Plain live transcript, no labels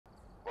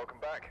Welcome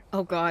back.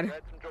 Oh god. I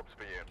had some jobs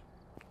for you.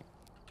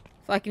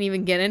 If I can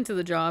even get into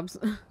the jobs.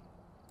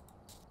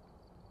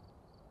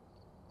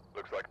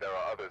 Looks like there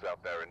are others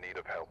out there in need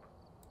of help.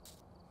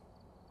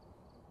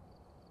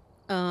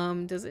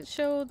 Does it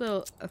show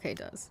the... Okay, it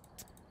does.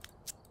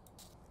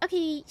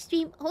 Okay,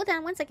 stream. Hold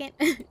on 1 second.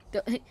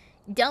 Don't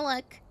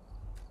look.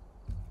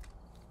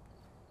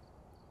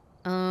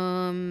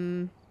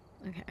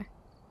 Okay.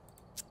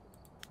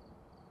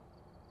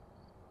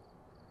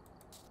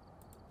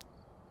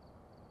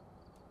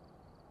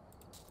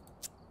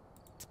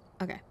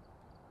 Okay.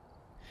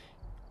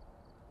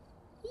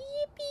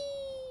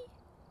 Yippee!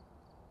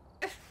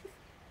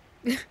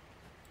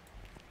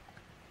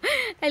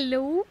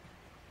 Hello?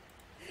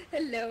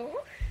 Hello?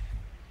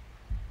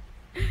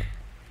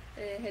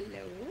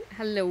 Hello?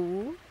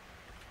 Hello?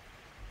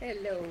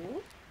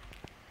 Hello?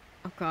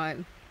 Oh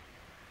god.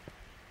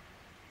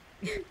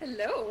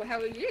 Hello, how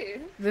are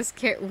you? This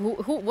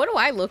what do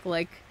I look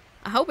like?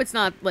 I hope it's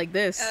not like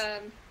this.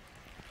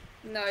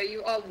 No,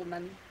 you are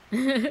woman.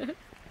 Who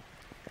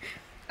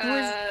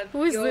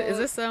is this? Is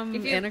this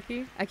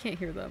Anarchy? I can't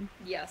hear them.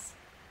 Yes.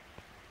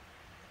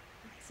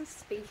 Who's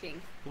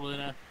speaking?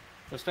 Luna,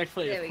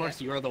 respectfully, of course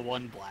you're the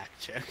one black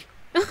chick.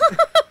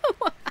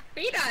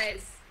 Be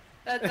nice!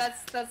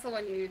 That's the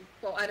one you...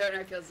 Well, I don't know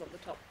if yours is on the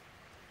top.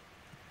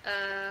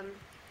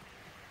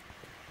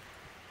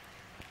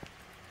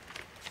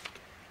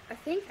 I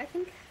think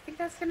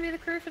that's gonna be the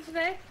crew for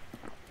today.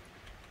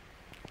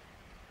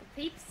 The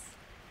peeps.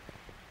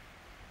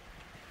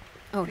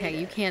 Oh, hey,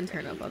 you can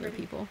turn up other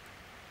people.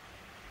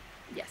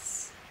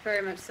 Yes,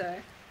 very much so.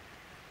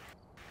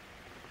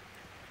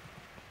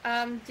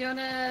 Do you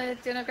wanna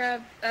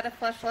add a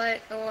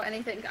flashlight or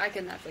anything? I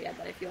can actually add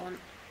that if you want.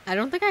 I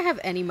don't think I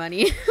have any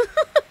money.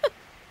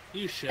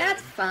 You should.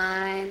 That's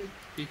fine.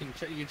 You can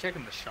check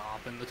in the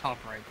shop in the top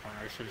right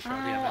corner. Should show you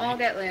I'll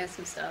get Luna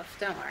some stuff.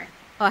 Don't worry.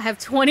 Oh, I have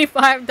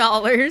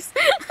 $25.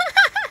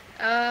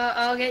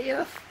 I'll get you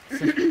a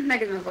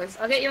Megan voice.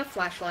 I'll get you a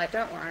flashlight.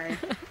 Don't worry.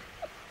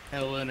 Hey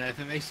Luna, if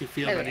it makes you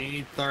feel better, you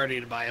need 30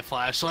 to buy a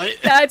flashlight.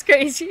 That's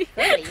crazy.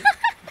 30?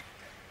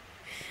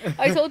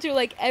 I told you,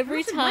 like,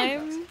 every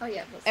time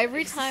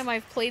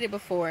I've played it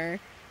before,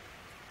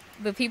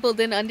 the people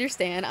didn't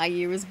understand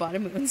IU was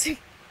bottom moons.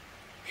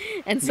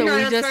 And so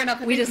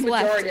we just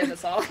left. Of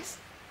us all.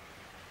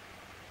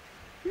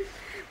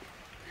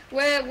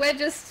 We're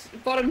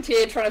just bottom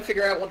tier trying to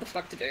figure out what the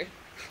fuck to do.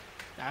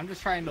 I'm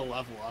just trying to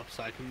level up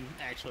so I can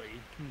actually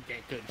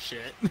get good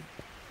shit.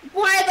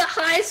 Why the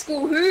high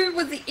school? Who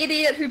was the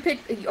idiot who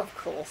picked... Of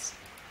course.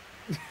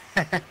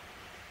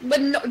 But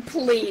no,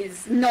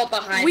 please, not the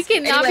high school. We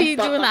cannot be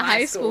doing the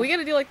high school. We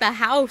gotta do like the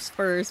house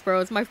first,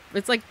 bro.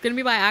 It's like gonna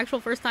be my actual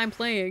first time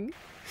playing.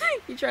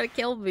 You try to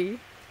kill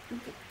me.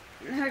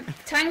 No,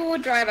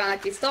 Tanglewood Drive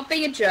Anarchy, stop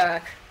being a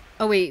jerk.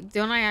 Oh wait,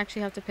 don't I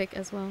actually have to pick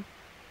as well?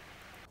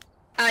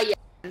 Yeah.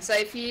 So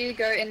if you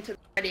go into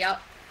ready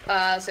up,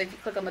 so if you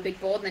click on the big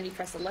board and then you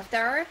press the left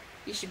arrow,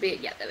 you should be,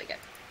 yeah, there we go.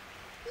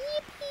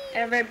 Yippee.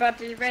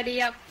 Everybody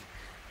ready up.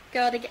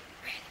 Gotta get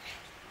ready.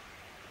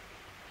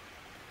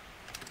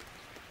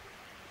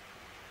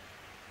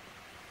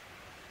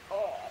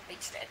 Oh,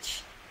 big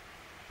stitch.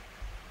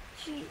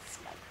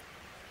 Jeez, man.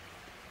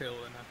 Still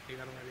enough, you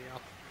gotta ready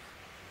up.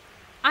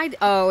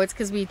 Oh, it's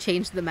because we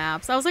changed the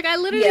maps. I was like, I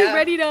literally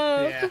readied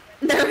up. Yeah.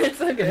 No, it's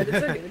so good, it's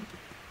so good.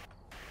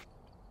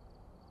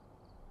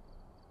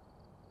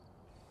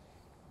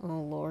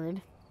 Oh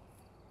lord.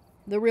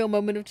 The real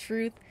moment of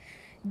truth.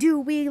 Do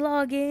we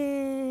log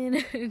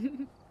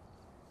in?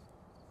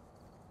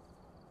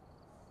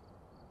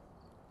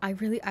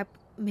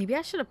 Maybe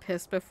I should have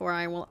pissed before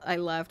I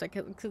left.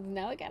 Cause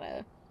now I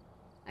kind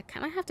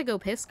of have to go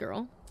piss,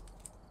 girl.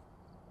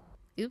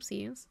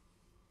 Oopsies.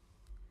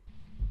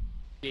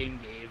 Game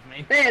gave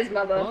me. There's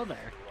mother. Hello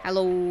there.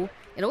 Hello.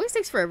 It always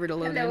takes forever to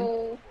load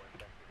Hello.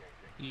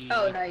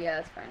 Oh no, yeah,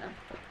 that's fair enough.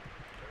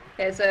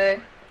 Okay, so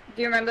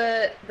do you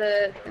remember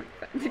the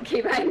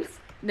keybangs?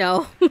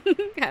 No.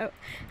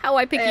 how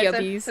I pick so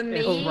uppies. for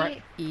me, Oh,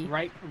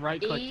 right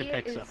click to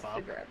pick is stuff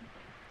up.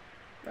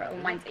 Well,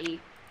 mine's E.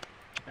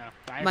 No,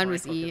 Mine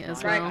was E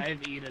as well. I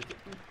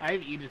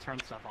have E to turn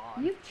stuff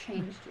on. You've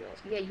changed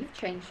yours. Yeah, you've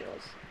changed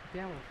yours.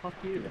 Yeah, well, fuck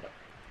you.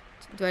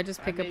 Do I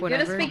just pick up You're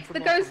whatever? gonna speak to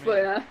the ghost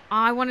Luna. Oh,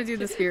 I want to do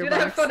the spirit Do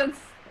that box.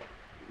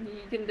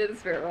 You can do the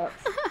spirit box.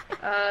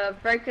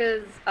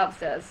 Breaker's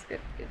upstairs. Good.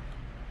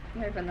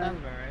 You open That's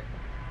them. alright.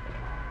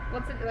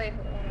 What's it? Wait,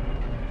 hold on.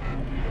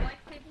 He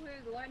likes people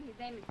who's alone. His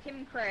name is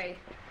Tim Cray.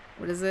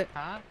 What is it?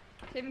 Huh?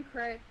 Tim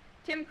Cray.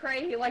 Tim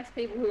Cray. He likes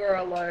people who are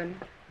alone.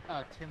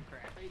 Oh, Tim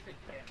Cray. I thought you said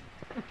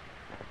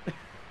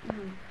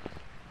Tim.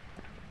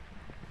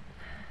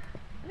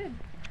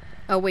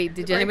 Oh wait,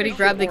 did anybody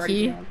grab the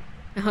key?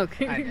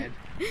 Okay. I did.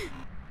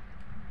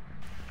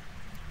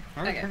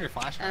 Remember to turn your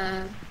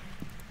flashlight.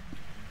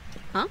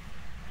 Huh?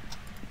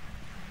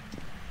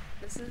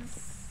 This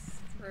is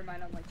a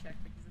reminder on my check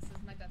because this is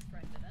my best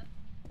friend in it.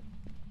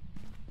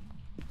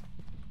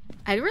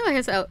 I didn't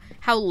realize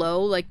how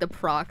low like the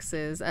procs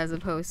is as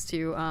opposed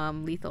to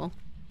lethal.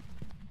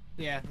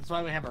 Yeah, that's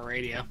why we have a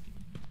radio.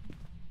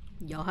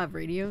 Y'all have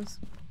radios?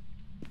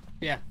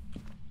 Yeah.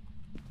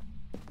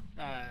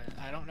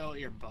 I don't know what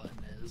your button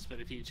is, but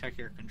if you check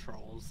your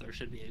controls, there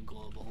should be a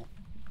global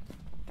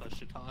push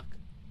to talk.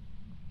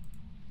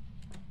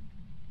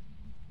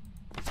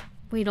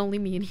 Wait, don't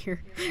leave me in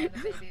here.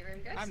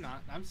 I'm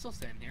not. I'm still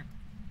standing here.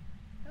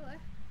 Hello.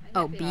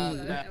 Oh, B.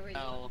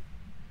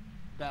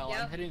 Bell,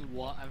 Yep.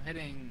 I'm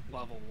hitting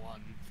level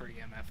 1 for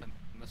EMF in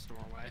this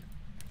doorway.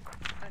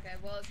 Okay,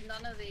 well, it's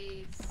none of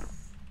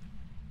these.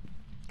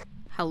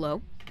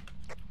 Hello?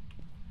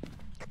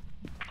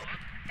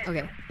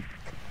 Okay.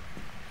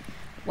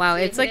 Wow,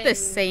 it's like the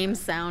same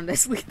sound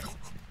as lethal.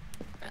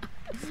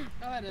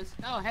 Oh, it is.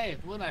 Oh, hey,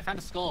 Luna, I found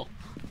a skull.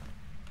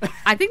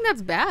 I think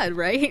that's bad,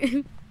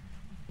 right?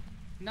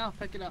 No,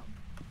 pick it up.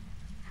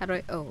 How do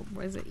I... Oh,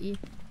 what is it? E?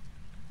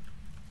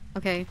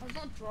 Okay. I was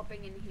not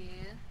dropping in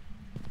here.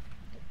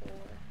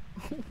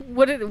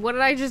 What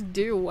did I just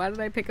do? Why did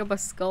I pick up a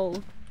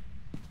skull?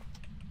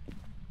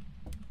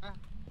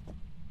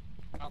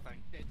 Nothing.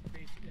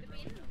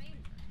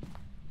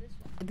 This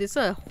one. This is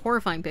a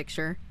horrifying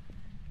picture.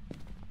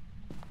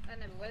 I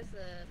know, but where's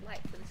the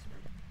light for this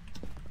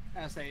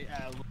room? I say,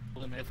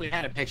 Luna, if we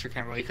had a picture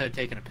camera, we could have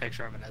taken a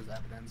picture of it as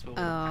evidence, but we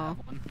didn't have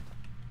one.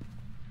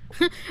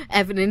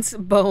 Evidence,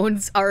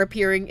 bones are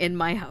appearing in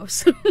my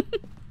house.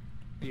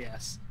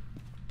 Yes.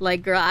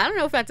 Like, girl, I don't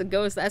know if that's a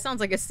ghost. That sounds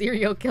like a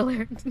serial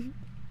killer.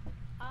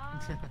 I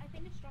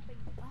think it's dropping.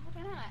 Oh, I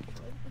don't know.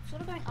 It's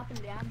sort of going up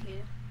and down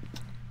here.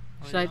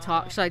 Should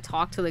I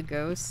talk to the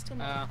ghost?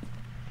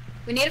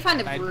 We need to find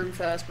a room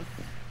first.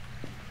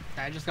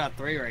 I just got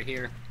 3 right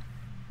here.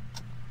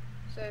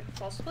 So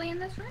possibly in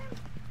this room.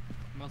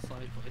 Most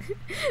likely.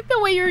 The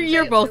way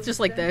you're both just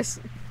like this.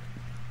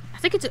 I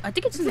think it's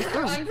in this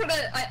room.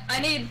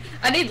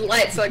 I need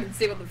light so I can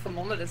see what the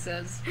thermometer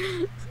says.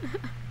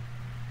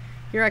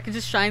 Here, I can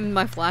just shine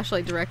my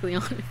flashlight directly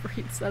on it for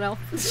you. Does that help?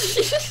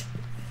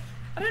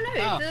 I don't know.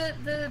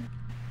 Oh.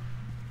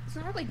 It's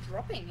not really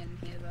dropping in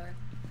here though.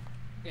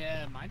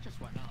 Yeah, mine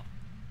just went up.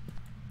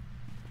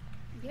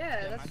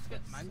 Yeah, that's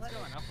mine's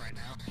going up right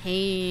now.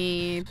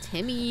 Hey,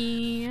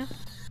 Timmy.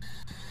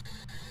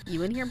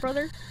 You in here,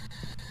 brother?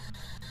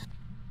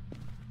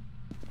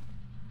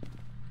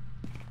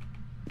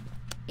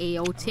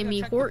 Ayo, Timmy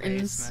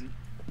Hortons.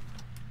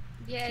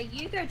 Yeah,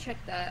 you go check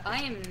that.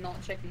 I am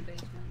not checking the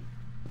basement.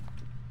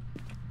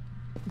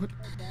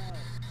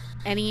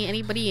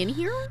 Anybody in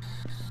here?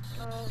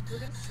 Oh, we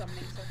got a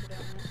summoning circle down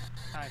there.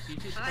 Hi, you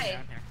just come Hi.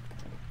 down here.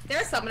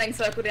 There's a summoning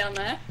circle down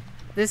there.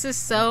 This is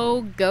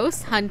so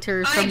Ghost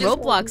Hunter from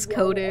Roblox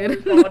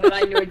coded. Oh god, and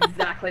I knew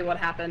exactly what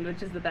happened,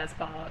 which is the best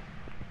part.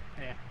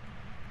 Yeah.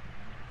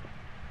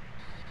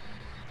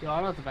 You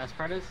all know what the best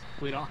part is?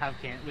 We don't have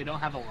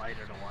a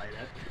lighter to light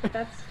it.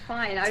 That's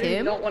fine. I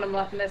Tim? do not want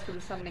to mess with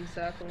the summoning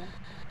circle.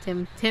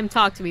 Tim,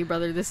 talk to me,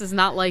 brother. This is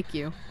not like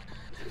you.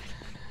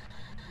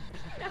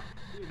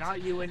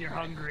 Not you when you're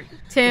hungry.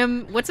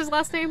 Tim, what's his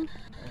last name?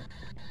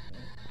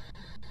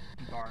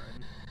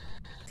 Barton.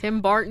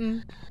 Tim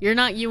Barton. You're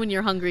not you when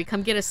you're hungry.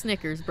 Come get a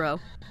Snickers, bro.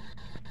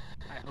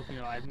 I hope you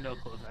know I have no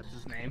clue if that's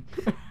his name.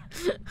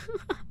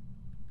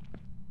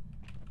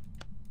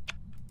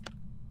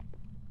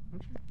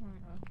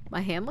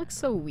 My hand looks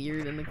so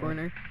weird in the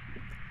corner.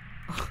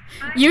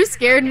 You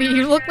scared me.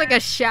 You look like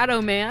a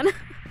shadow man.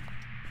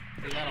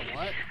 We got a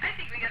what? I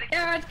think we got a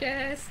garage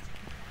ghost.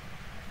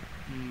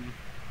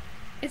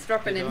 It's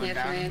dropping in here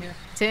for me.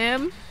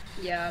 Tim?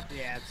 Yeah.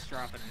 Yeah, it's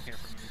dropping in here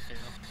for me too.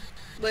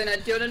 Luna,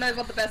 do you want to know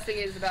what the best thing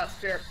is about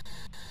Spirit?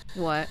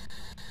 What?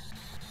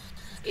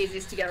 It's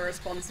easiest to get a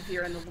response if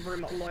you're in the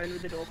room alone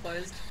with the door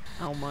closed.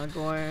 Oh my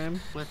god.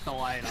 With the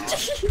light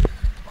off.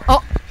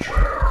 Oh!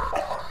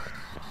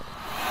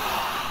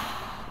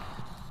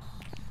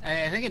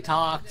 Hey, I think it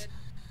talked.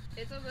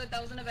 It's all good.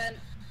 That was an event.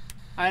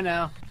 I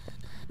know.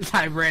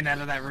 I ran out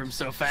of that room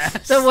so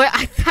fast. So what?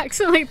 I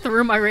accidentally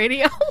threw my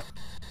radio.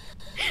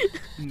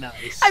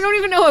 Nice. I don't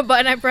even know what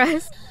button I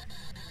pressed.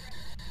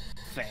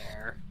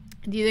 Fair.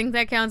 Do you think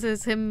that counts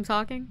as him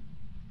talking?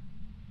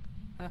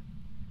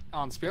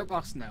 On Spirit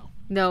Box, no.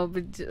 No,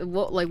 but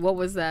what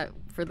was that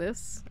for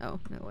this? Oh,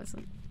 no, it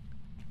wasn't.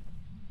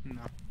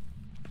 No.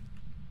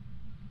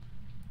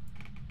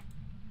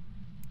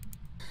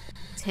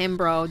 Tim,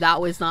 bro,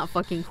 that was not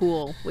fucking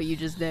cool what you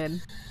just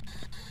did.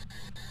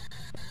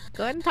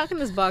 Go ahead and talk in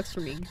this box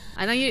for me.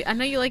 I know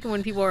you like it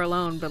when people are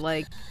alone, but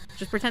like,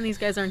 just pretend these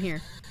guys aren't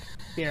here.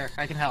 Here,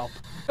 I can help.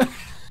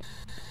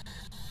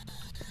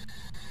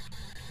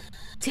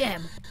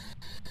 Tim,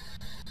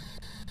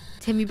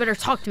 you better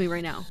talk to me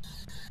right now.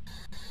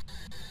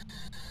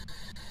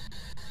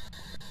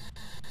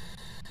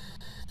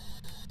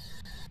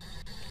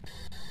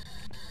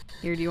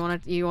 Here, do you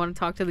want to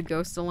talk to the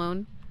ghost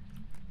alone?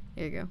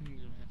 Here you go.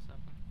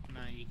 No,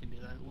 you can do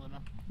that,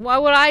 Luna. Why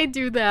would I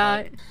do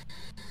that?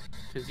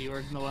 Because you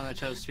were the one that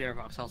chose Spirit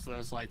Box. Also,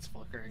 there's lights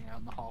flickering out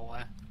in the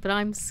hallway. But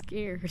I'm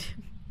scared.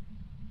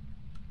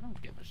 I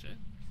don't give a shit.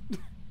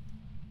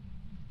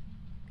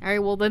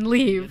 Alright, well then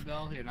leave.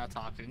 Bill, you're not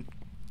talking.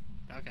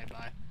 Okay,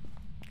 bye.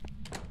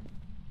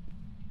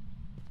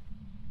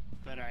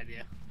 Better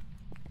idea.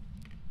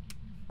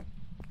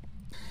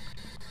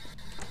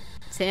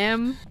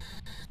 Tim,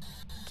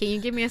 can you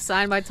give me a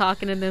sign by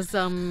talking in this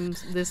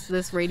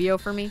this radio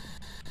for me?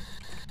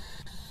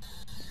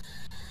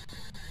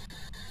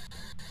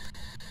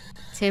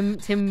 Tim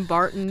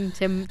Horton.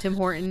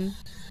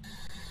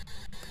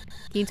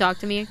 Can you talk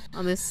to me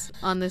on this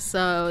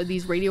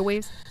these radio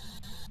waves?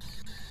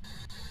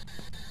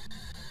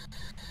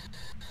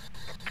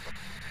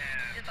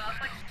 Just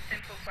ask like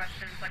simple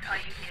questions like, are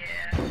you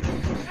here?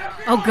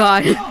 Oh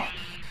god.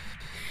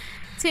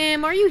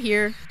 Tim, are you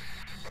here?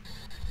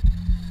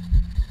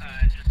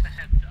 Just a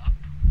heads up,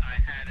 I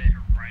had it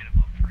right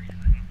above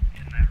freezing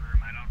in that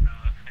room. I don't know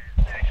if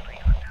it actually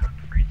got down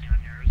to freezing on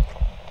yours.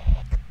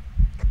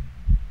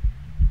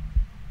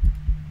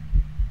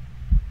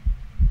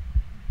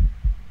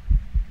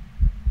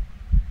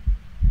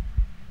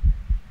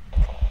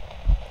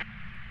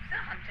 Is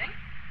that hunting?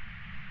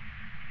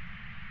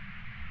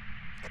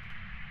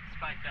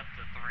 Spiked up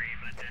to 3,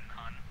 but didn't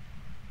hunt.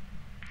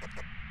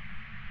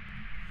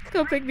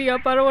 Come pick me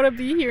up. I don't want to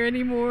be here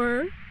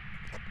anymore.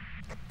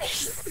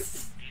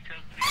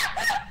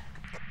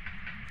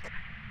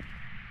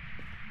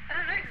 I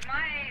don't know, 'cause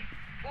my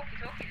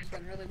walkie-talkie just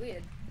went really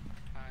weird.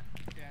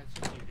 Yeah, it's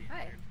just you being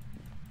Hi.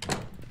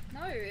 weird.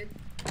 No, it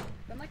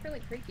went like really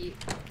creaky.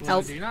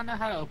 Well, do you not know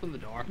how to open the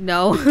door?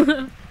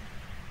 No.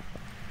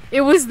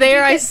 It was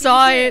there. I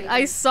saw it.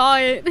 I saw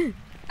it.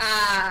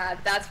 Ah,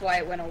 that's why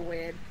it went all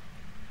weird.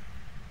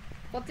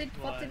 What did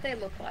they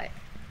look like?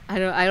 I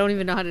don't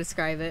even know how to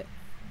describe it.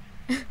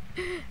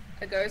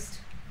 A ghost?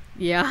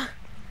 Yeah.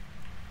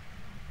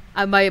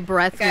 My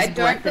breath was I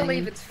don't breathing.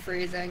 believe it's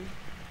freezing.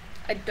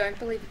 I don't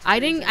believe it's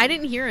freezing. I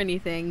didn't hear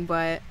anything,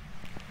 but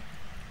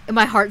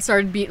my heart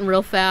started beating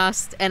real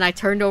fast, and I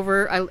turned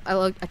over. I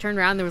turned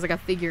around. There was like a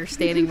figure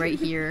standing right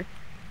here.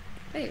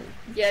 Hey,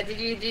 yeah. Did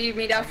you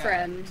meet our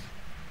friend?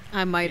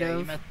 I might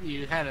have.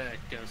 You had a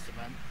ghost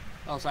event.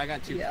 Also, I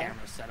got 2 Yeah.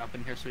 cameras set up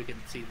in here so we can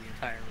see the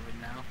entire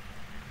room now.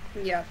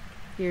 Yeah.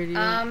 Here, do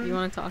you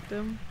want to talk to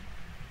him?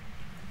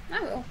 I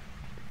will.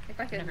 If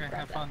I can Okay, grab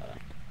have that fun. photo.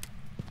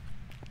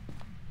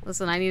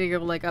 Listen, I need to go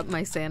like up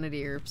my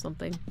sanity or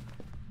something.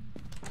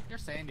 Your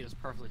sandy was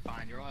perfectly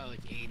fine. You were only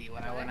like 80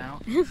 when I went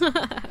out. Would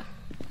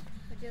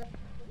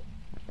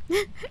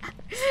you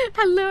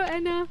Hello,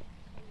 Anna.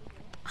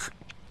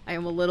 I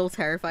am a little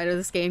terrified of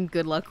this game.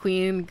 Good luck,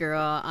 Queen.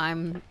 Girl,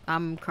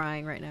 I'm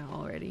crying right now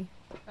already.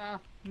 No,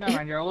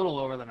 man, you're a little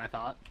lower than I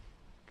thought.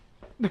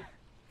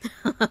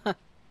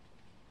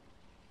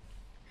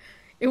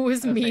 It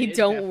was Okay, me, it's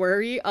don't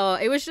worry. Oh,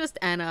 it was just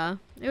Anna.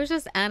 It was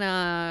just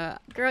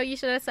Anna. Girl, you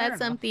should have Fair said enough.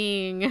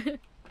 something.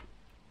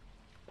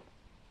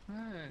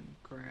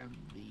 Grab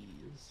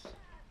these.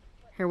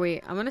 Here,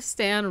 wait. I'm gonna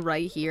stand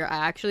right here. I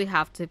actually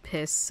have to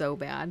piss so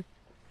bad.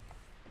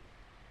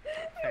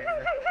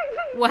 Fair.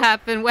 What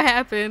happened? What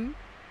happened?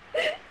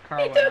 Car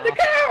He went turned the off.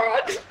 car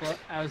on! Well,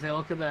 I was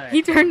able to the.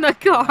 He turned the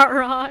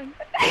car on.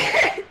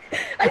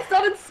 I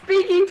started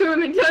speaking to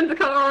him and turned the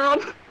car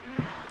on.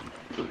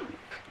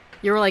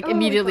 You were like, Oh my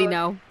immediately God.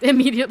 no.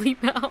 Immediately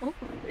no.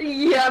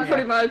 Yeah,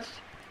 pretty much.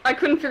 I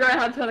couldn't figure out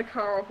how to turn the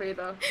car off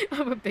either.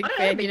 I'm a big I don't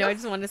fan, know, you know, I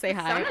because just wanted to say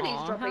hi. Sanity's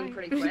Aw, dropping hi.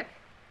 pretty quick.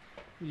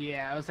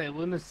 Yeah, I would say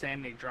Luna's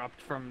sanity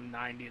dropped from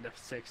 90 to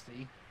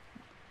 60.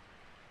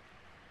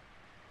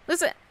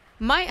 Listen,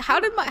 how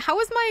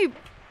was my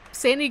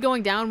sanity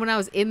going down when I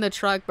was in the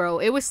truck, bro?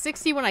 It was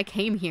 60 when I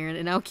came here,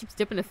 and now it keeps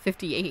dipping to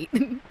 58.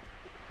 Yeah,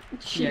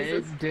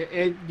 Jesus.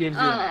 it gives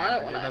you Oh, an I don't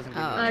average. It wanna- doesn't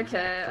give Oh. you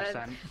Okay, a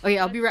percent. Oh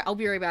yeah, I'll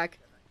be right back.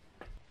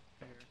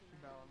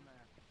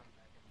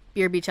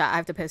 BRB chat, I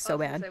have to piss so I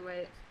was bad. gonna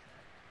say,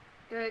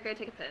 wait. Go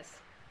take a piss.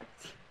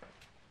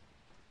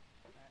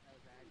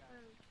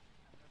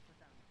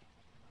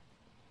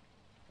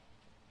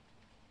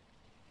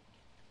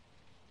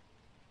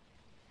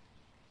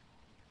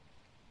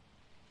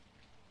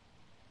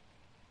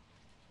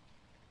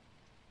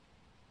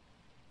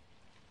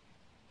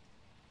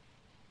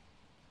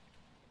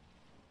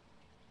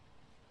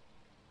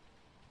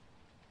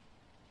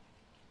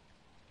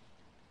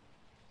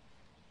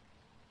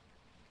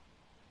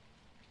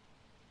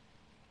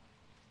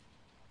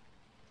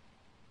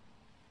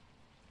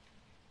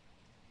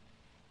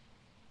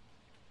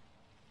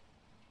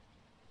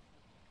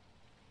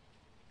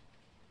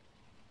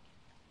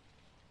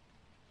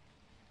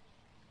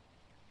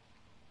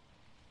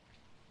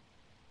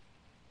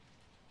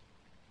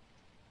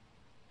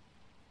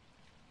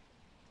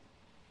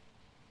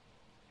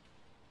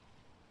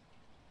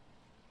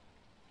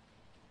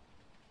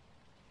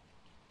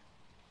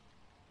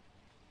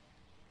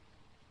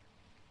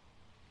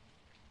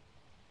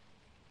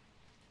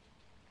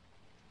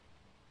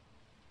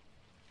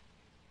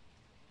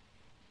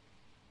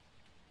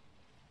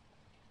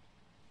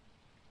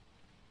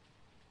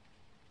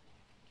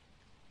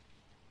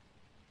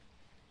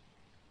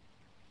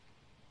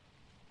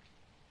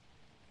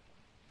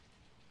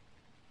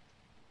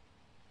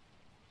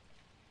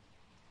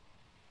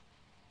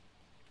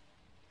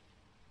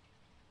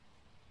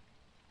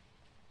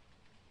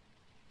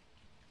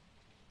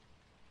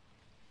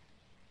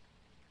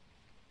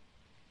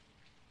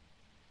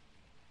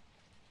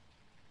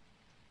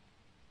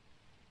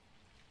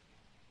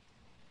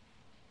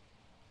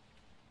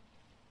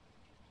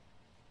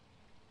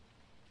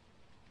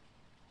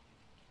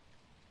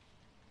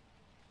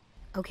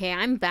 Okay,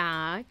 I'm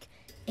back.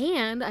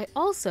 And I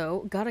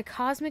also got a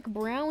cosmic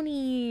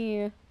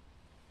brownie.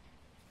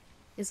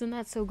 Isn't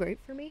that so great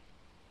for me?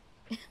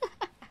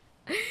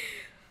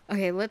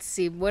 Okay, let's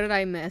see. What did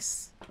I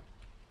miss?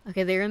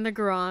 Okay, they're in the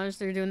garage.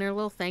 They're doing their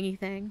little thingy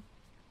thing.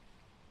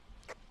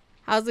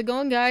 How's it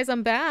going, guys?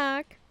 I'm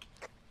back.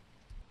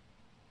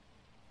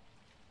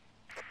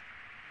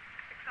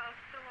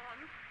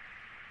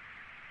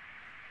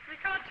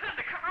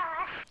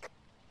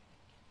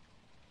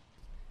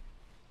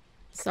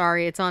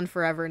 Sorry, it's on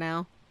forever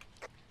now.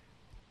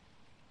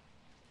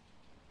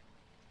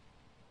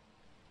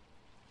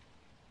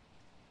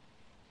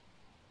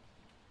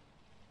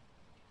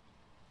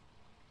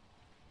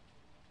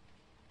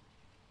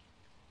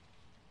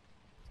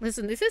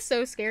 Listen, this is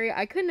so scary.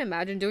 I couldn't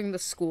imagine doing the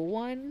school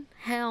one.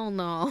 Hell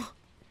no.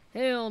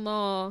 Hell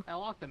no. I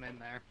locked them in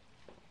there.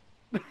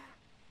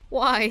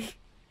 Why?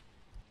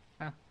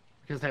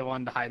 Because they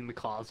wanted to hide in the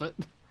closet.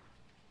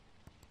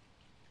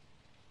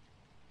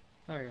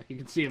 Oh yeah, you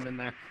can see them in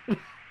there.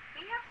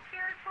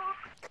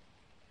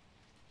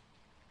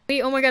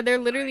 Wait, oh my god, they're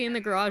literally in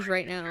the garage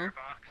right now. No,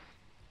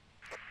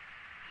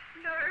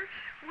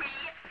 we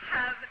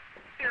have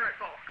spirit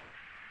box.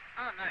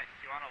 Oh, nice.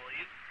 You want to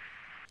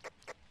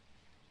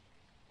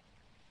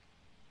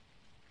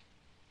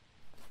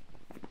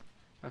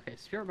leave? Okay,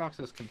 spirit box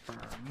is confirmed.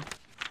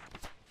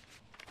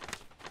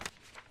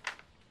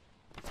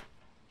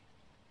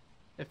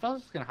 If I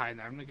was just gonna hide in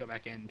there, I'm gonna go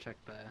back in and check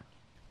the...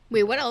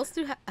 Wait, what else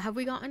have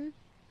we gotten?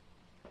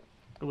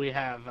 We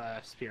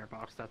have spirit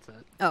box, that's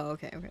it. Oh,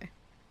 okay, okay.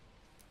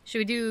 Should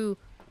we do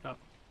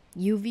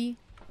UV?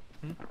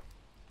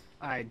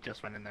 I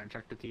just went in there and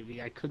checked the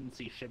TV. I couldn't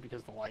see shit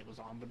because the light was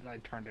on, but I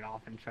turned it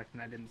off and checked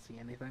and I didn't see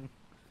anything.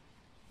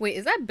 Wait,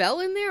 is that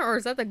Belle in there or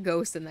is that the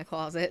ghost in the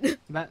closet?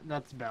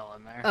 That's Belle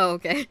in there. Oh,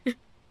 okay.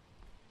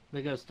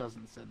 The ghost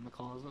doesn't sit in the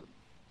closet.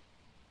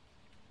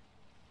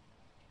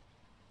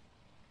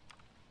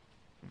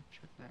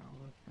 Check that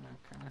out.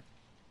 Okay.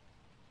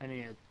 I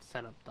need to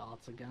set up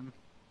dots again.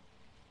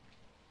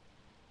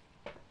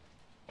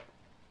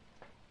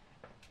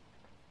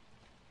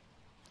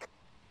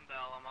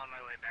 Belle, I'm on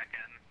my way back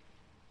in.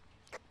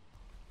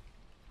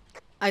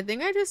 I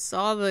think I just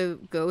saw the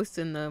ghost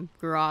in the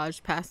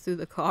garage pass through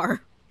the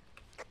car.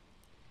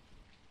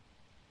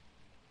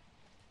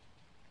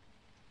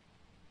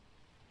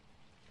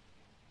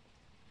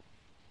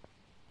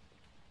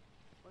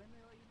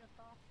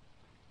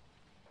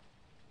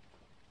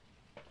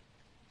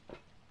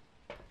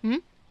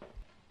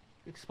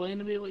 Explain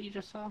to me what you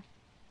just saw.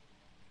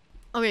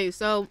 Okay,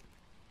 so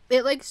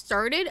it like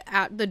started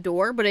at the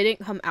door, but it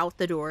didn't come out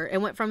the door.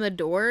 It went from the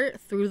door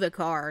through the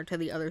car to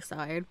the other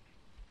side.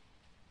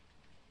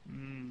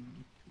 Okay.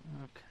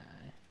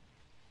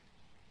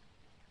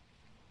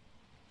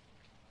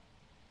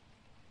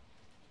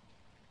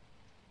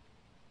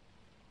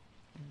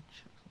 Let me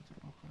check something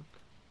real quick.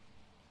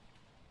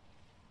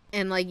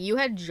 And like you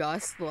had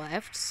just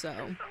left, so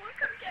Someone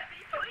come get me,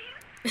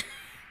 please.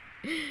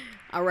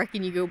 I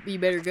reckon you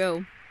better go.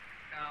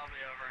 I'll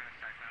be over in a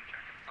second. I'm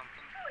checking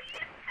something.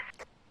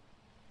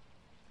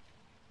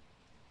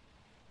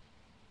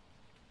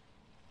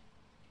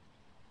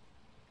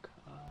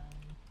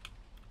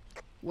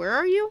 Where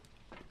are you?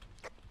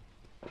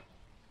 I'm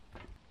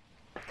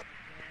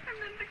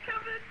in the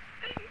cupboard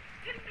thing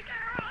in the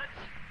garage.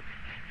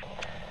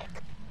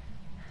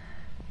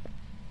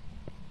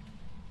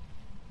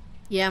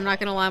 Yeah, I'm not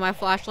gonna lie, my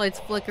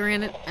flashlight's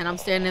flickering and I'm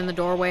standing in the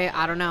doorway.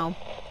 I don't know.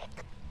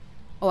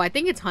 Oh, I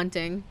think it's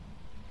hunting.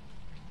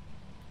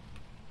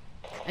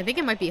 I think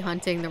it might be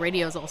hunting. The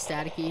radio's all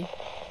staticky.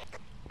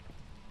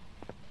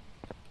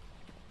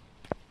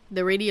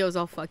 The radio's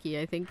all fucky.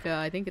 I think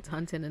it's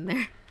hunting in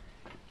there.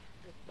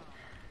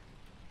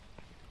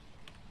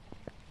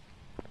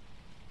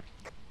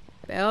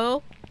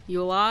 Belle,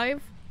 you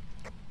alive?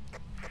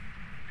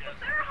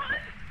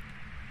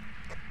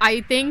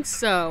 I think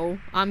so.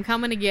 I'm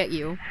coming to get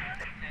you.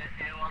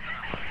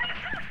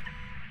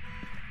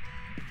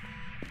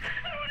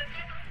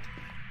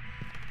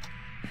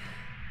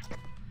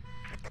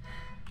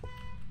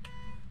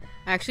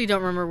 I actually don't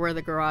remember where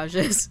the garage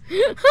is.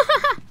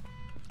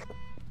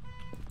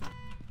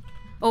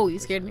 Oh, you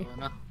scared me.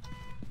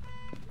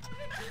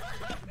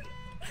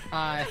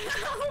 Hi.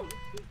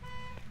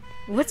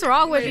 What's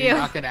wrong with you?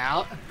 Knock it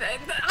out.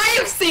 I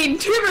have seen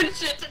too much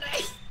shit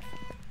today.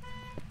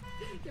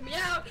 Get me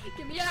out!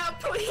 Get me out,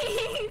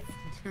 please!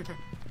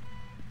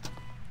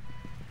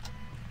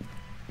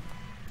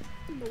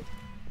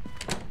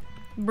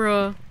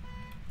 Bruh.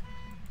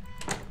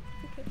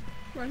 Okay,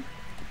 run.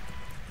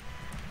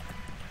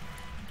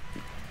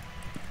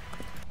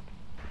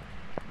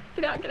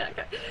 Get out, get out,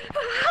 get out.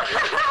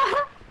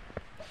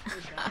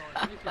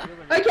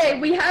 Okay,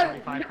 we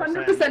have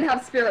 100%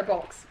 have spirit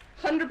box.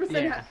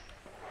 100% have.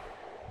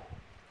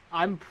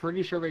 I'm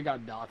pretty sure we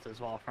got dots as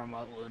well from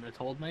what Luna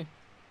told me.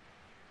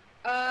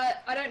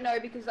 I don't know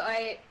because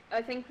I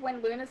think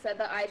when Luna said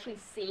that I actually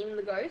seen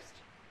the ghost,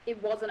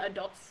 it wasn't a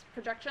dots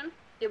projection.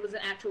 It was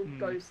an actual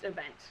ghost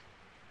event.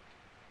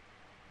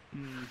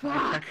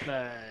 I checked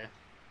the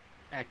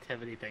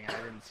activity thing, and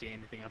I didn't see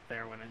anything up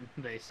there when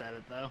they said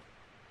it, though.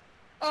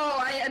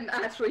 Oh, I am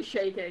actually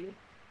shaking.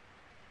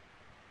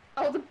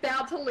 I was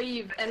about to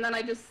leave, and then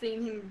I just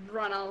seen him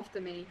run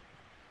after me.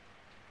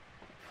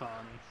 Fun.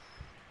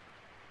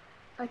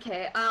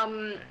 Okay,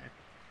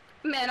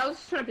 man, I was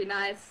just trying to be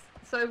nice.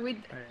 So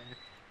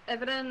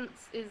evidence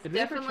is Did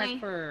definitely... we ever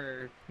check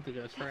for the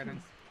ghost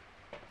writings?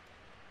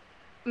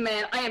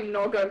 Man, I am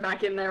not going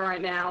back in there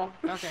right now.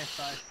 Okay,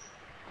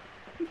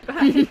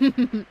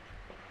 fine.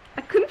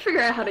 I couldn't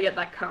figure out how to get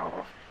that car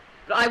off.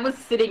 But I was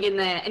sitting in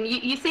there, and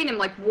you seen him,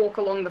 like, walk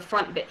along the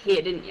front bit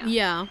here, didn't you?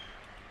 Yeah.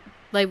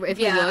 Like, if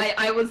you look...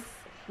 I was...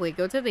 Wait,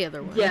 go to the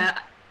other one. Yeah.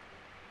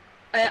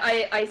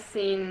 I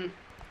seen...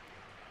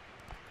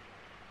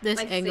 This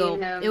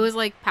angle. It was,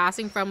 like,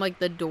 passing from, like,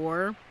 the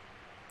door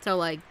to,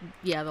 like,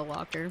 yeah, the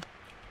locker.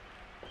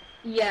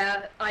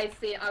 Yeah, I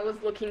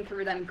was looking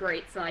through them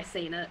grates, and I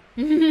seen it.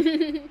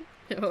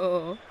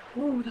 Oh.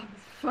 Ooh, that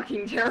was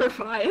fucking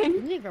terrifying. I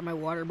need to grab my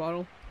water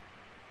bottle.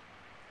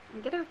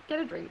 Get a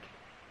drink.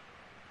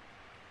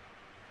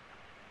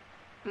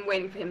 I'm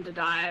waiting for him to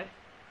die.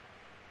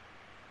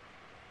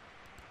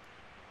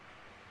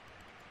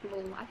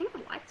 Well, I think the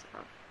lights are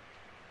off.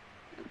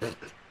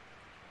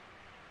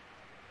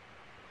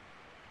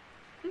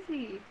 Is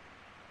he?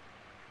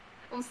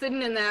 I'm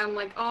sitting in there. I'm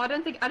like, oh, I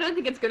don't think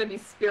it's gonna be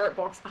Spirit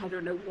Box. I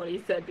don't know what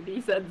he said, but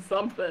he said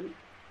something.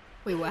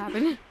 Wait, what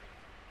happened?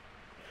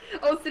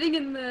 I was sitting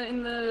in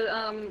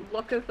the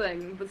locker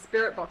thing, the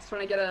Spirit Box,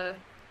 trying to get a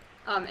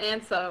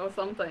answer or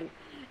something,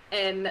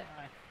 and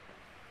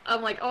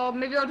I'm like, oh,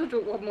 maybe I'll just do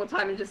it one more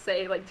time and just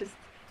say who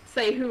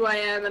I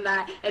am and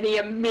that, and he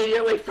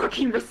immediately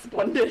fucking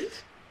responded.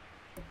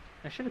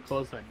 I should have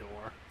closed that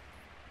door.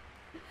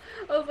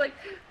 I was like,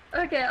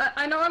 okay,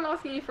 I know I'm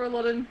asking you for a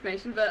lot of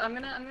information, but I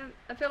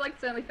feel like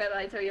it's only fair that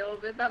I tell you a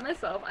little bit about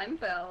myself. I'm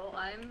Belle.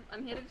 I'm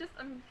here to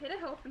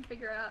help and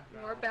figure out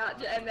more about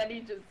you, and then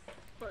he just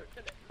spoke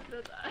it.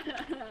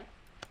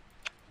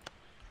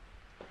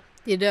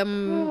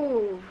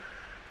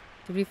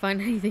 Did we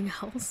find anything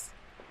else?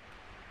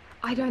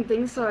 I don't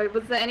think so.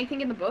 Was there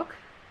anything in the book?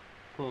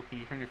 Cool, can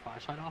you turn your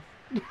flashlight off?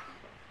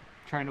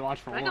 Trying to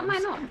watch for I worms. got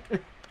mine on.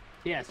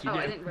 Yes, you did.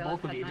 I didn't realize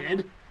Both of you I had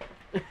did.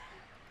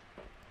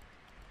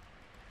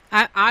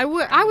 I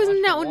was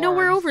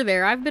nowhere over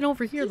there. I've been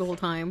over here the whole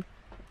time.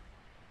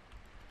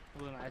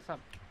 Luna, I saw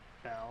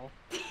Belle.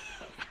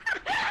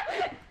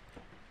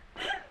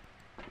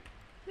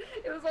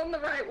 It was on the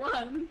right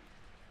one.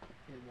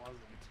 It wasn't.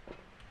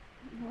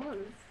 It was.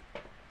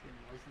 It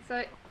wasn't.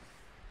 So,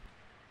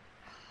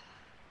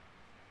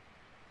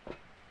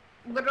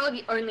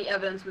 literally the only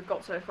evidence we've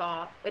got so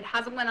far. It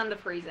hasn't went under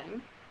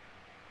freezing.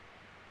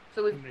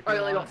 So we've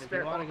only got Spirit Box. If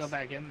you want to go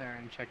back in there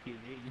and check UV.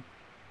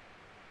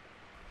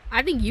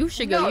 I think you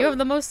should go. No. You have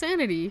the most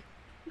sanity.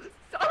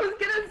 I was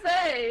gonna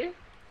say.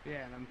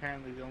 Yeah, and I'm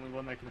apparently the only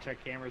one that can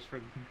check cameras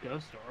for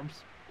ghost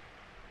orbs.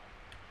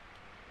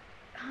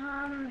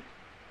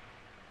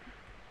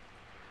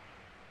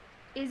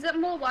 Is it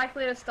more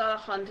likely to start a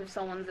hunt if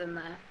someone's in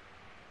there?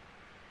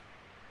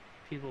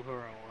 People who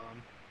are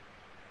alone.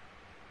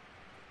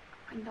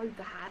 I know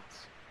that.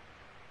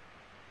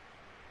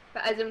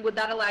 But as in, would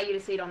that allow you to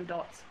see it on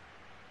dots?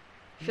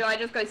 Should I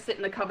just go sit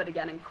in the cupboard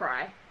again and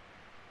cry?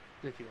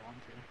 If you want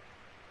to.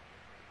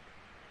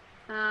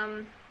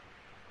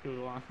 Who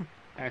you want?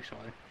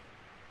 Actually.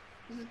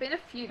 There's been a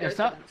few ghost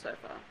events so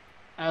far.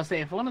 I'll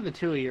say, if one of the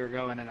two of you are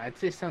going in, I'd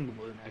say send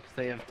Luna, because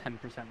they have 10%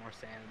 more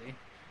sanity.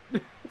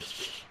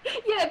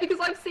 Yeah, because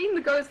I've seen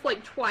the ghost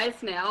like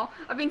twice now.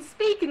 I've been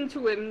speaking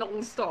to him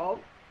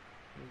non-stop.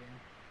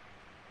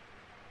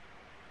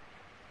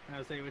 Yeah.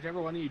 I'll say,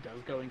 whichever one of you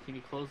does go in, can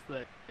you close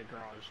the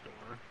garage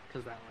door?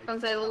 Because that, like...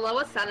 I'll say the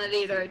lower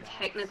sanity, though,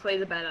 technically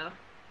the better.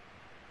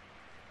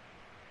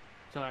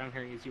 So what I'm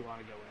hearing is you want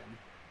to go in.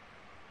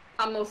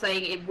 I'm more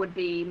saying it would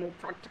be more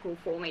practical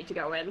for me to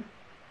go in.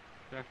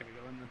 You're not going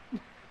to go in then.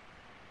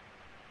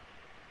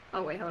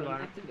 Oh wait, hold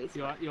on. Activate.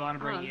 You want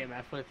to bring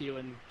EMF with you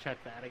and check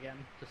that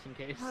again, just in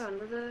case? Hold on,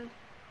 there's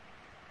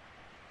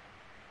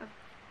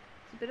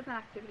it's a bit of an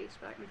activity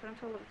spike. I'm trying to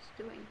tell what it's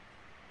doing.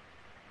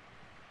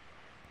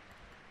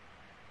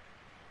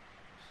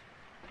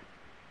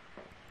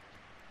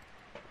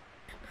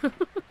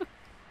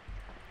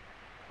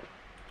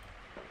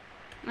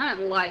 I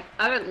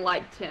don't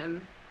like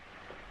Tim.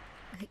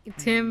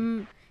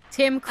 Tim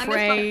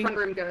Craig. I miss my front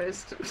room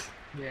ghost.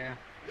 Yeah.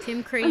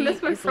 Tim Craig. I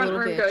miss my is front a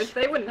little room bitch. ghosts.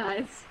 They were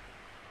nice.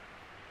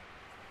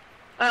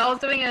 I was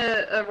doing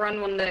a run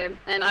one day,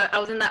 and I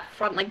was in that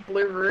front like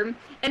blue room,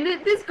 and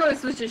this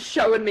ghost was just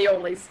showing me all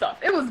this stuff.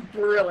 It was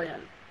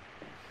brilliant.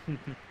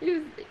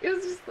 it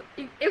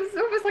was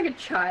almost like a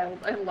child.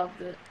 I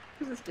loved it.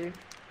 Who's this dude?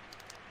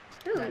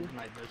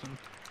 Night vision.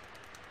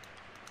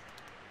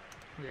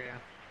 Yeah.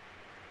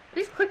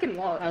 He's clicking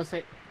what? I'll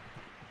say...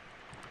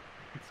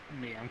 It's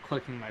me, I'm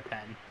clicking my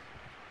pen.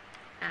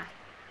 Ah.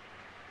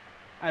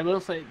 I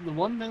will say, the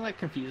one thing that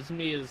confuses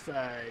me is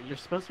you're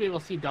supposed to be able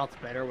to see dots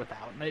better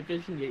without night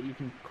vision, yet you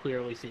can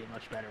clearly see it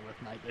much better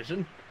with night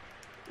vision.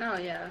 Oh,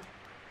 yeah.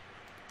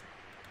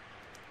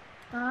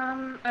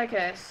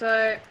 Okay,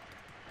 so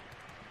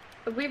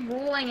we're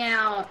ruling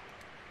out.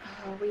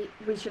 Oh,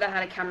 we should have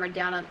had a camera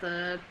down at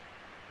the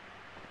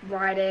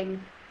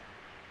writing.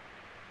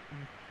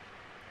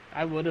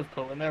 I would have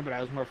put one there, but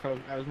I was more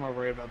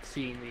worried about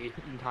seeing the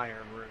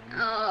entire room.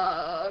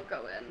 Oh,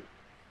 go in.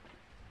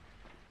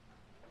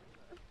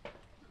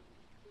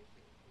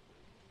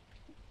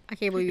 I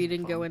can't believe you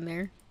didn't go in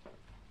there.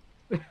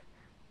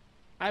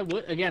 I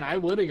would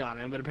have gone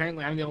in, but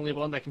apparently I'm the only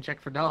one that can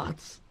check for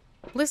dots.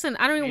 Listen,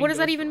 I don't even. What does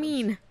that even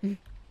mean? To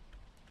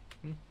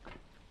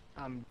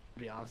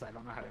be honest, I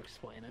don't know how to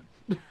explain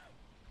it.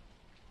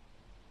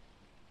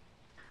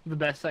 The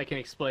best I can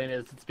explain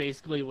is it's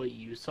basically what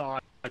you saw,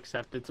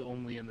 except it's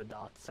only in the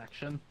dots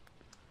section.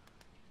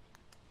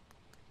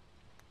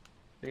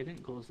 They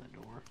didn't close that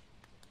door.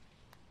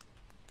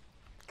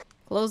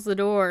 Close the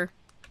door.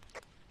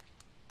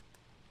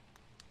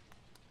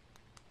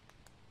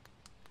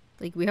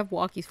 Like, we have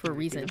walkies for a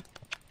reason.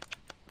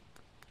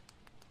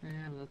 Yeah,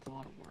 but that's a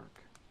lot of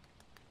work.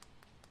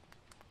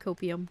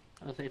 Copium.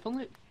 I was say,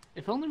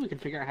 if only we could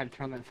figure out how to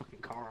turn that fucking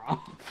car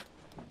off.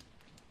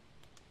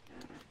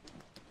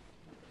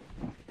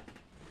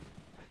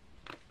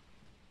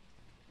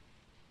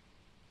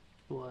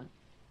 What?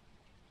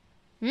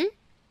 Hmm?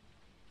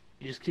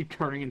 You just keep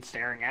turning and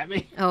staring at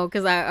me. Oh,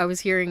 because I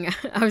was hearing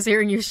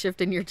you shift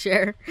in your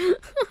chair.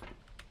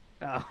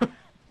 Oh,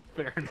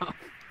 fair enough.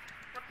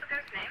 What's the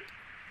guy's name?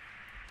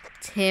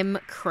 Tim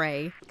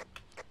Cray.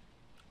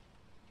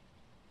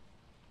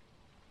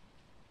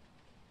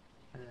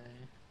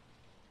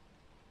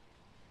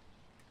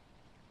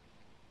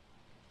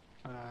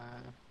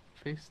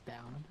 Face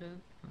down a bit.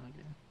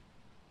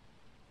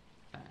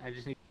 Okay. I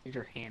just need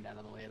your hand out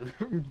of the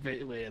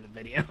way of the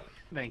video.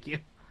 Thank you.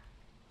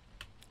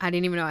 I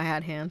didn't even know I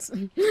had hands.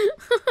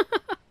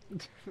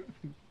 What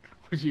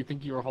do you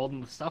think you were holding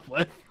the stuff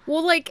with?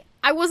 Well, like,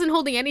 I wasn't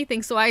holding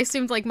anything, so I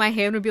assumed, like, my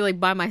hand would be, like,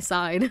 by my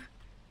side.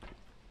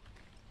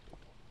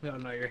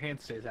 No, your hand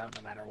stays out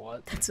no matter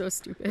what. That's so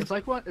stupid. It's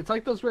like what? It's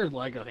like those weird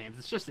Lego hands.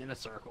 It's just in a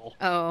circle.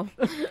 Oh,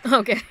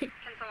 okay. Can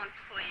someone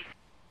please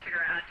figure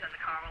out how to turn the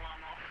car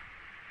alarm off?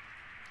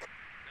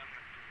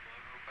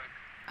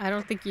 I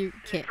don't think you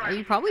can.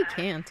 You probably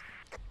can't.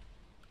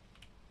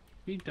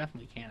 You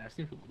definitely can. I've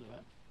seen people do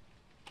it.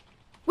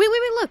 Wait,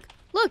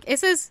 look. It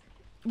says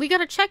we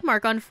got a check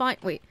mark on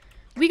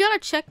we got a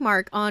check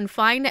mark on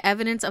find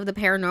evidence of the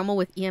paranormal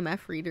with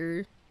EMF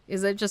reader.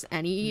 Is that just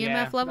any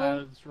EMF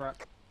level? That's right.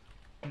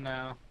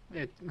 No,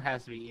 it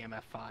has to be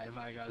EMF 5.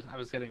 I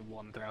was getting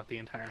 1 throughout the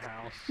entire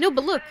house. No,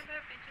 but look,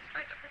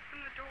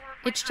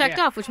 it's checked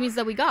off, which means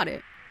that we got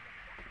it.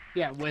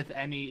 Yeah, with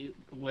any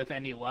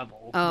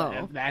level.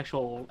 Oh. The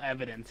actual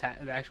evidence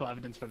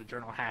for the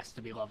journal has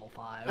to be level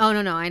 5. Oh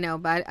no, I know,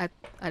 but I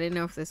didn't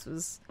know if this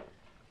was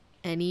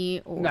any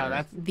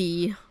or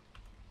the.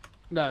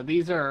 No,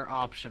 these are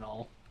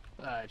optional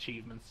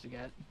achievements to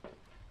get.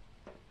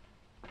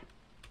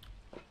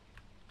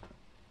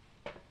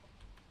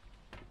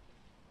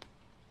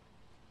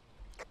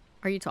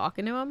 Are you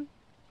talking to him?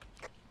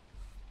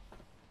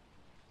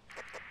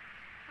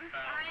 I'm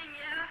trying,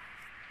 yeah.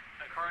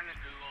 According to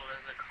Google,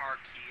 there's a car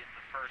key at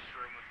the first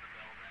room of the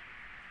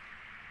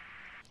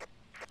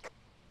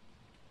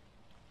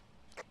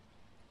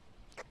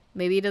building.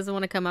 Maybe he doesn't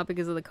want to come up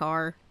because of the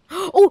car.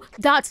 Oh,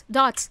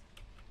 dots!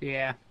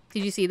 Yeah.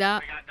 Did you see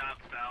that? I got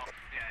Dobbs Bell.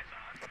 Yeah, I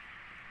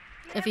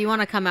saw it. If you want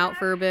to come out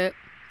for a bit.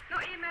 No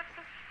EMF.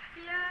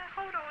 Yeah,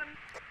 hold on.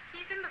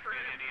 He's in the room.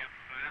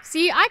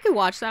 See, I could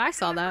watch that. I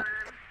saw that.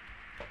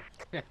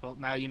 Yeah, well,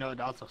 now you know what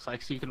dots looks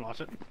like, so you can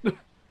watch it.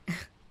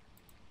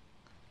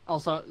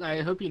 Also, I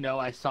hope you know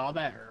I saw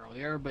that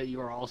earlier, but you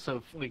were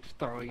also, like,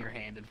 throwing your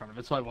hand in front of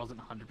it, so I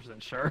wasn't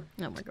 100% sure.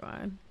 Oh my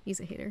god. He's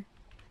a hater.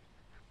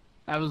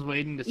 I was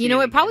waiting to see. You know,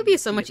 it'd probably be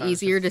so see much if I was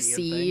easier to just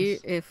seeing see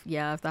things.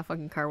 if that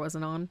fucking car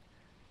wasn't on.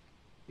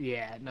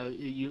 Yeah, no,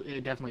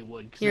 it definitely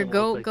would. 'Cause Here, it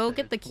go looked like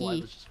get the light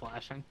key. was just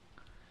flashing.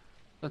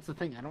 That's the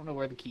thing. I don't know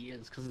where the key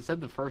is because it said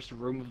the first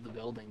room of the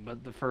building,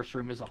 but the first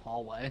room is a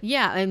hallway.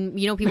 Yeah, and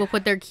you know people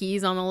put their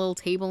keys on a little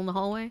table in the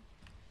hallway?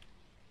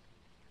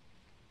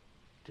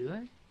 Do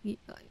they?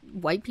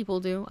 White people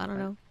do. I don't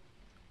know.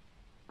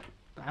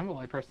 I'm a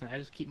white person. I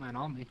just keep mine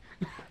on me.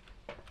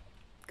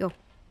 Go.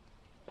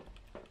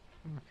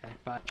 Okay,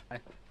 bye.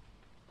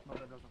 Well,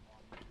 that doesn't want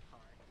me.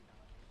 Alright.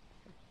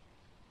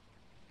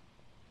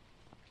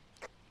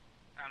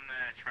 I'm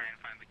gonna try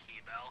and find the key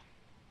bell.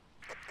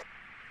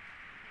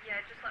 Yeah,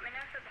 just let me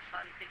know if there's a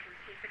hunt because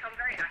he's become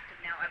very active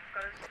now. I've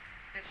got his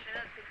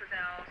suspicion because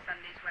our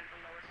sandies went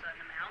below a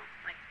certain amount,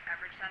 like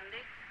average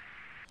sanity.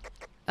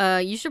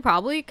 You should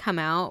probably come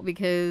out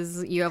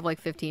because you have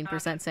like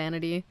 15%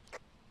 sanity.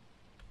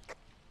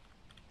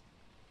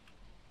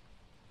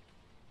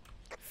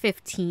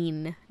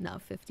 15,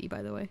 not 50,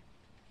 by the way.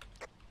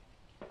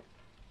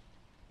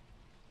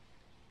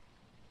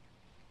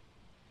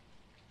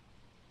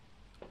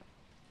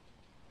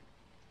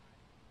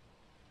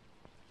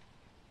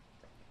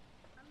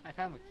 I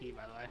found the key,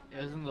 by the way.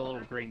 It was in the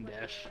little green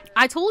dish.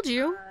 I told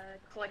you.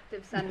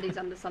 Collective sandies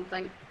under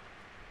something.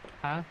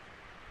 Huh?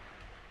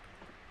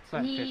 It's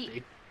at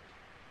 50.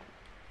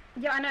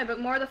 Yeah, I know, but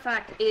more of the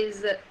fact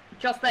is that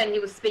just then he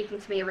was speaking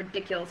to me a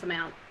ridiculous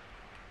amount.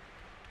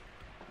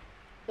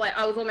 Like,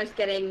 I was almost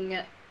getting...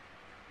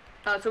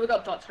 so we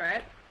got dots,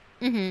 right?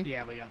 Mm-hmm.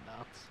 Yeah, we got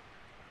dots.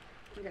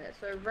 Okay,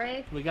 so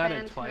Ray... We got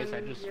it twice, I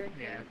would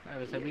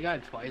say we got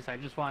it twice. I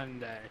just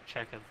wanted to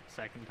check it the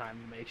second time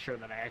to make sure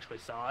that I actually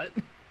saw it.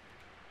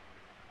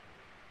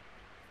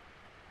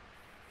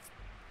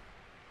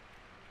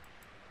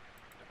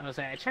 I was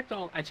saying, I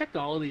checked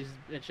all of these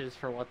bitches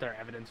for what their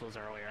evidence was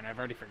earlier, and I've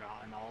already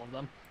forgotten all of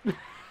them.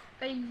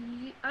 I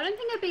don't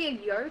think it'd be a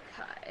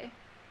yokai.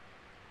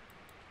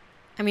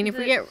 I mean,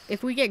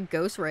 if we get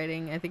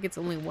ghostwriting, I think it's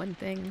only one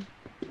thing.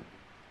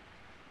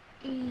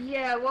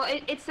 Yeah, well,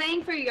 it's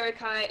saying for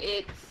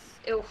yokai,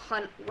 it'll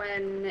hunt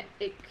when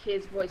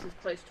his voice is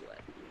close to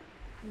it.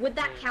 Would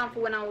that count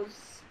for when I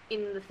was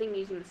in the thing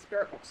using the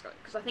spirit box scope?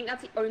 Because I think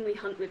that's the only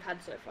hunt we've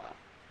had so far.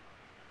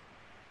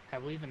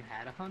 Have we even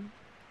had a hunt?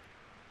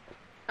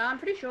 I'm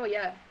pretty sure,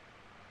 yeah.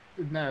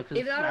 No,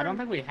 because I don't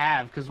think we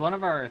have, because one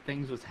of our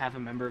things was have a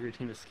member of your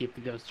team escape the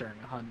ghost during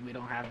a hunt. We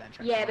don't have that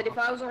checked Yeah, but if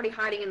I was already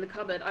hiding in the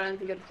cupboard, I don't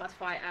think it would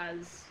classify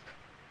as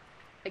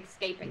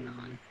escaping the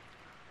hunt.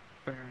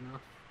 Fair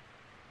enough.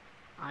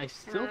 I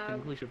still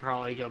think we should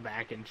probably go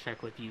back and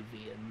check with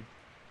UV and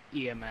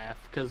EMF,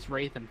 because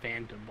Wraith and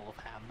Phantom both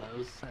have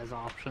those as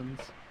options.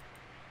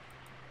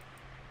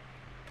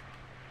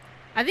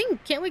 I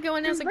think, can't we go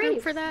in as a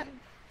group for that?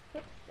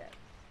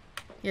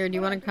 Here, do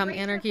you want to come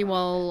Anarchy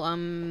while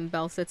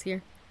Belle sits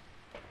here?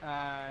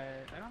 I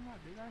don't know,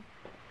 do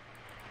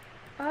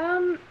I? I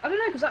don't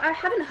know, because I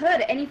haven't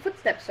heard any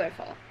footsteps so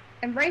far.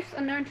 And wraiths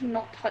are known to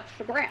not touch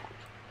the ground.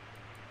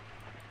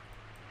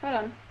 Hold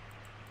on.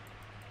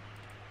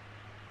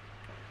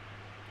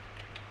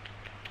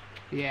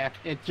 Yeah,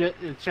 it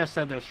just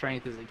said their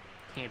strength is it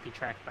can't be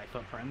tracked by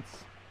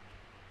footprints.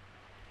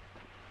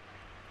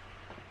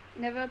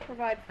 Never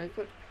provide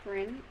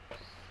footprints.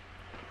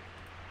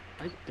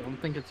 I don't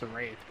think it's a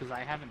wraith, because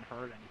I haven't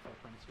heard any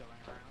footprints going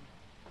around.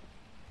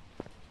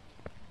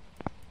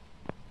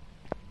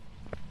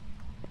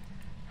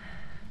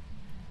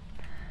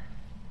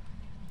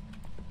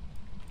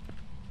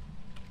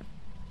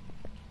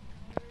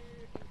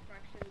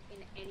 Instructions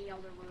in any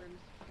other rooms.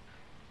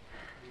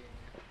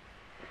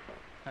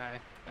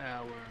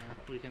 Yeah.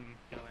 We can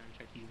go in and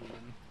check UV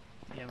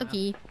and EMF.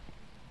 Okay.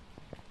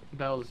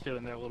 Belle's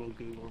doing their little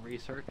Google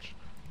research.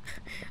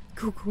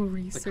 Google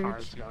research. The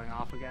car's going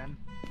off again.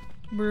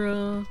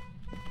 Bruh.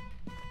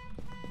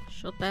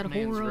 Shut that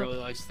Mans whore up. really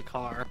likes the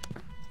car.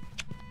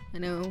 I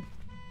know.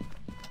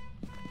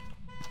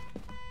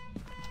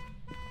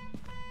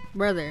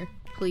 Brother,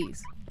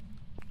 please.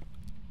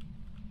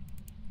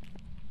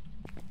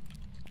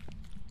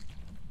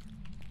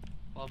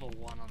 Level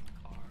 1 on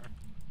the car.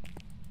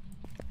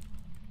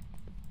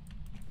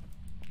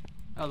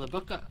 Oh, the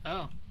book got...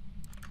 Oh.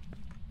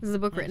 Is the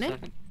book written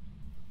in?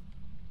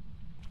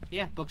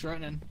 Yeah, book's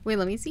written in. Wait,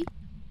 let me see.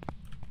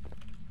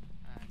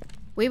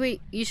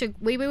 Wait, you should...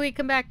 Wait,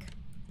 come back.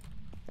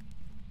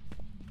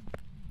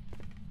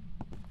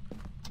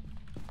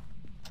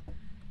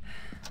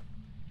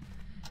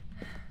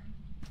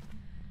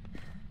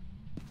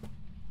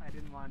 I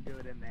didn't want to do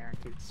it in there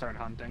to start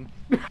hunting.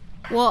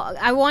 Well,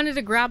 I wanted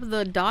to grab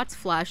the Dots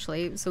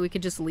flashlight so we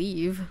could just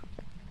leave.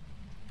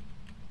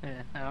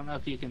 Yeah, I don't know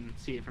if you can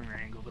see it from your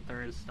angle, but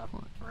there is stuff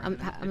on it.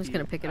 I'm just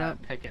gonna pick it up.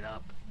 Pick it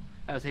up.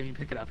 I was saying if you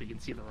pick it up, you can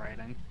see the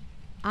writing.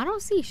 I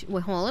don't see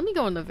wait, hold on, let me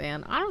go in the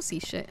van. I don't see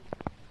shit.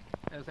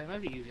 I was saying it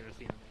might be easier to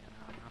see in the van,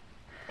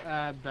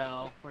 I don't know.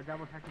 Belle, we're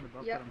double checking the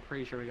book, but I'm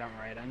pretty sure we got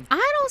writing.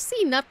 I don't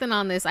see nothing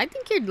on this. I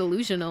think you're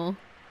delusional.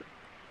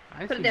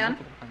 I Put see it down.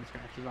 multiple pen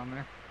scratches on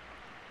there.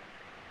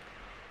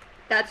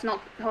 That's not...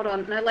 Hold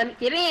on. No, let me...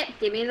 Give me it.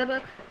 Give me the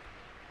book.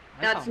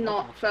 That's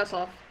not... First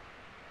off.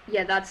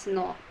 Yeah, that's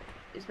not...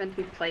 It's meant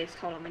to be placed.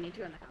 Hold on, we need to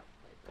go in the house.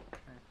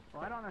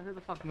 Well, I don't know who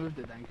the fuck moved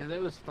it then, because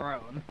it was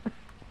thrown.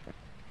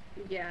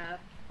 Yeah.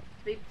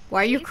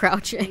 Why are you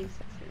crouching?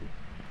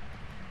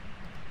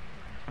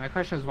 My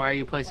question is, why are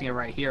you placing it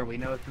right here? We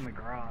know it's in the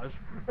garage.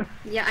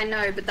 Yeah, I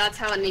know, but that's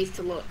how it needs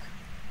to look.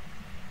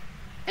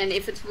 And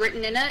if it's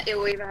written in it, it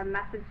will either have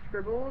massive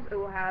scribbles, it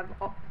will have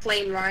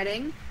plain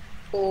writing,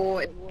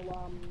 or it will,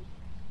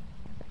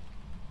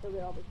 it'll be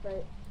obvious.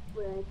 So,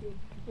 if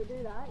you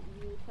do that,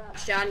 you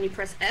crouch down, you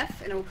press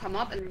F, and it will come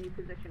up, and then you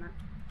position it.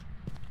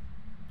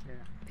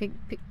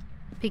 Yeah.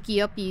 Picky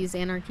uppies,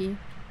 Anarchy.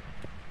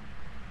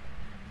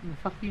 What the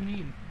fuck do you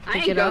mean? I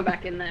ain't going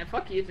back in there.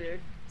 Fuck you two.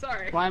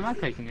 Sorry. Why am I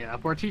picking it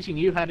up? We're teaching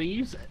you how to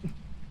use it.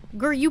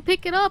 Girl, you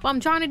pick it up. I'm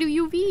trying to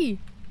do UV.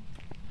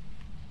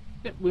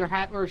 Yeah,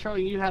 we're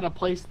showing you how to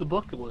place the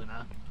book,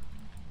 Luna.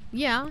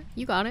 Yeah,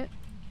 you got it.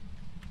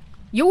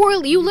 You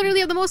literally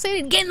have the most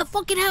say. Get in the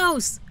fucking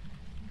house.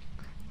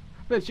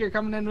 But you're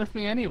coming in with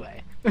me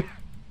anyway.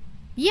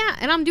 Yeah,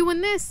 and I'm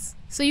doing this.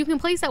 So you can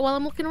place that while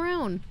I'm looking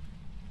around.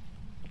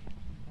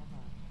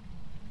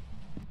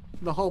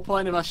 The whole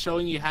point of us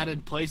showing you how to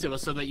place it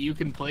was so that you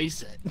can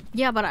place it.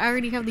 Yeah, but I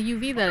already have the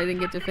UV that I didn't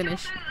get to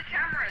finish.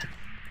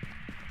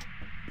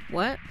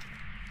 What?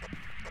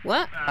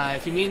 What?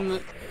 If you mean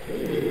the...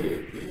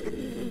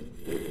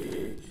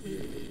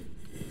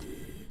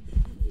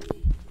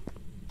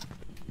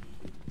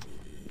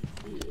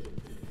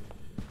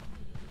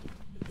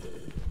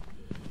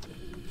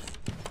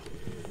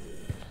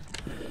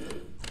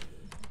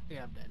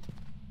 Yeah, I'm dead.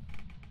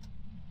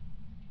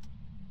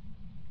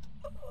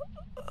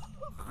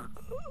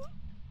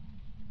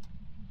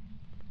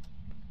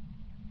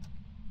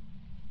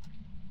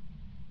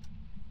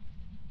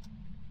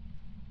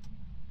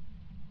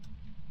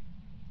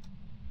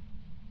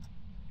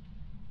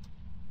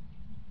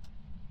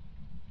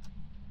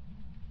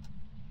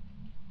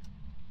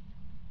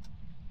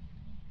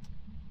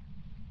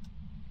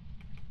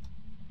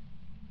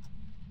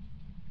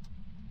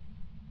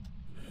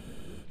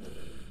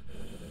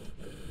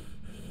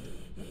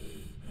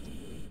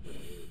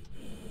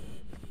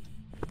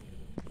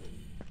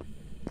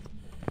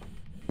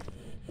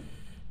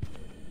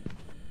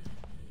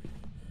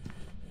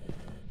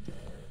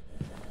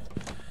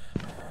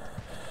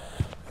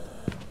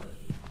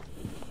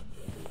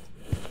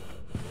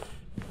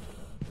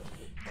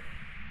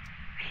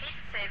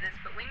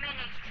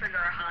 Trigger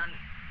a hunt.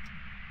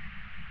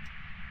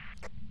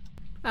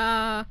 Uh.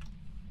 I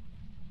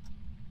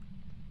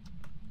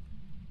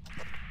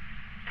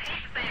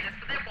hate to say this,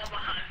 but there was a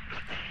hunt.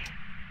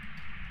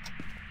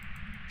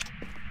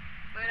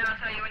 Luna, I'll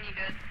tell you when you're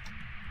good.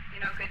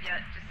 You're not good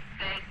yet. Just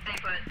stay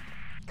put.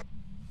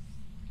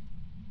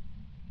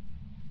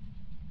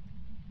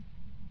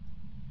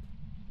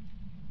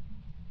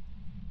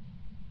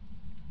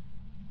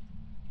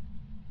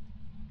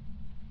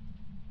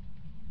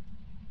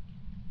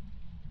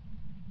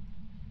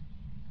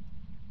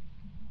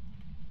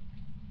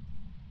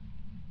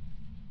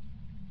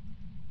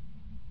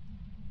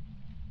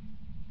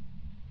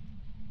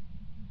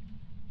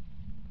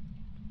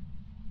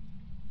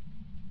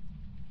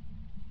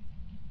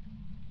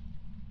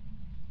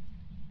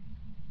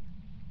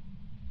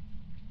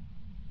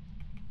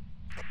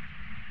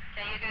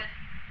 Okay, you're good.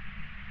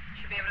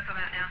 Should be able to come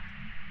out now.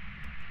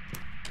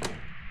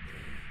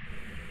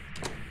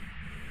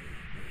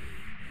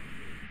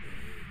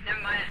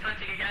 Never mind, it's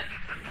hunting again.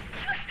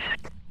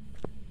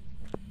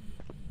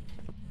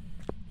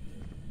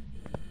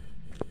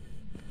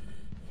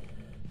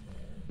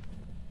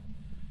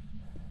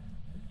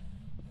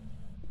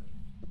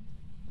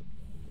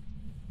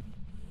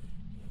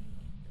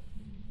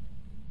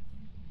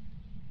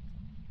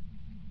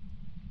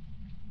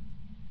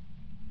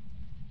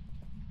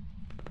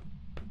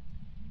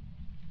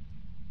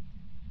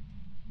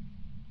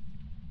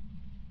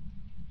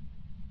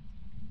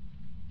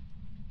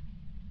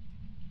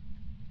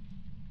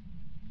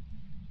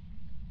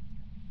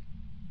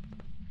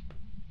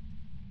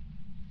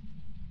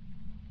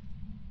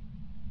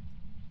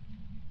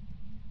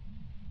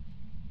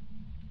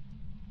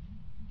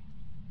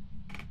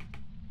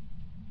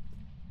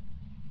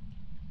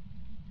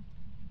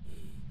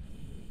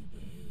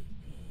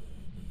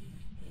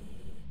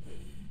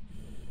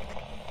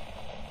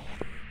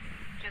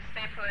 Just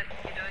stay put.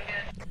 You're doing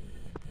good.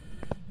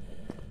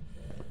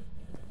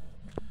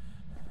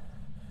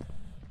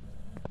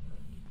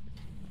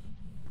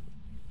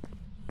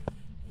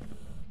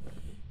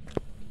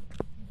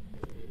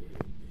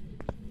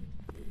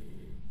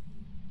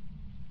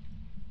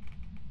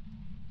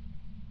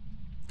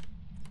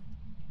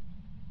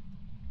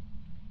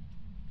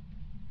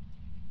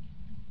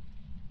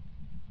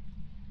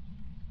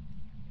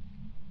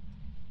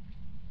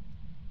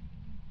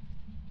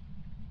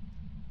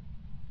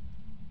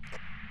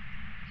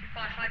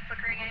 Flashlight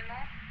flickering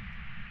anymore?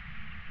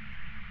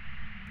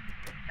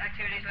 The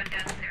activities went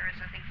down to 0,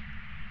 so I think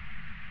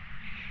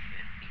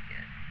should be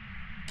good.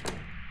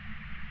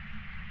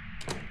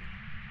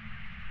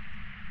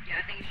 Yeah,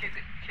 I think you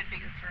should be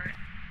good for it.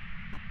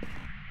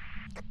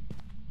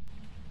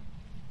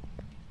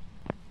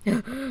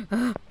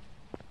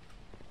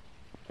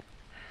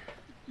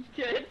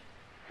 Good.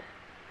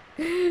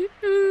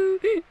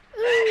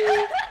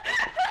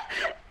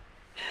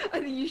 I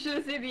think you should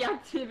have seen the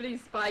activity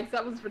spikes.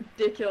 That was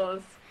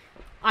ridiculous.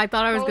 I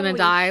thought I was gonna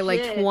die Holy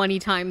like shit. 20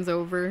 times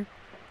over.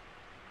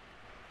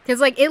 Cause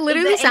like it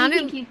literally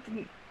sounded.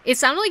 It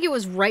sounded like it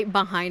was right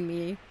behind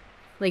me,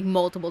 like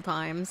multiple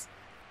times.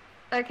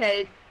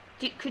 Okay,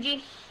 could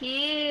you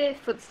hear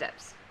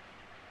footsteps?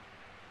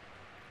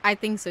 I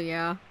think so.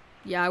 Yeah.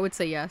 Yeah, I would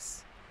say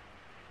yes.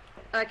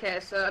 Okay,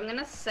 so I'm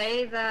gonna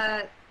say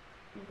that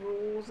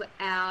rules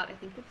out. I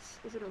think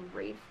is it a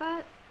raid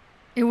fight?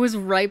 It was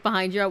right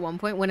behind you at one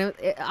point when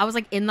I was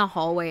like in the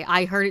hallway.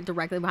 I heard it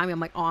directly behind me. I'm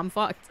like, oh, I'm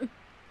fucked.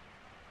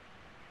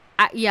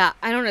 Yeah,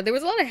 I don't know. There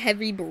was a lot of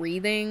heavy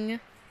breathing,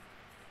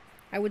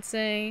 I would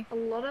say. A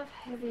lot of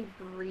heavy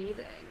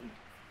breathing.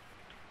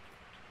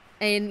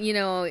 And, you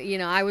know,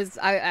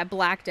 I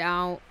blacked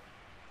out.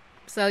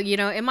 So, you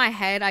know, in my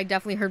head, I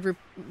definitely heard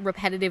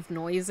repetitive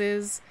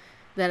noises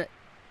that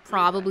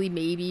probably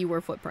maybe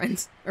were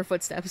footprints or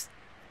footsteps.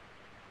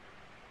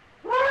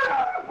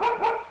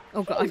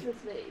 Oh god,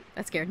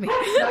 that scared me.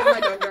 No, my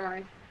dog, don't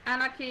worry.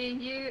 Anarchy,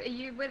 are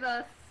you with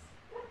us?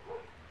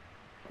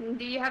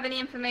 Do you have any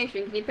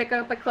information? Can you pick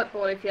up a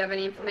clipboard if you have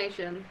any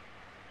information?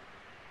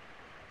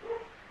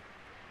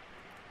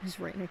 He's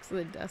right next to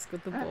the desk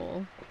with the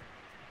bowl.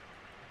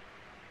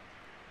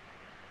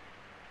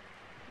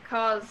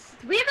 Because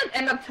did we ever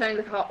end up turning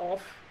the car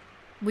off?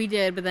 We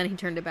did, but then he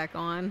turned it back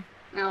on.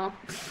 No.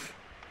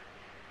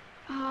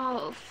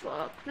 Oh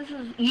fuck!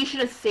 You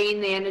should have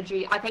seen the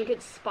energy. I think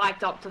it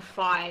spiked up to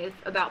 5,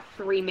 about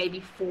 3,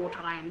 maybe 4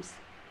 times.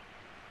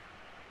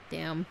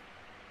 Damn.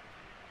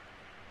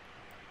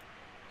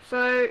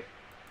 So,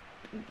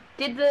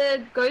 did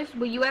the ghost?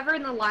 Were you ever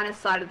in the line of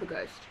sight of the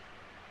ghost?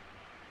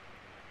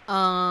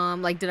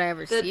 Like, did I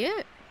ever see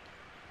it?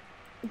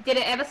 Did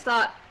it ever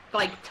start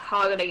like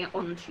targeting it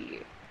onto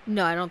you?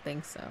 No, I don't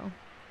think so.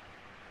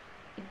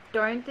 I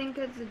don't think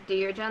it's a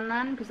Diogen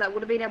then, because that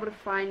would have been able to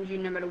find you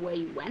no matter where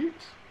you went.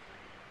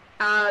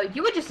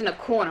 You were just in a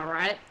corner,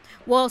 right?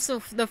 Well, so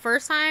for the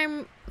first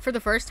time,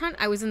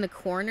 I was in the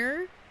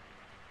corner,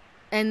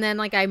 and then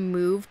like I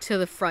moved to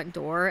the front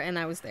door, and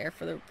I was there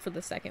for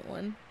the second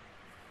one.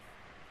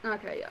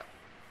 Okay, yeah.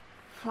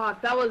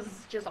 Fuck, that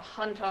was just a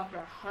hunt after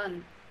a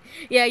hunt.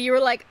 Yeah, you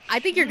were like, I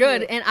think you're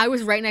good, and I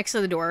was right next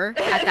to the door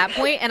at that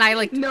point, and I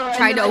like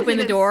tried to open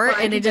the door,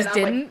 and it just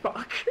didn't. Like,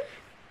 fuck.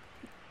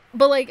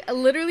 But like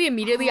literally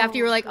immediately after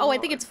you were like, oh, I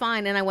think it's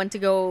fine, and I went to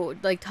go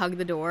like tug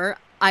the door,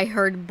 I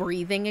heard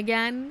breathing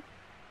again,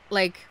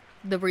 like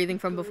the breathing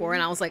from before,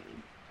 and I was like,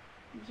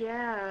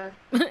 yeah.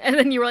 And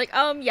then you were like,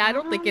 yeah, I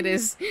don't think it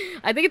is.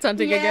 I think it's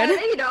hunting again.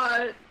 You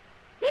know.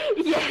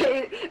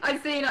 Yeah,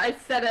 I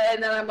said it,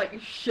 and then I'm like,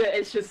 shit,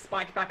 it's just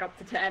spiked back up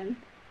to 10.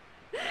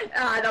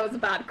 That was a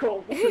bad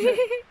call, wasn't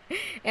it?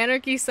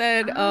 Anarchy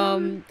said,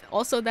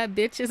 also that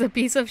bitch is a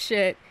piece of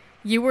shit.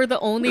 You were the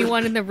only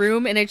one in the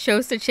room, and it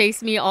chose to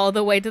chase me all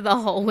the way to the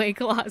hallway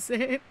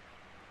closet.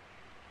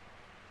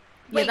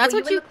 Wait, yeah, that's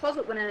what you in the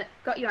closet when it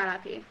got you,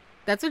 Anarchy?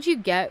 That's what you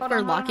get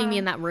for locking me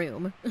in that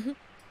room.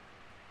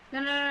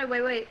 No,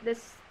 wait,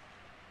 this...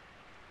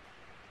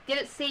 Did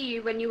it see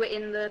you when you were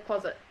in the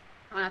closet,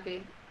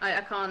 Anarchy? I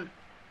can't...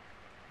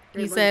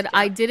 He said,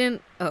 I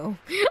didn't... Oh,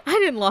 I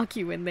didn't lock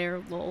you in there,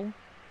 lol.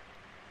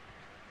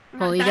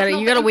 Well, you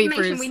gotta wait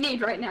for his... we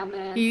need right now,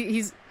 man.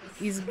 You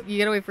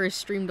gotta wait for his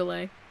stream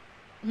delay.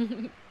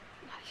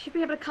 Should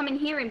be able to come in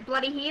here and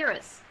bloody hear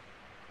us.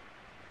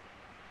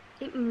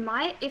 It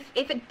might... If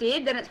it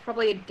did, then it's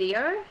probably a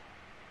Dio.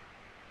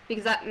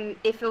 Because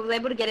if it was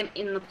able to get him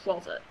in the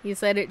closet. He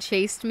said it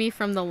chased me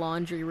from the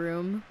laundry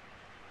room.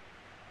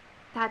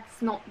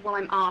 That's not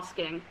what I'm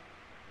asking.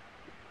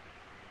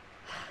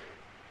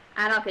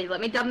 Anarchy,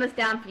 let me dumb this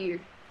down for you.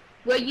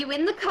 Were you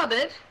in the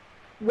cupboard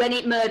when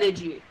it murdered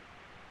you?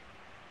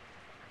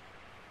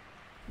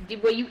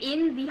 Were you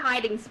in the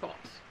hiding spot?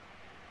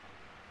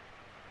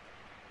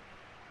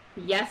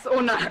 Yes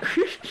or no?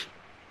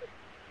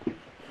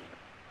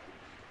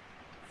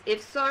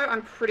 If so,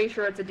 I'm pretty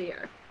sure it's a Dio.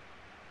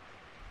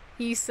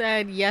 He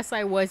said, yes,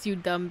 I was, you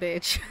dumb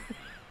bitch.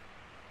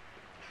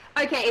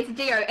 Okay, it's a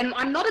Dio, and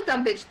I'm not a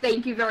dumb bitch,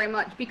 thank you very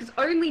much, because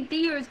only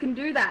Dios can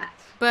do that.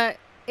 But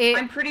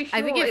I'm pretty sure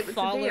I think it was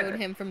followed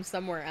him from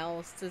somewhere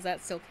else. Does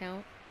that still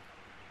count?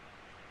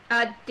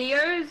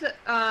 Dios,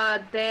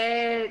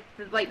 they're,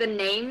 like, the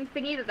name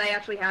thingy that they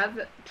actually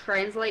have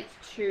translates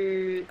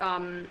to,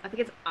 I think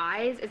it's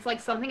eyes. It's like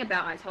something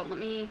about eyes. Hold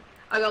on,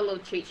 I got a little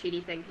cheat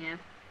sheety thing here.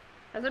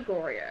 There's a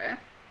Gorio.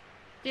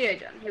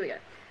 Diogen, here we go.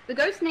 The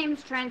ghost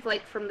names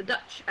translate from the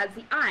Dutch as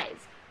the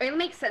eyes. It only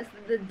makes sense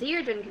that the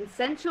Diogen can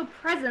sense your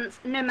presence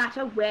no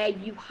matter where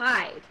you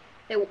hide.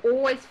 They will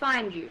always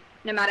find you,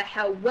 no matter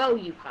how well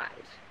you hide.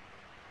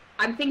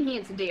 I'm thinking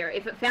it's a Dio.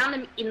 If it found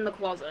him in the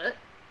closet...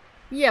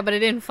 Yeah, but it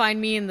didn't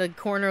find me in the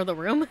corner of the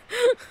room.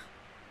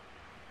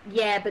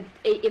 Yeah, but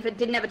if it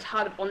didn't have a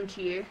target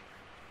onto you,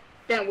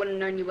 then it wouldn't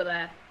have known you were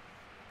there.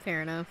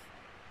 Fair enough.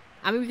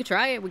 I mean, we could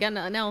try it. We got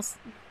nothing else.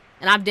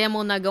 And I'm damn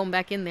well not going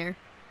back in there.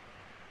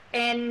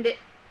 And...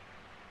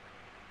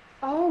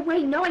 Oh,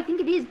 wait, no, I think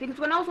it is, because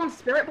when I was on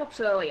Spirit Box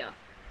earlier,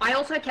 I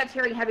also kept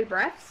hearing heavy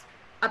breaths.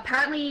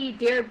 Apparently,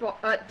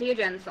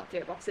 Diogens, not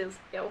Dio boxes,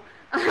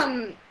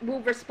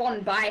 will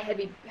respond by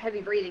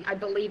heavy breathing. I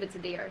believe it's a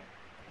Dio.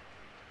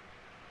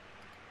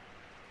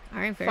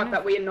 Alright, fair Fuck enough.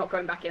 that, we are not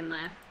going back in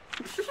there.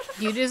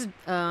 You just,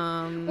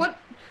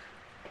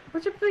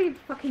 What's a pretty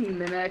fucking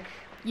mimic?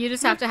 You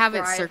just have to have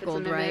it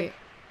circled, right?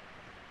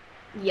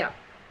 Yeah.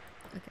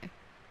 Okay.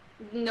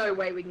 No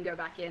way we can go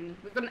back in.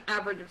 We've got an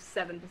average of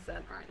 7%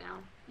 right now.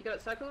 You got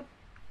it circled?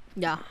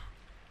 Yeah.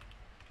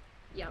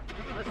 Yep.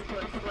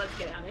 Let's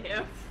get out of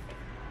here.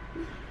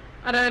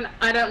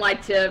 I don't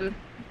like Tim.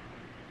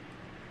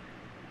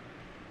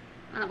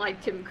 I don't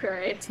like Tim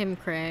Cray. Tim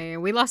Cray.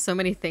 We lost so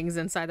many things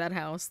inside that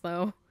house,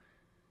 though.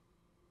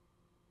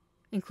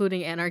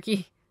 Including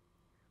Anarchy.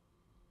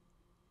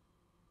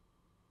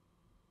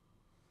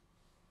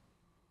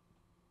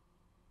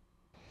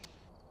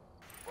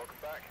 Welcome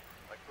back.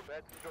 I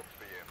prepared some jobs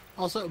for you.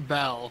 Also,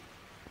 Belle,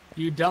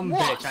 you dumb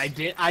bitch.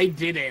 I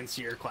did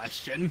answer your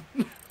question.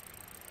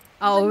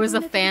 Oh, it was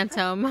a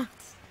phantom.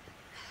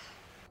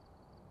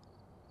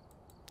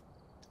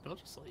 Belle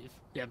just leave.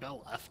 Yeah,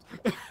 Belle left.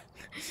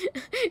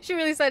 She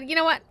really said, you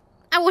know what?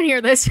 I won't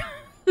hear this.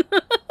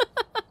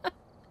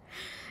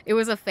 It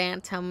was a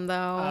phantom,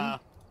 though.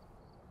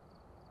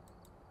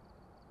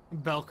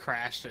 Belle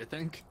crashed, I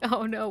think.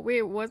 Oh, no.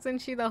 Wait,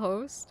 wasn't she the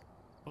host?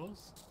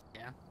 Host?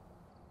 Yeah.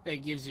 It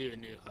gives you a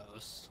new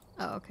host.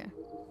 Oh, okay.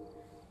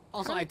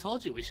 Also, I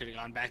told you we should have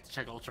gone back to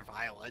check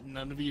Ultraviolet, and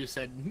none of you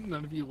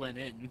went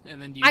in,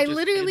 and then you I just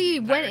literally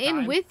went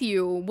in with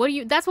you. What do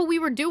you? That's what we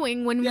were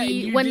doing when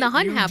the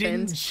hunt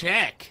happened. Didn't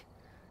check.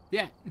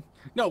 Yeah.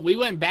 No, we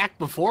went back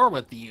before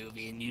with the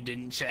UV, and you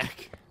didn't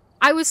check.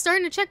 I was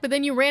starting to check, but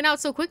then you ran out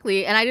so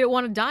quickly, and I didn't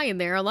want to die in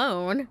there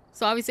alone.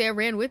 So obviously I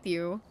ran with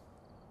you.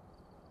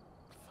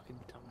 Fucking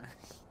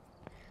dumbass.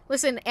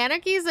 Listen,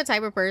 Anarchy is the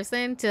type of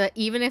person to,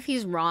 even if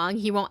he's wrong,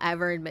 he won't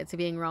ever admit to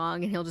being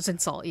wrong, and he'll just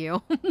insult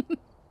you.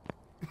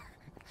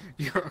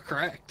 You're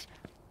correct.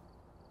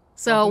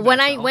 So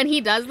when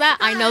he does that,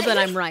 I know that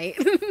I'm right.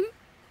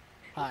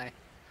 Hi.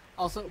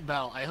 Also,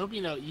 Belle, I hope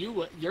you know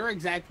your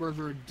exact words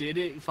were, did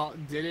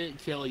it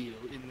kill you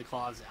in the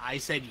closet? I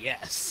said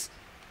yes.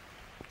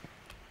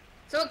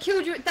 So it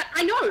killed you.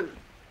 I know.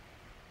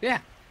 Yeah.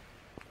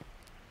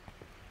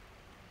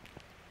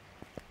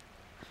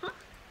 Huh?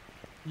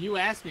 You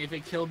asked me if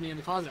it killed me in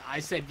the closet. I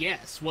said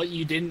yes. What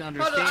you didn't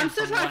understand. Hold on, I'm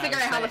still trying to figure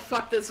out how the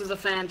fuck this was a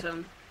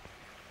phantom.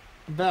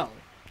 Belle,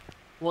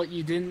 what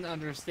you didn't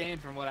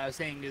understand from what I was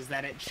saying is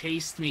that it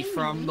chased me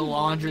from the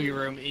laundry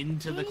room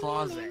into the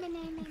closet.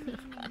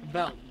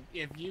 Belle,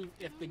 if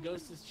the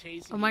ghost is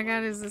chasing. Oh my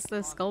god, is this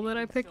the skull that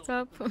I picked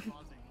up?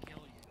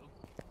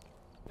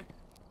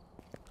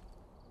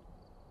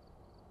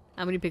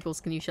 How many pickles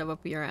can you shove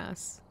up your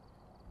ass?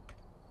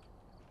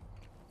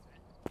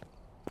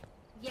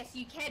 Yes,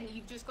 you can.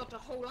 You've just got to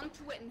hold on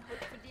to it and hope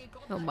for dear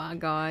God. Oh my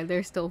god,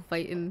 they're still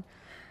fighting.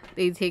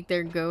 They take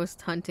their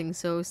ghost hunting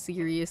so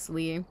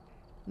seriously.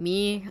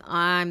 Me,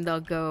 I'm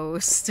the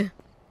ghost.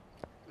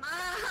 Mom!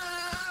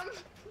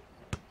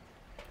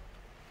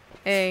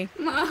 Hey.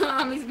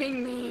 Mom, he's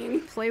being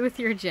mean. Play with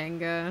your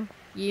Jenga.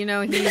 You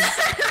know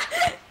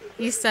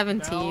he's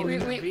 17.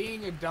 No,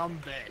 being a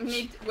dumb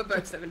bitch. We're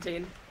both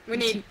 17.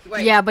 Wait,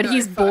 yeah, but no,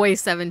 he's fuck. boy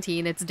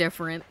 17. It's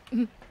different.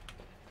 True.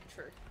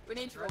 We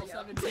need to roll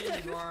 17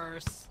 is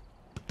worse.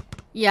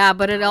 Yeah,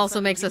 but it also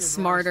makes us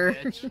smarter.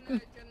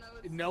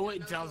 No,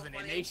 it doesn't.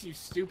 It makes you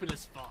stupid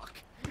as fuck.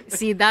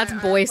 See, that's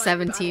boy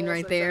 17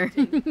 right there.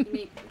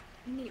 We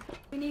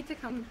need to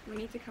come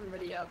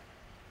ready up.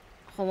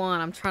 Hold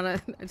on, I'm trying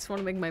to. I just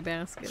want to make my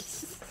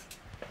baskets.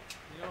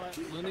 You know what?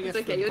 Luna gets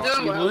okay, you're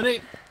doing well.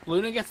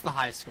 Luna gets the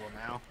high school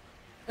now.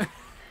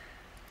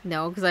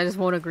 No, because I just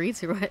won't agree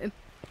to it.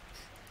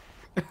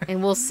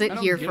 And we'll sit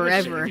here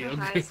forever.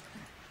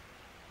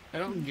 I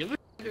don't give a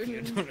shit if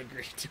you don't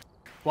agree to it.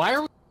 Why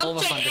are all of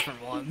us on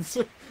different ones?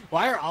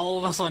 Why are all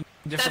of us on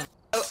different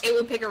ones? It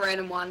will pick a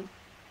random one.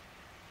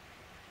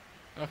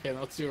 Okay,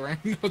 let's do a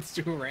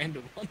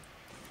random one.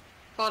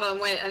 Hold on,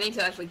 wait, I need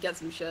to actually get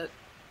some shit.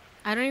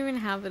 I don't even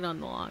have it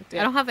unlocked.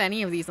 Yeah. I don't have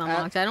any of these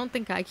unlocked. I don't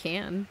think I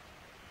can.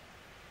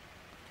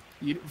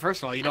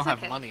 First of all, you don't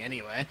have money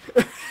anyway.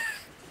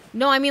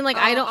 No, I mean, like,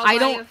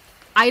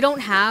 I don't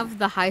have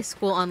the high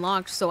school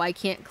unlocked, so I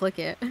can't click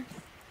it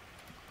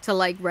to,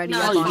 like, ready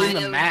up you on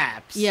mean the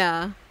maps?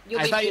 Yeah.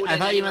 I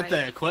thought you meant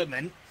the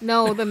equipment.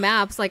 No, the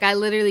maps. Like, I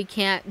literally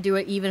can't do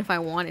it even if I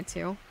wanted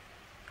to.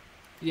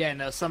 Yeah,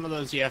 no, some of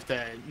those you have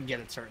to get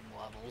at certain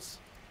levels.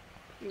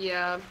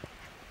 Yeah.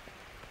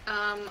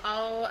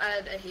 I'll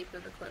add a heap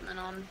of equipment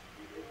on.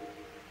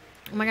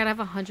 Oh my god, I have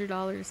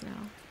 $100 now.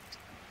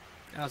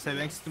 I'll say,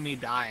 thanks to me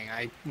dying,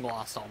 I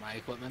lost all my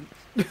equipment.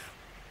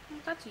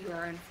 That's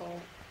your own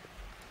fault.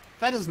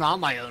 That is not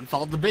my own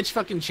fault. The bitch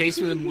fucking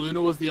chased me when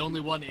Luna was the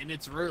only one in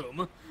its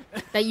room.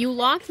 That you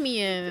locked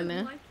me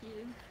in.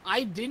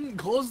 I didn't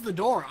close the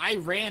door. I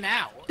ran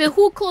out. Then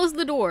who closed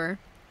the door?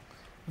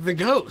 The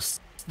ghost.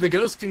 The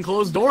ghost can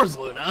close doors,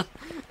 Luna.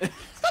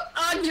 Stop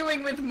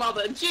arguing with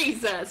Mother.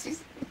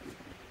 Jesus.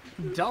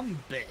 Dumb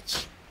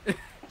bitch.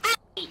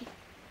 Hey.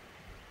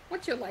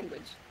 What's your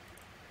language?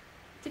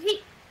 Did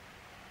he?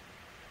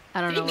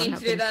 I don't know. Did he mean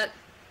to do that?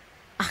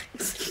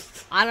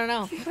 I don't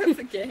know. That's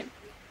a game.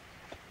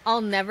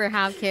 I'll never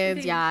have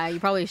kids. Yeah, you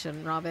probably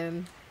shouldn't,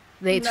 Robin.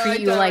 They treat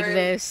you like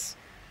this.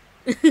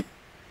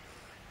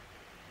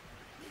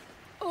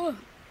 Oh,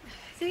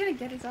 is he gonna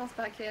get his ass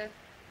back here?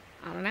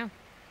 I don't know.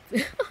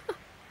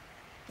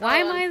 Why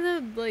am I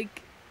the,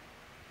 like,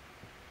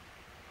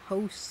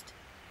 host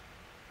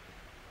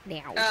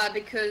now?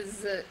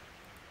 Because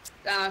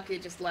he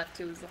just left.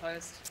 Who was the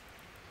host?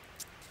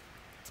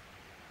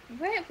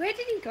 Where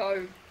did he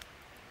go?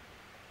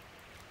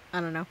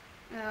 I don't know.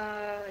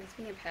 He's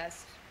being a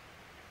pest.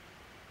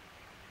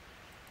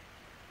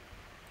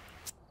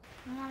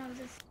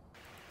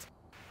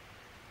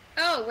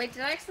 Oh, wait,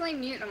 did I accidentally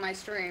mute on my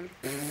stream?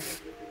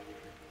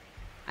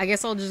 I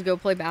guess I'll just go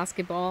play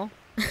basketball.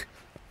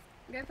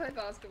 Go play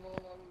basketball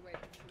while we wait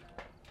for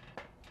that.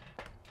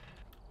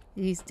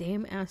 These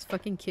damn ass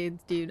fucking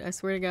kids, dude. I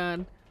swear to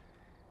God.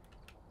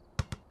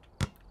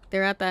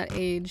 They're at that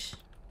age.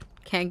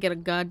 Can't get a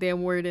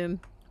goddamn word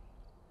in.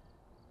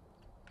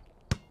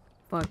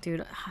 Fuck,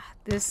 dude.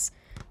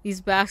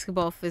 These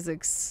basketball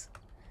physics.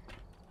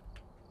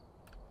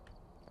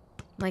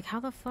 Like, how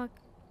the fuck?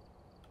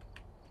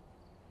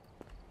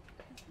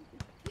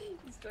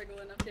 He's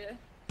struggling up here.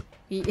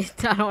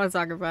 I don't want to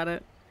talk about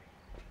it.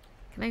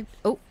 Can I?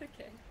 Oh.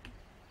 Okay.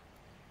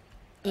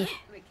 Yeah.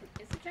 Wait,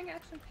 is the Jenga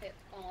actually playable?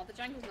 Oh, the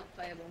Jenga's not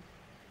playable.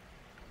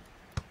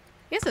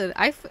 Yes,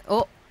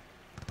 oh.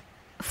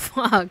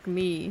 Fuck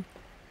me.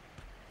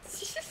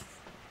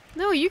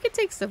 No, you can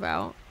take stuff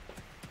out.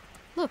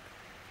 Look.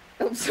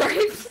 Oh,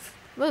 sorry.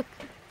 Look.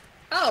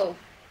 Oh.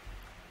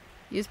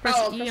 You just press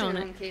E on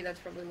it. Key, that's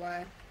probably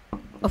why.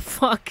 Oh,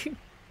 fuck.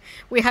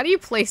 Wait, how do you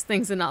place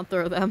things and not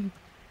throw them?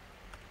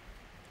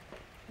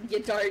 You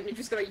don't, you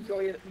just gotta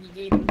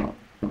yeet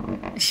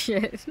them.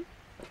 Shit.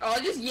 Oh,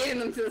 just yeeting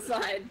them to the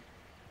side.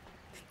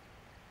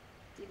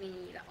 Give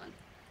me that one.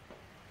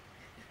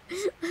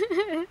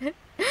 Luna,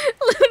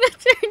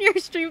 turn your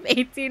stream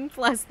 18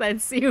 plus, then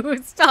see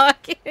who's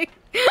talking.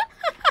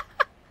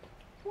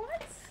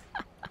 What?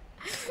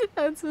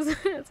 That's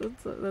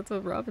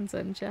what Robin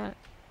said in chat.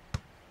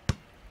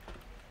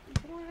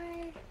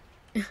 Why?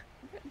 What did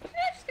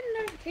I just get a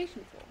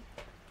notification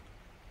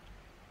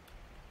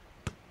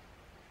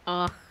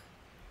for?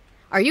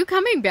 Are you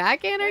coming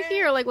back, Anarchy,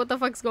 or like what the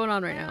fuck's going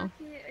on right now?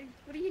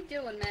 What are you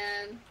doing,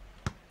 man?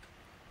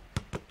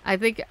 I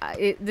think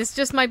this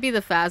just might be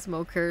the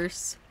Phasmo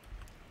curse.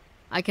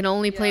 I can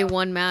only play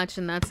one match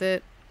and that's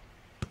it.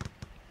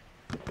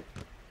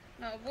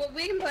 No, well,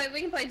 we can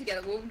play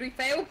together. Will we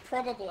fail?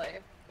 Probably.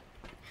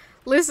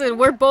 Listen,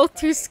 we're both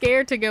too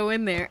scared to go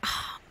in there.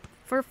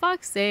 For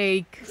fuck's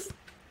sake.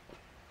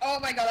 Oh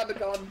my god, I'm a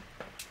god.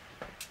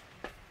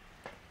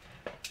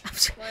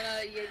 When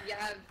you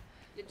have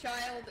your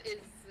child is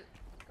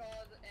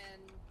god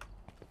and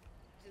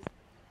just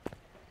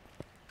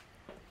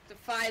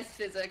defies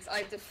physics.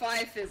 I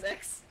defy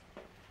physics.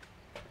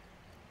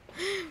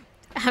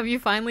 Have you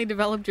finally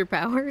developed your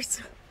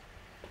powers?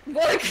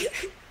 Look!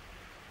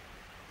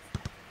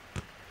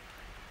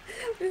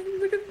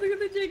 look at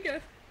the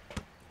Jenga.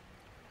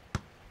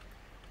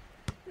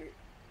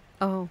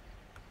 Oh.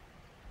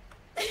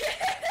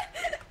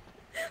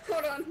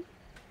 Hold on.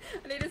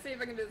 I need to see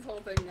if I can do this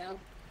whole thing now.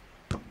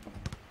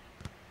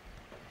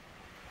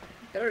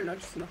 Better not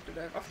just knocked it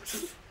over.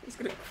 He's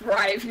gonna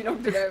cry if you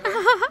knocked it over.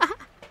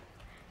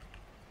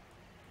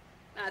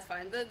 That's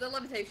fine. The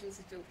levitation's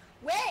still.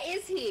 Where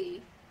is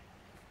he?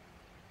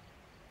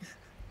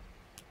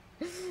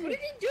 What did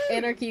he do?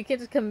 Anarchy, you can't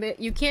just commit.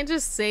 You can't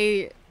just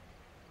say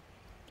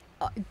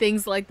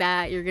things like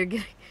that. You're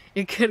gonna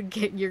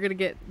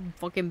get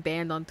fucking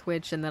banned on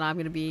Twitch, and then I'm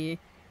gonna be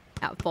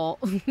at fault.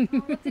 Oh,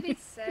 what did he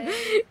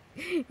say?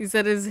 He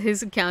said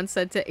his account's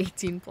set to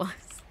 18 plus.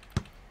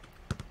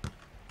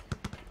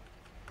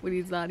 When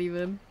he's not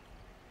even.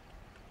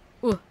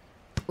 Ooh.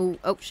 Ooh.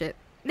 Oh shit.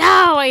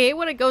 No! I hate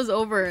when it goes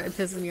over. It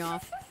pisses me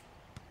off.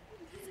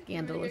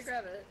 Scandalous.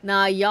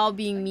 Nah, y'all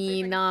being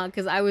mean. Nah,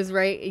 because I was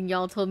right and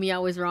y'all told me I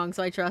was wrong,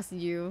 so I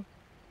trusted you.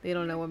 They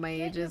don't know what my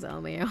age is,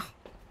 LMAO. Get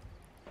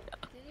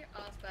your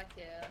ass back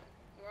here.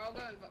 We're all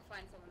going to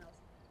find someone else.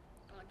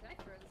 Oh, can I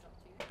throw this up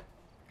to you?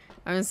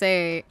 I'm gonna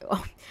say,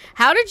 oh,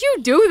 how did you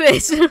do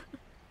this?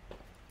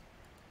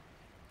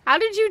 How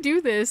did you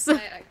do this? Do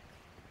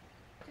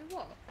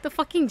what? The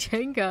fucking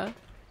Jenga.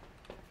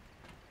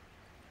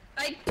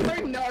 I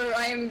don't know.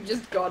 I am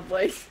just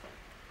godly.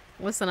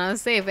 Listen, I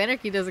was say if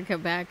Anarchy doesn't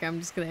come back, I'm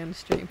just gonna end the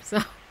stream. So.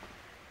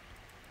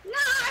 No!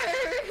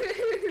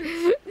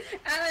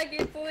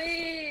 Anarchy,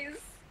 please.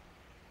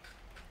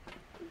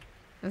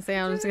 I say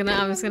I'm just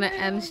gonna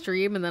end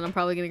stream and then I'm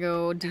probably gonna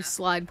go do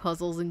slide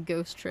puzzles and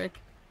ghost trick.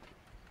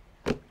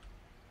 No,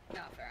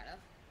 fair enough.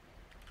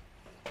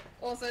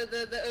 Also,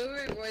 the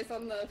Uru voice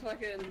on the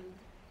fucking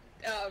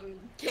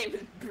game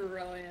is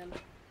brilliant.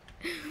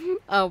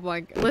 Oh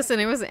my god. Listen,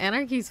 it was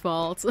Anarchy's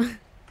fault.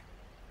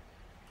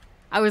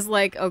 I was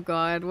like, oh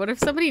god, what if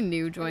somebody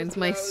new joins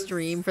my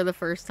stream for the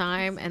first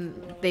time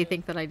and they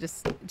think that I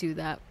just do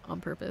that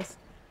on purpose?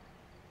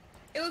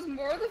 It was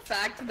more of the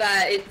fact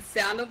that it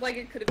sounded like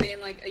it could have been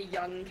like a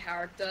young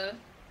character.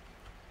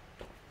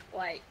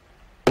 Like,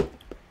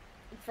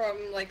 from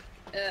like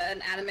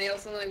an anime or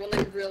something, like one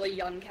of the really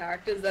young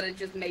characters that it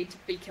just made to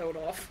be killed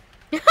off.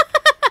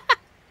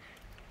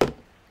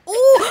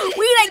 Oh,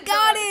 wait, I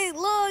got it!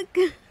 Look!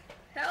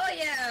 Hell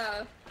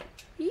yeah!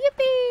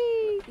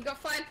 Yippee! You got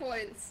 5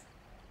 points.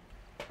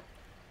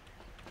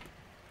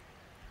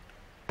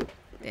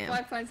 Damn.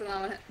 5 points on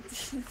that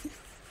one.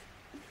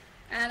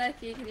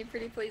 Anarchy, can you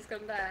pretty please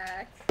come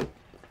back?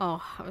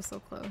 Oh, I was so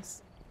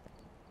close.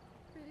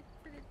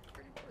 Pretty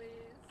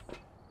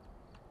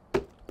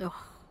please. Ugh.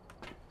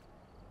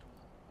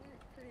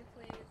 Pretty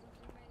please.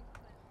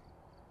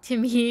 To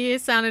me,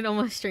 it sounded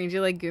almost strangely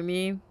like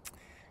Gumi.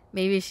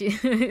 Maybe she...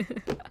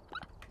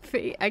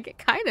 I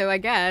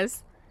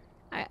guess.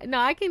 I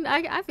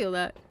feel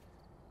that.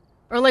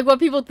 Or like what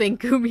people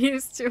think Gumi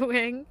is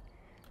doing.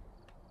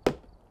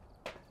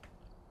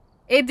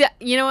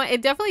 You know what?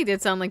 It definitely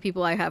did sound like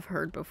people I have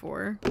heard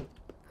before.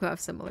 Who have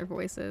similar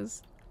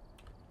voices.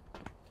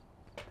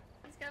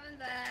 He's coming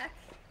back.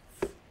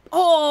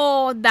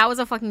 Oh, that was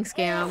a fucking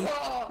scam.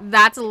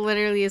 That's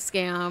literally a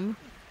scam.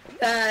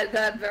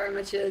 That very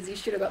much is. You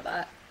should have got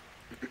that.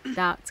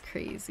 That's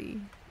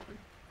crazy.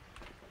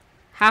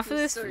 Half of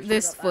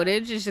this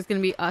footage is just gonna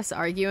be us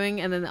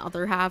arguing, and then the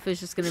other half is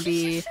just gonna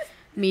be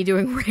me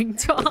doing ring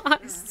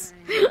toss.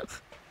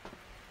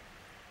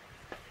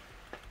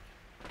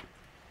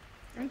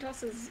 Ring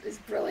toss is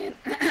brilliant.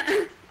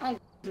 Oh,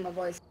 my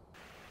voice.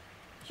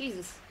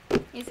 Jesus.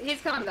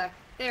 He's coming back.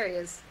 There he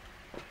is.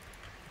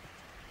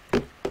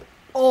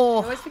 Oh.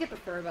 I always forget the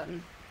throw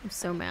button. I'm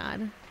so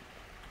mad.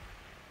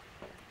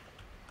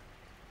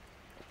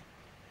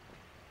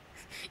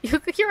 You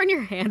look like you're on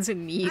your hands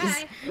and knees.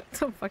 Hi. What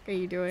the fuck are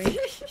you doing?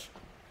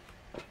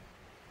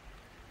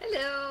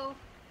 Hello.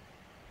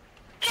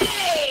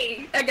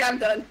 Hey! Okay, I'm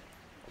done.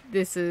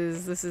 This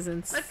is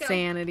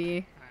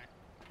insanity.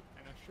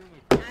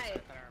 Hi.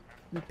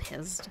 I'm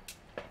pissed.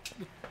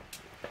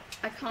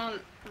 I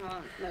can't.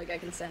 Oh, no, I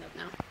can stand up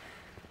now.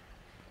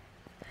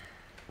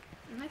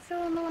 Am I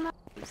still on the one up?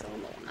 I'm still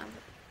on the one up.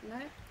 No?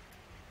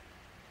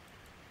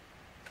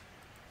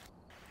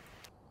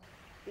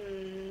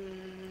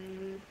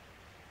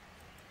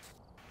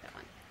 That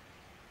one.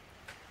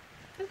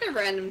 Let's go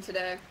random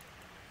today.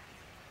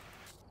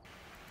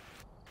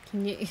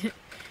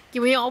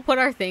 Can we all put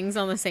our things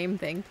on the same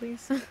thing,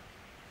 please?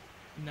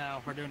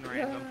 No, we're doing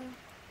random.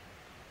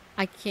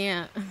 I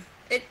can't.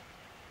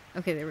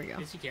 Okay, there we go.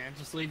 Yes, you can.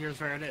 Just leave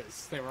yours where it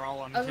is. They were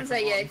all on. I was gonna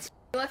say, yeah, it's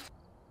left.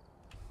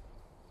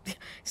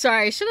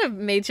 Sorry, I should have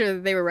made sure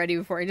that they were ready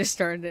before I just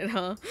started it,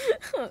 huh?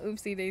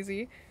 Oopsie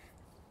daisy.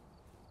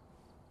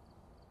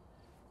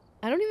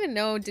 I don't even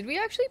know. Did we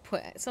actually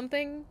put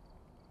something?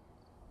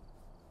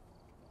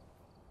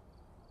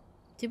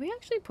 Did we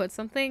actually put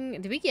something?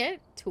 Did we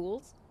get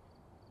tools?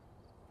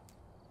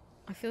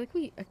 I feel like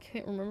I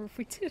can't remember if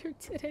we did or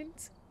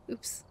didn't.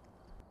 Oops.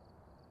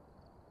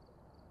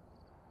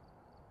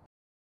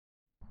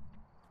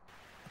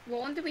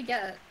 What one did we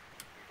get?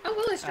 Oh,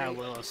 Willow Street.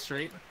 Willow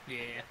Street.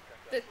 Yeah.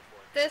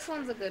 This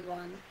one's a good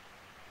one.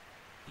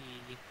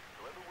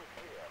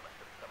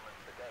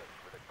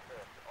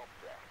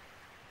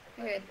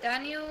 Okay,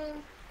 Daniel.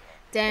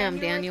 Damn,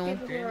 Daniel.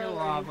 Daniel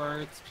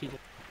Roberts, people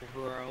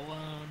who are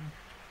alone.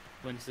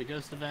 Wins the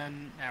ghost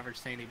event, average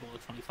sanity below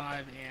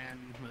 25,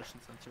 and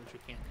motion sensor, which we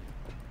can't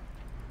do.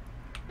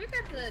 Who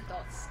got the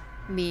dots?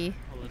 Me.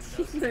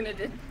 Luna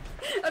did.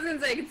 I was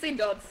gonna say, I can see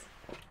dots.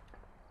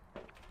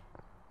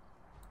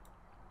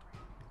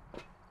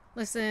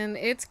 Listen,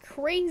 it's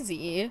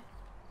crazy.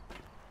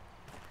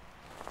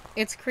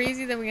 It's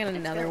crazy that we got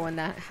another one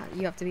that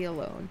you have to be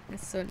alone.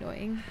 It's so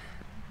annoying.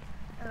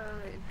 Oh,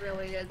 it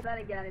really is. Then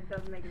again, it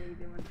does make it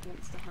easier when it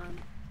wants to hunt.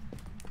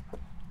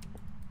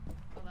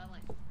 Oh, that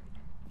light.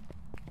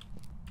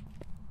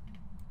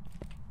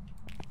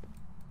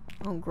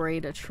 Oh,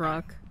 great, a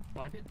truck.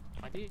 Why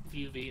did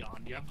UV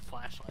on? You have a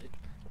flashlight.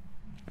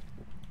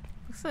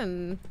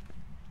 Listen,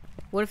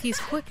 what if he's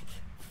quick?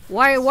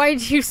 Why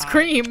did you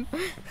scream?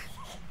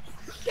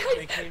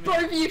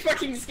 Both of you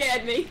fucking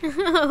scared me.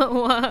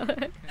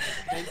 What?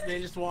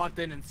 They just walked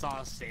in and saw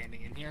us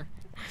standing in here.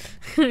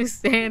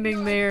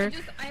 Standing there,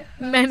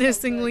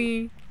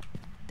 menacingly.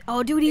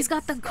 Oh, dude, he's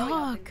got the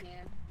cock.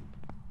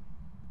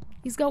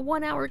 He's got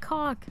 1 hour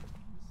cock.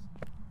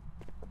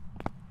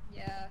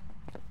 Yeah.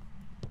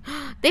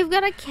 They've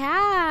got a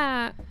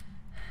cat.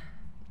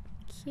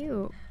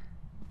 Cute.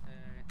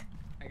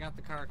 I got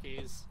the car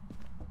keys.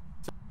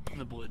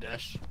 The blue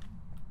dish.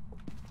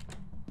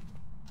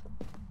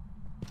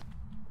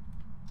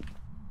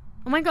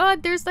 Oh my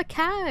god, there's the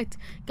cat!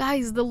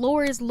 Guys, the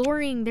lore is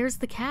luring. There's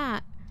the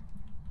cat.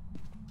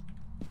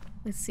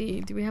 Let's see,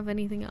 do we have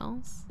anything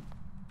else?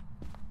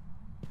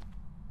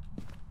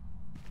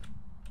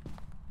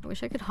 I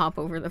wish I could hop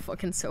over the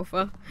fucking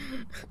sofa.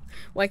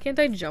 Why can't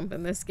I jump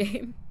in this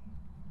game?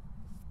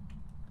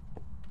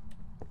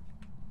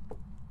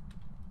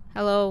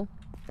 Hello?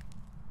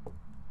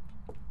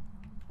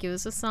 Give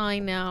us a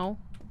sign now.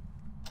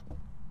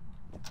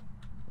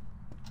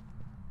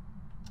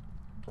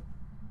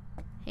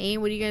 Hey,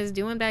 what are you guys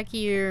doing back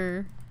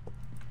here?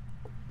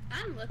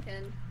 I'm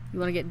looking. You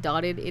wanna get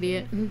dotted,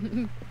 idiot?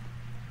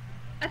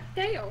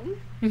 Damn.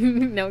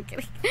 No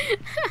kidding.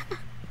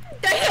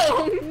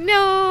 Damn!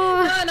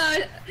 No! No,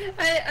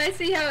 I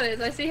see how it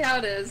is. I see how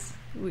it is.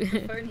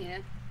 Phone here.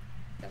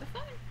 Got a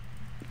phone?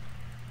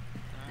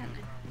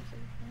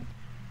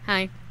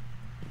 Hi.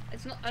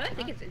 It's not. I don't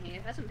think it's in here.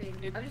 It hasn't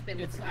been. I've just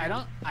been.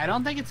 I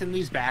don't think it's in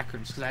these back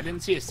rooms because I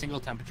didn't see a single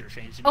temperature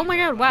change. Oh my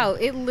god! Wow!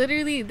 It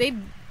literally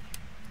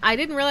I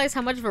didn't realize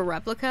how much of a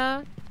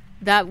replica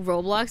that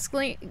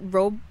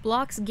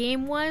Roblox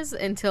game was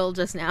until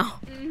just now.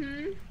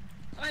 Mhm.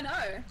 I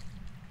know.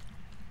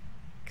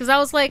 Because I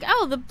was like,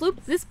 oh,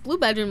 this blue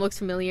bedroom looks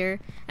familiar,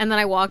 and then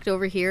I walked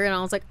over here and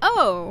I was like,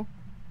 oh,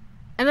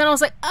 and then I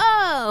was like,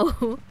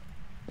 oh,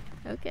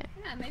 okay.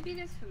 Yeah, maybe it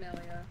is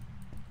familiar.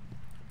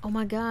 Oh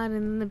my god! And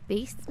in the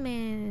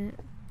basement.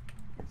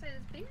 So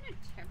there's been no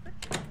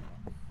temperature.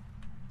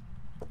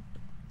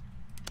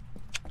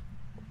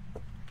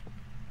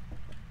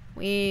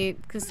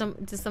 Wait, does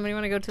somebody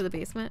want to go to the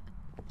basement?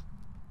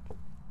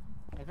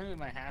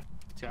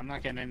 too. I'm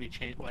not getting any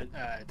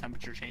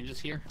temperature changes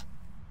here.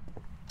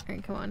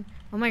 Alright, come on.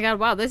 Oh my god,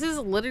 wow, this is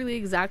literally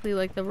exactly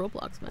like the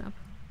Roblox map.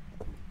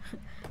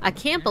 I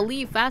can't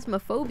believe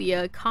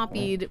Phasmophobia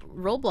copied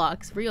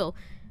Roblox real.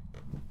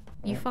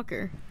 You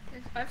fucker.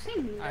 I've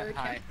seen no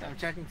Hi, I'm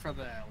checking for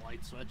the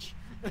light switch.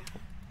 I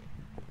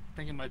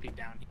think it might be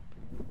down here.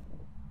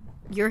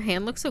 Your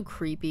hand looks so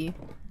creepy.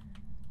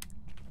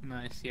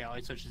 Nice, yeah,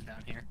 light switch is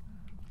down here.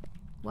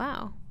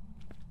 Wow.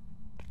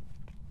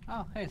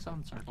 Oh, hey,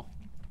 sun circle.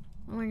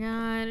 Oh my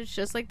god, it's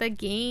just like that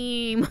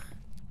game.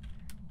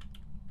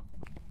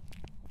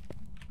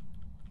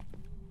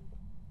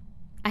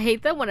 I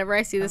hate that whenever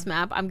I see this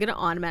map, I'm gonna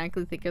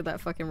automatically think of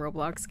that fucking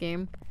Roblox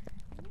game.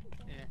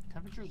 Yeah,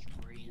 temperature's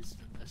raised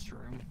in this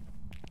room.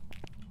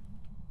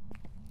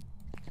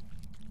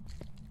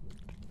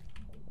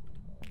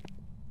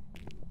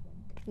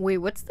 Wait,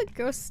 what's the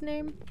ghost's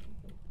name?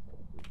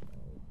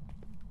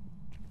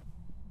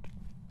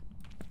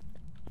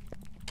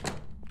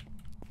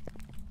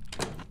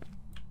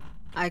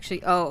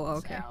 Actually, oh,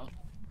 okay. It's out.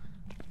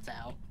 It's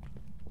out.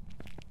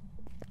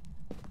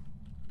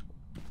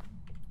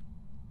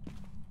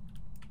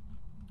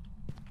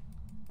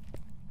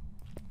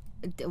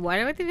 Why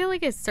do I feel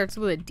like it starts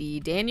with a D?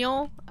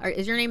 Daniel?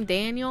 Is your name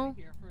Daniel?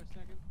 Stay here for a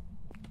second.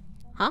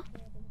 Huh?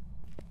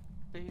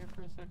 Stay here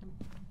for a second.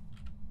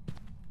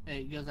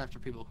 It goes after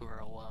people who are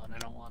alone. I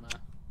don't want to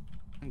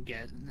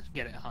get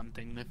it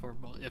hunting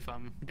if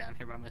I'm down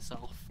here by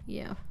myself.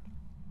 Yeah.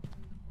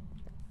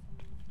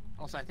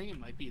 Also, I think it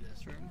might be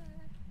this room.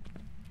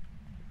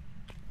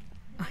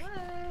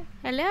 Hello.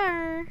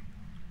 Hello.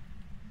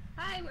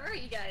 Hi, where are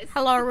you guys?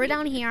 Hello, we're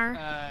down here.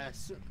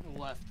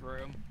 Left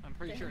room. I'm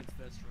pretty sure it's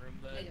this room.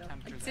 The Yeah, I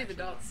temperature's can see the actually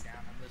going dots. down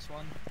on this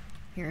one.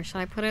 Here, should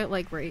I put it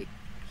like right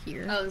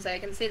here? Oh, so I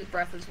can see the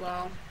breath as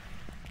well.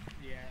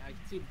 Yeah, I can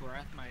see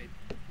breath. My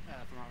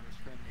thermometer's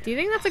currently. Do you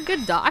think that's a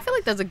good dot? I feel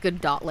like that's a good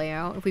dot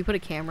layout if we put a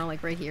camera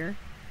like right here.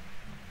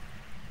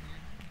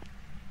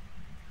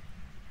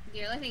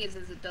 The only thing is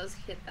it does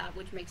hit that,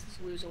 which makes us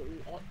lose a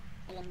lot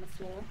along the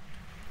floor.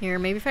 Here,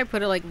 maybe if I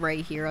put it like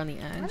right here on the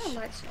Why edge. are the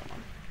lights not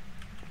on?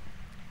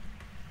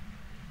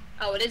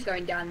 Oh, it is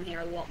going down in here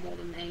a lot more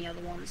than any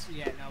other ones.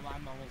 Yeah, no,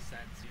 I'm almost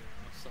at 0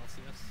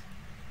 Celsius.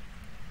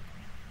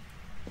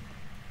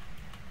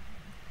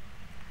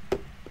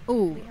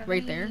 Ooh, Do we have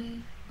right there.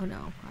 any- Oh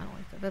no, I don't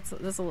like that. That's a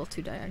little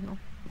too diagonal.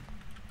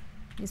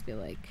 Needs to be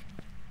like,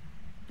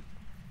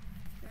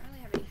 We don't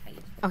really have any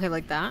height. okay,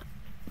 like that.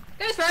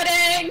 Ghost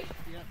riding!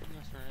 Yep,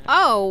 that's right.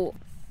 Oh,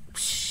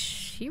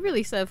 psh, he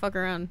really said fuck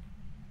around.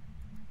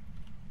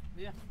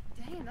 Yeah.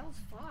 Damn, that was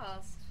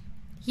fast.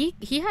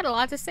 He had a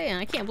lot to say, and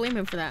I can't blame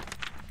him for that.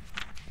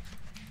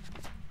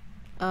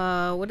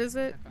 What is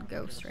it? I found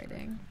Ghost ghost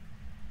writing.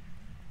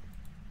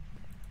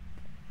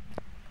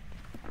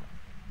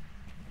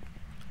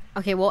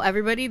 Okay, well,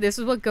 everybody, this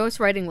is what ghost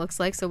writing looks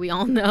like, so we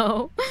all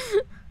know.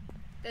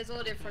 There's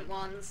all different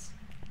ones.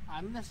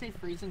 I'm gonna say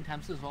freezing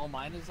temps as well.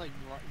 Mine is like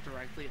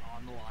directly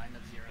on the line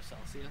of 0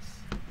 Celsius.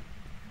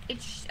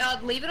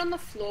 Leave it on the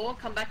floor,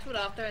 come back to it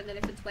after, and then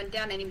if it's went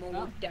down anymore, Oh.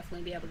 we'll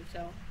definitely be able to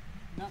tell.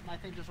 No, my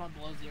thing just went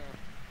below 0.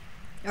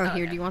 Oh, here,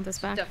 Okay. do you want this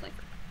back? Definitely.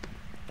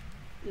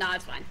 Nah,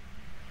 it's fine.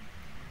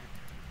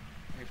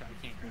 Make sure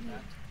I can't grab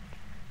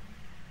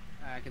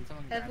that. Can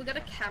someone Have grab we got a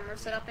the- camera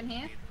set up in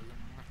here?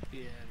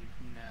 Yeah,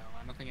 no,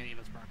 I don't think any of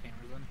us brought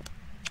cameras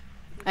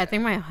in. I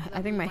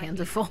think my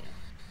hands are full.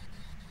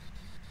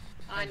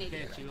 I need to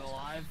Get you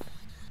alive.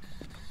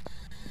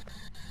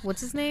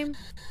 What's his name?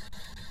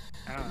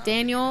 I don't know.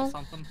 Daniel.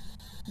 Something.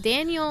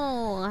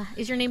 Daniel.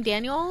 Is your name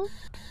Daniel?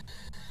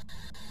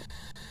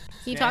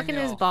 Can you talk in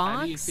his Daniel, box?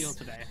 How do you feel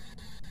today?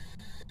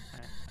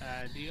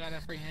 Do you got a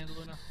free hand,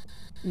 Luna?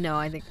 No,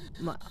 I think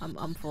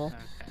I'm full. Okay.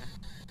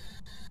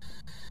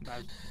 I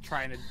was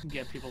trying to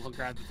get people to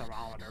grab the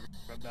thermometer,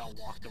 but they all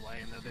walked away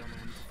and they're the only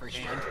one with a free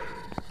hand.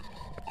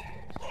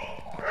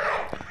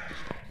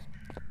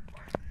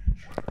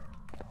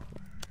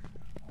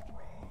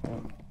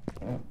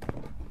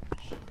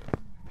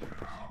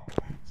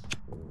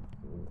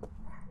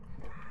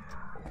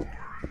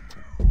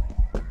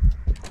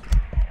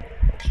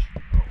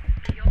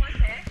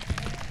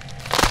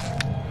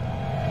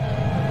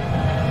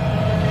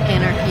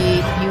 Anarchy,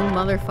 you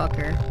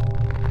motherfucker.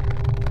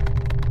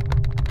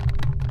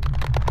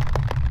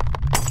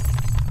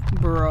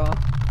 Bruh.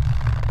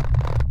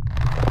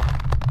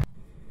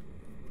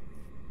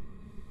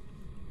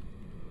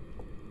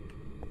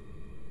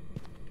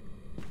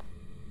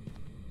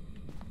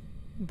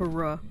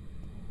 Bruh.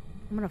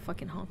 I'm gonna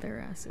fucking haunt their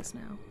asses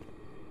now.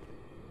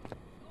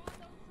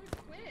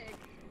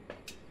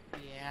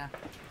 Yeah.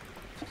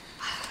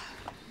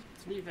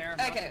 To be fair, I'm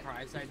not Okay.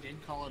 surprised I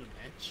did call it a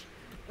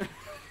bitch.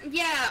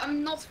 Yeah,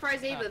 I'm not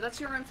surprised either. That's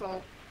your own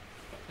fault.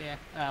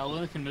 Yeah,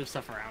 Luna can move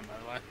stuff around, by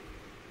the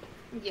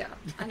way. Yeah,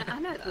 I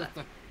know that.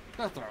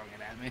 Stop throwing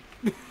it at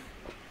me.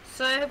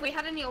 So, have we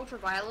had any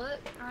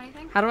ultraviolet or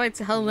anything? How do I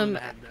tell them? Luna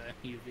had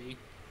the UV.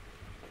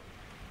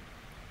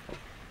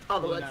 Oh,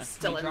 the Luna, words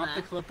still in drop there.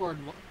 the clipboard.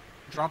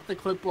 Drop the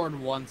clipboard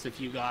once if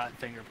you got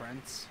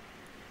fingerprints.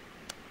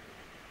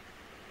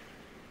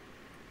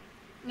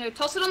 No,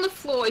 toss it on the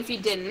floor if you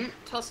didn't.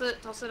 Toss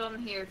it on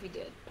here if you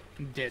did.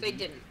 Didn't. So you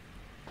didn't.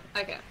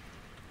 Okay.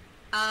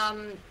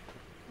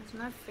 There's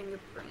no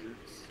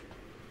fingerprints.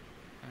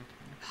 Okay.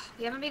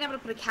 We haven't been able to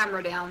put a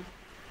camera down.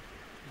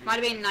 Might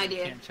have been an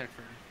idea. Can't check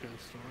for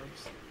ghost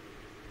orbs.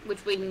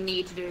 Which we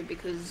need to do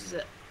because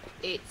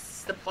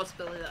it's the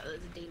possibility that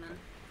there's a demon.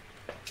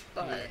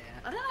 But Yeah.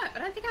 I don't know. I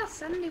don't think our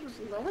sanity was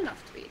low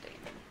enough to be a demon.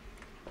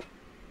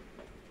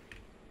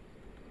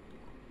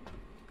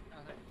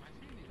 Okay, my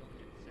sanity's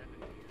only at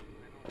 70.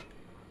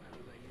 I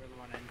was like, you're the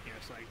one in here,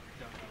 so I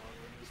don't know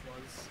what this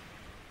was.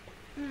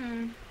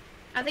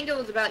 I think it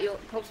was about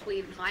possibly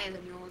even higher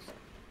than yours.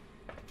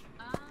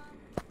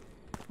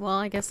 Well,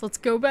 I guess let's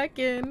go back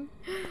in.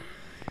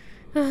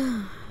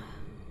 Anarchy,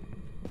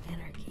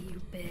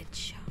 you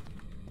bitch.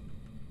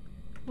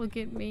 Look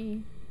at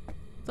me.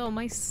 It's all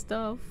my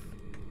stuff.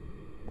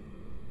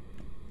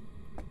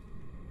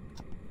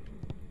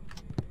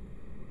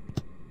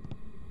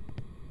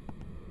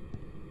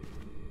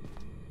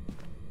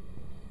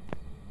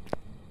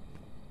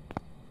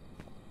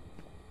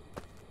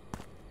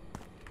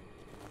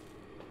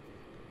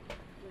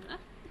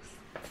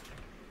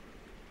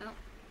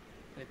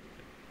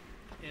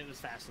 It was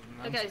faster than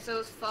them. Okay, so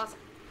it's fast.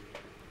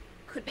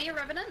 Could be a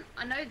revenant.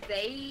 I know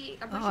they.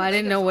 I'm pretty Oh, sure I they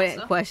didn't go know what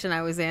faster. question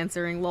I was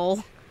answering,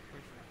 lol.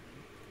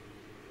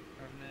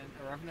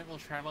 A revenant will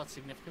travel at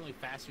significantly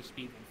faster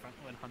speed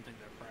when hunting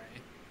their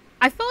prey.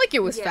 I felt like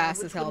it was Yeah, fast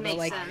which as hell, would though. make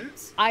Like,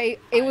 sense.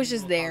 it was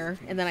just there,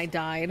 and then I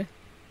died.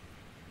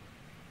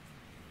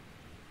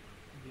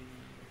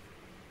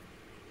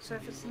 So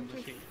if it's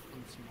simply.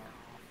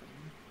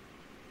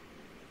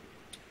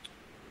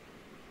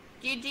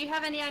 Do you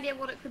have any idea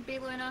what it could be,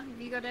 Luna?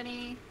 Have you got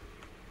any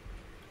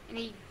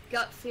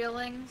gut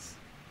feelings?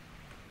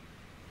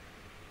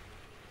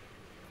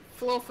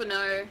 Floor for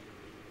no.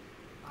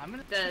 I'm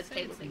gonna The say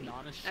table it's thingy.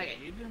 not a Okay.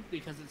 shade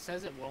because it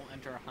says it won't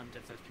enter a hunt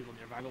if there's people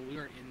nearby, but we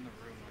were in the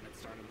room when it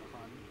started the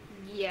hunt.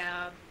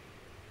 Yeah.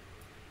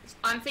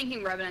 I'm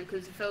thinking Revenant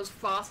because if it was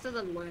faster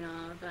than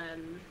Luna,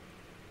 then.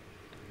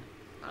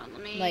 Hold on,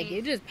 let me. Like,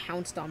 it just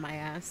pounced on my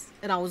ass,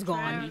 and I was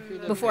gone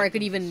Um, before I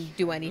could even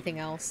do anything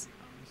else.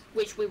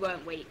 Which we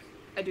weren't weak.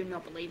 I do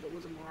not believe it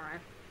was a Morai.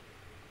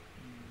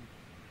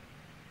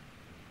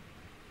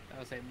 I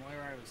would say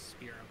Moira was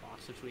Spirit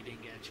Box, which we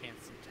didn't get a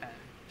chance to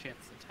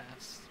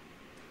test.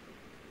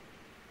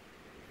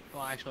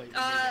 Well, actually, we did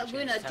get a chance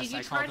Luna, to test. did you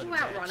I try called to it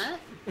outrun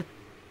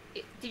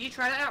it? Did you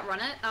try to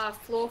outrun it?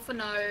 Floor for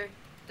no,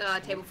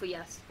 table for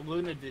yes.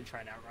 Luna did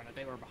try to outrun it.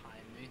 They were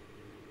behind me.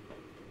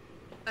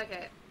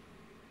 Okay.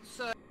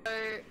 So,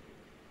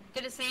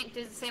 did it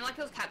seem like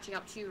it was catching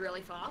up to you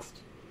really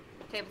fast?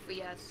 Table for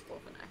yes, floor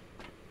for no.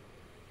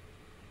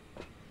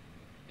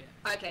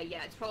 Yeah. Okay,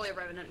 yeah, it's probably a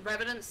Revenant.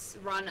 Revenants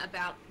run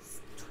about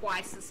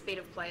twice the speed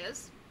of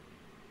players.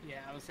 Yeah,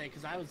 I would say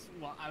because I was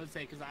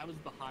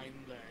behind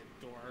the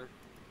door,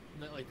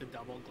 the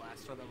double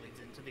glass door that leads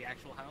into the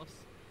actual house.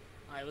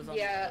 I was on the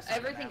Yeah, other side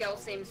of everything that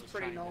else while Luna seems was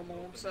pretty trying to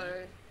normal, open so...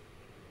 it.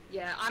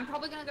 Yeah, I'm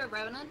probably gonna go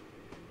Revenant.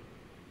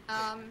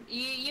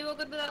 You all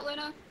good with that,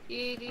 Luna? Do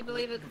you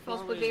believe it could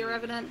possibly be a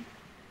Revenant?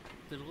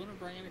 Did Luna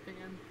bring anything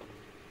in?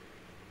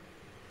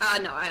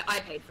 No,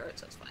 I paid for it,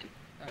 so it's fine.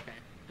 Okay.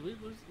 Did we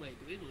lose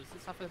the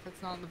stuff if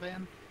it's not in the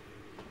van?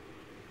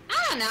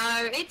 I don't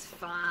know, it's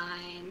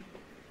fine.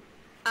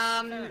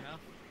 Fair enough.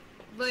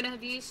 Luna,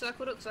 have you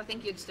circled it? Because I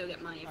think you'd still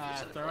get money if you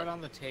circled Throw it. it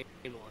on the table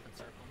if it's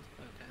circled.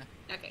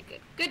 Okay.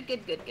 Okay,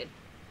 good.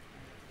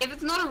 If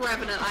it's not a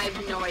Revenant, I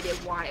have no idea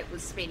why it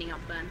was speeding up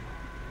then.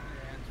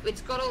 Yeah.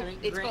 It's got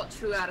got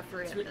 2 out of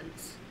 3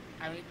 evidence.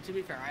 I mean, to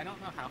be fair, I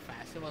don't know how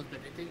fast it was, but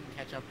it didn't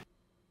catch up.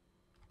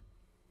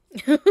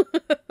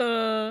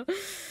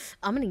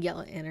 I'm gonna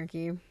yell at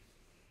Anarchy.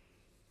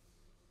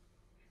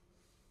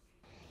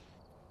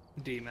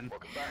 Demon.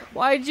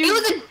 Why'd you? It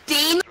was a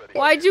demon.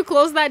 Why'd you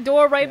close that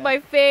door right in my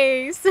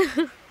face?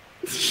 In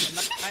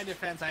my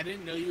defense, I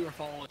didn't know you were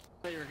following. I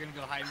thought you were gonna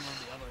go hide in one of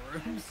the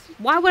other rooms.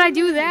 Why would I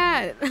do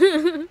that?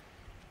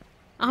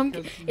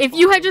 If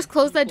you had just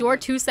closed that door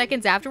 2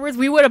 seconds afterwards,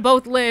 we would have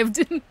both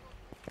lived.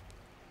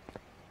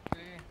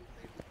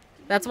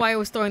 That's why I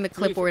was throwing the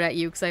clipboard at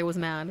you, because I was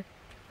mad.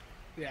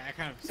 Yeah, I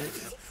kind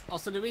of.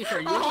 Also, to be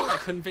fair, you were the one that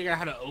couldn't figure out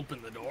how to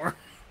open the door.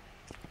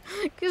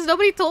 Because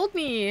nobody told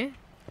me.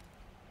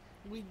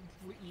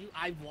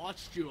 I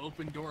watched you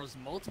open doors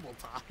multiple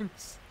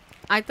times.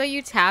 I thought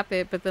you tap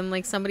it, but then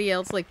like somebody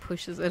else like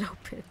pushes it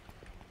open.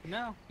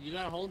 No, you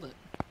gotta hold it.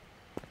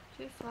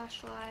 2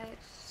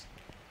 flashlights.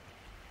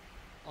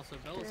 Also,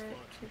 Bella's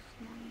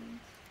floating.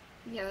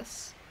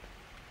 Yes.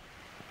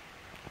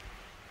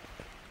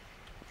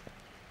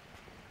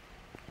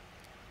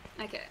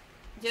 Okay.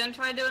 Do you want to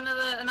try to do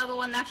another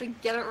one and actually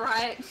get it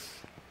right?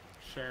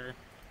 Sure.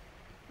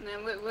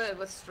 Man,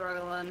 we're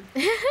struggling.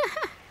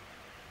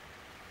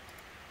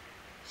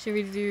 Should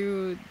we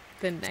do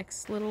the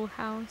next little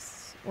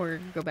house or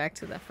go back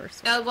to that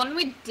first one? One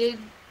we did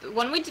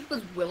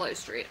was Willow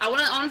Street. I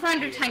wanna try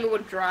and do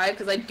Tanglewood Drive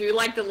because I do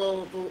like the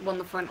little one in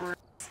the front room.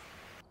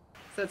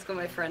 So it's got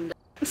my friend.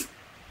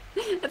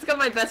 It's got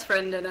my best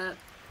friend in it.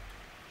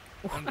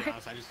 I'm be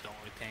honest, I just don't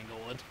like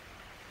Tanglewood.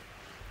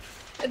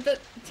 The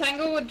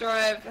Tanglewood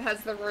Drive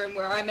has the room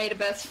where I made a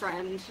best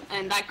friend,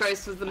 and that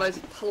ghost was the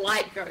most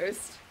polite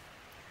ghost.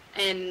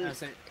 And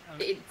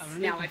it's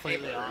now my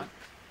favorite room.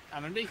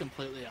 I'm gonna be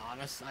completely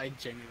honest, I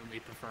genuinely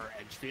prefer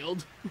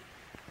Edgefield.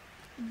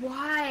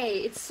 Why?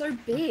 It's so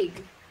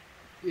big.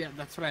 Yeah,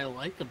 that's what I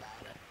like about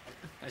it.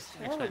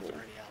 Actually, that's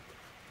already up.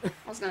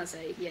 I was gonna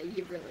say, yeah,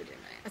 you really do,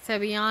 mate. To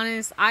be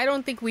honest, I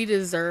don't think we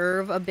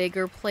deserve a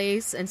bigger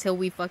place until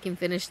we fucking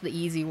finish the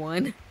easy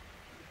one.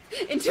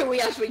 Until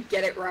we actually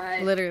get it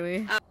right.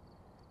 Literally.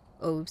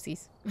 Oh,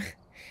 oopsies.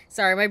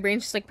 Sorry, my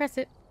brain's just like, press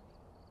it.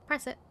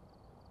 Press it.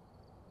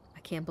 I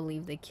can't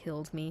believe they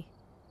killed me.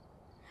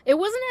 It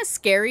wasn't as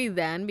scary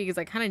then because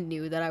I kind of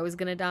knew that I was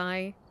gonna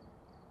die.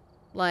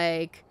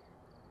 Like,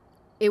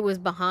 it was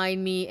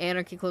behind me,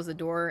 Anarchy closed the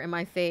door in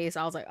my face.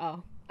 I was like,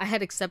 oh, I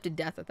had accepted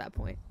death at that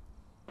point.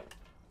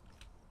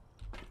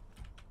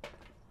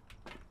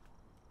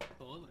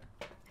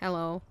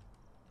 Hello.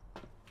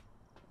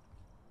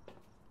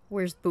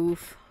 Where's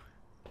Boof?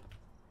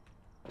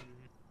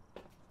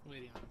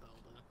 Waiting on Belle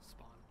to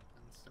spawn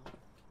and still.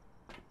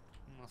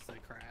 Unless they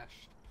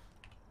crashed.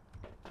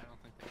 I don't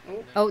think they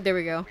did. Oh, there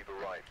we go.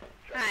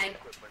 Hi.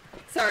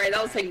 Sorry,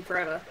 that was taking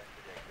forever.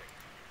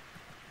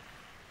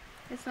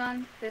 This one,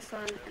 and this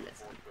one.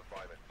 Let's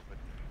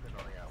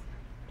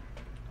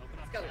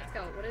go, let's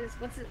go.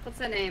 What's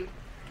their name?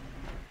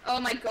 Oh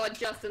my god,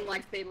 Justin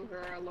likes people who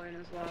are alone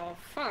as well.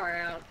 Far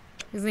out.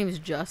 His name is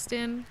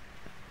Justin?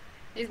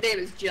 His name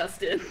is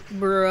Justin.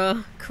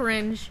 Bruh.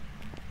 Cringe.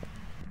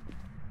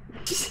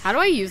 How do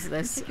I use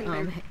this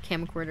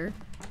camcorder?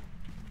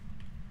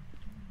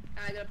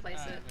 I gotta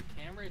place it. The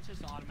camera is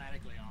just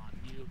automatically on.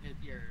 You hit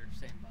your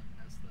same button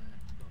as to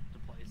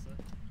place it.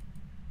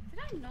 Did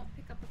I not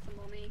pick up a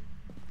thermometer?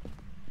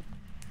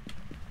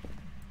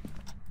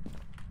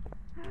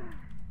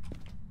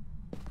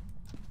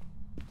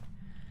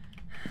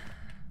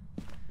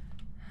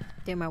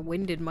 Damn, I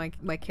winded my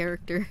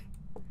character.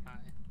 Hi.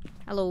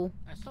 Hello.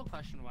 I still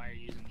question why you're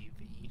using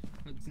UV.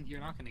 You're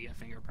not gonna get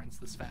fingerprints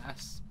this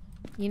fast.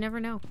 You never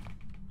know.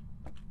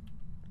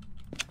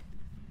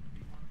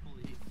 You want to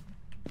believe.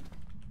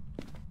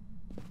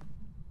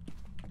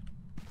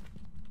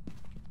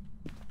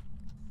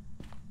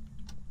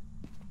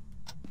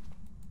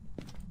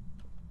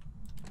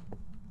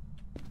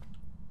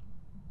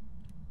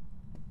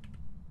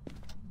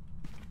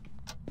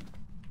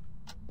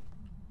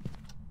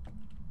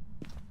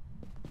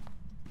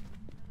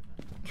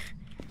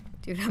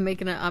 Dude, I'm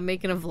making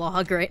a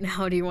vlog right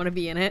now. Do you want to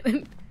be in it?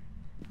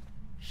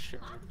 Sure.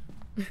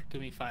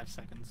 Give me 5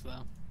 seconds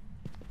though.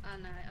 Oh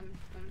no,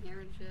 I'm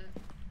hearing shit.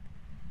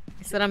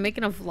 I said I'm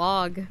making a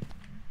vlog.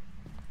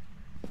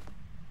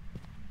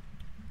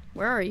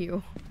 Where are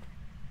you?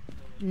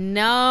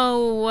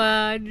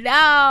 No,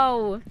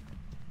 no.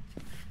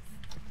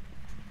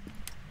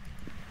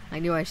 I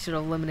knew I should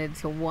have limited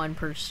to 1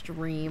 per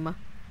stream.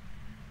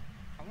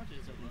 How much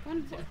is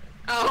it?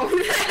 Oh.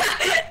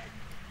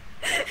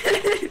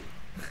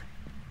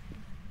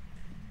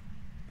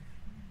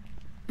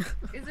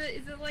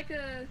 Is it like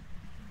a?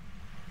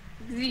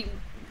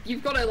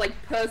 You've got to like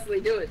personally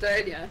do it,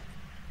 don't you?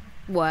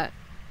 What?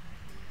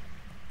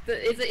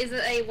 Is it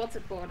a what's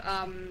it called?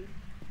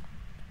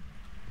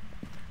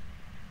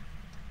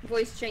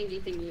 Voice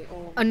changing thingy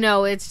or? Oh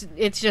no, it's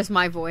just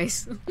my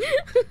voice.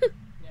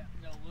 Yeah,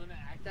 no, Luna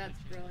actually. That's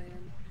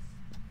brilliant.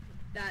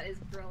 That is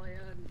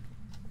brilliant.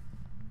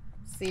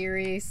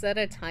 Siri, set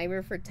a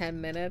timer for 10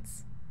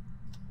 minutes.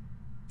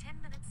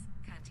 10 minutes,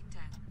 counting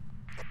down.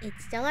 It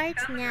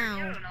starts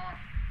now.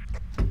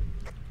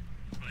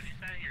 But you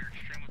said you're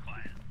extremely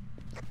quiet.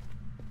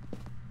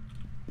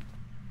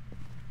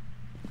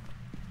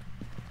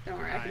 Don't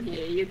worry, I can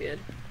hear you. You're good.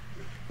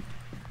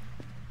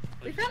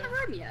 We found the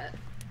room yet?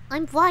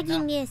 I'm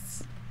vlogging No.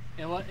 this.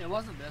 It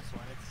wasn't this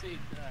one. It stayed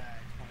 20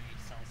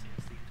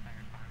 Celsius the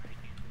entire time I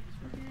came to this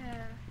room.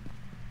 Yeah.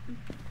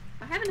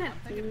 I haven't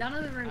had none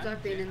of the rooms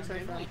I've been in so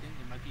far. I think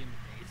it might be in the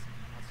basement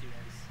unless you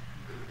guys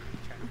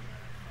check the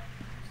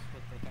phones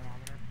with the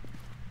thermometer.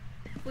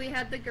 We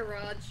had the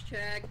garage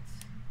checked.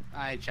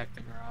 I checked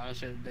the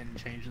garage. It didn't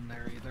change in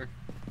there either.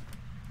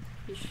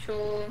 You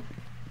sure?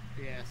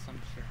 Yes,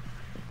 I'm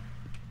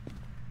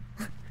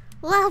sure.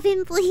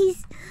 Robin,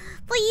 please.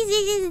 Please,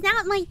 it is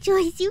not my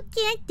choice. You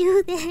can't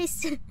do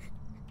this.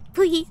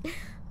 Please.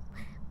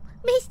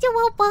 Mr.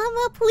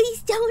 Obama,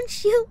 please don't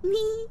shoot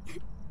me.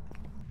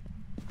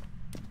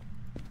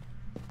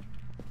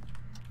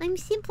 I'm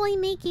simply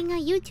making a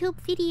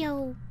YouTube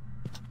video.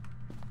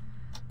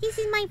 This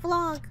is my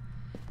vlog.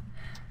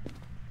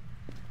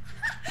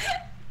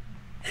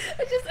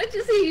 I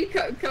just hear you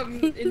come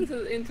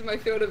into my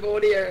field of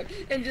audio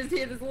and just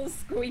hear this little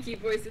squeaky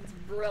voice. It's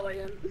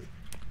brilliant.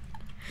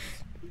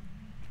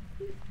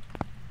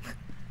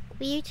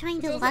 Were you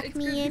trying to lock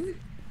me in?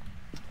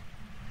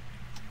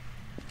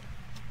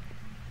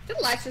 Did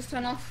the lights just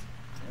turn off?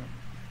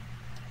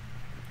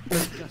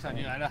 Just I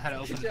knew I know how to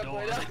open the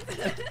door. Is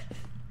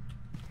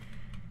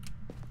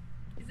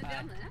it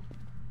down there?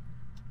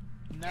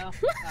 No,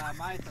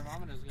 my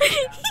thermometer's going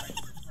down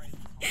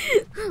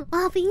right.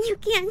 Robin, you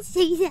can't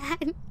say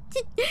that.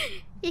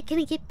 You're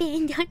gonna get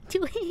banned on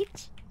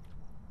Twitch.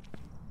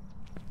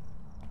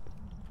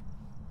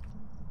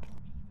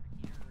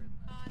 No,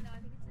 I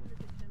think it's in the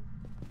kitchen.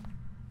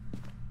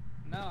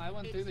 No, I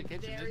went through the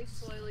kitchen. It's very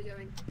slowly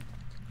going.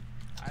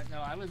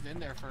 I was in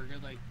there for a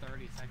good like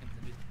 30 seconds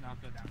and it did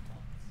not go down once.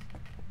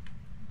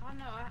 Oh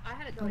no, I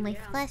had it Oh, going my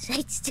down.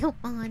 flashlight's still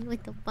on.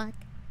 What the fuck?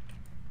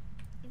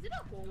 Is it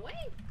a hallway?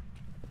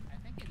 I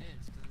think it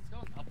is because it's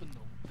going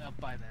up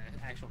by the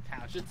actual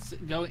couch.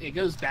 It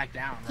goes back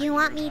down. Do you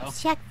want me to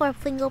check for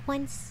finger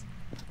points?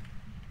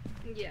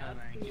 Yeah,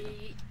 Oh,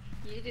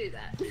 you do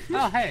that.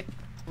 Oh hey,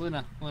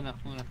 Luna,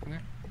 come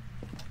here.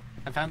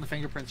 I found the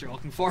fingerprints you're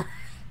looking for.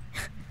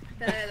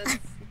 That's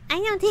I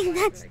don't think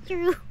that's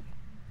true.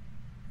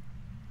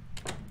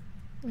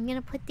 I'm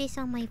gonna put this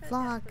on my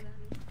vlog.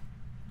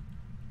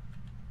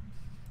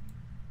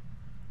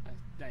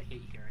 I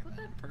hate hearing that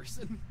in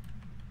person.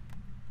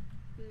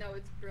 No,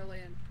 it's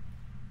brilliant.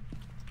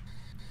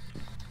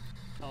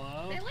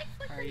 Hello? They like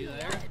Are you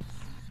there? lights.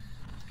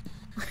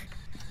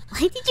 Why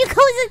did you close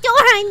the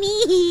door on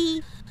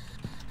me?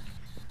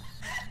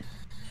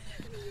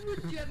 You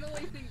would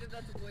generally think that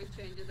that's a voice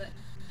changer. That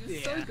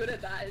you're so good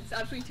at that. It's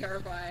actually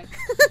terrifying.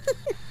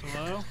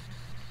 Hello?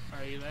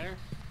 Are you there?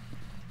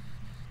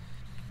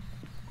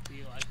 Do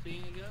you like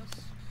being a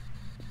ghost?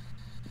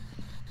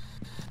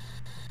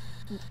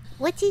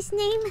 What's his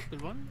name?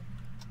 Good one.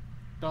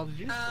 Belle, did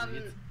you just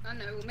breathe? I don't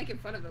know, we were making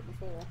fun of it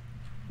before.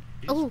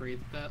 Did you just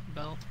breathe,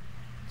 Belle?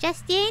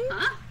 Justin?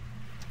 Huh?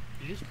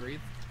 Did you just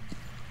breathe?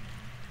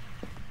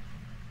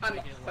 I'm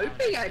Like a loud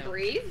hoping I exhale.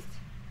 breathed.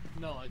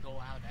 No, like a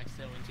loud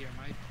exhale into your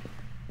mic.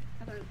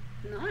 I don't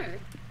know.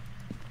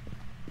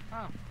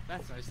 Oh,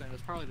 that's nice then.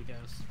 It's probably the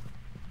ghost.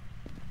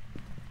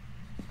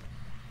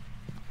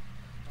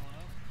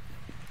 Hello?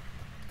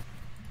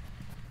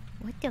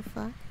 What the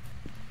fuck?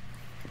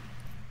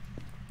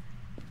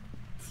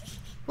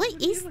 What What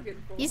are you is looking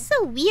for? this?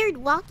 A weird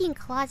walk-in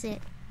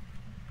closet.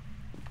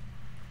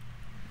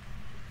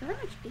 Very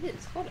much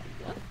is. Hold on,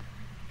 what?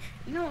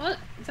 You know what?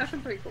 It's actually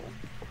pretty cool.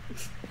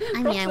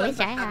 I mean, I wish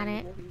I had having a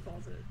it. walk-in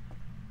closet.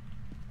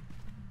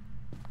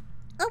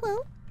 Oh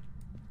well.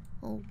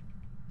 Oh.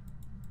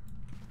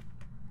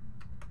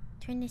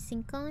 Turn the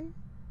sink on?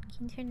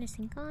 Can you turn the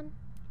sink on?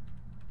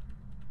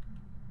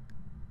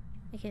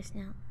 I guess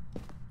not.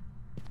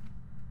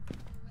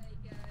 Hallway,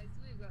 guys.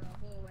 We've got a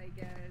hallway,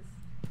 guys.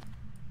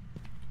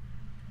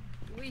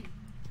 We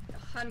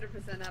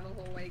 100% have a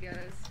hallway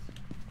ghost.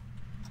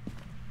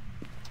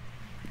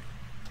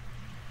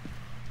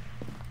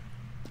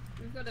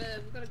 We've got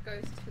a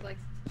ghost who likes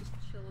to just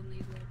chill in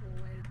these little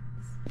hallways.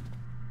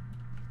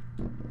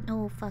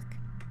 Oh fuck. You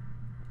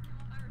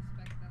know what? I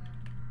respect that.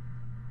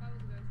 If I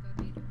was a ghost,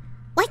 I'd be.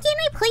 Why can't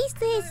I place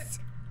this?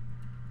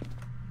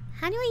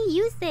 How do I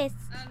use this?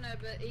 I don't know,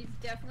 but he's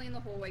definitely in the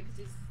hallway because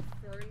he's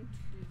thrown 2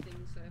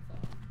 things so far.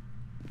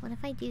 What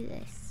if I do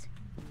this?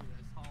 Ooh,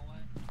 this hallway?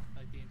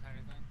 Like the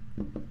entire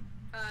thing?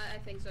 I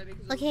think so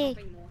because Okay. there's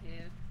nothing more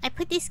here. I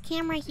put this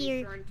camera He's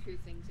here. thrown 2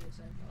 things here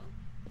so far.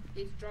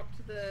 He's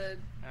dropped the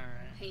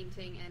Alright.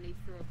 painting and he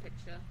threw a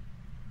picture.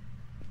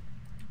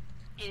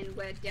 And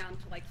we're down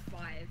to like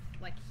 5,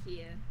 like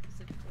here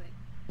specifically.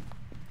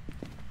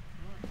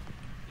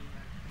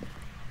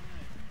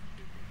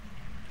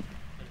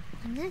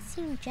 I'm not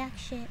seeing jack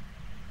shit.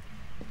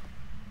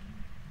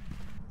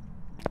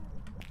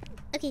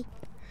 Okay.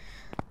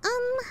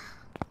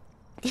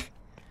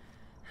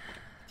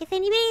 If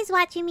anybody's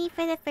watching me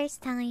for the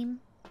first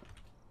time,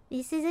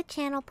 this is a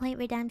channel point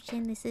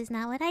redemption. This is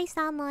not what I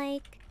sound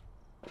like.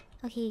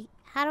 Okay,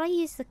 how do I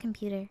use the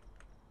computer?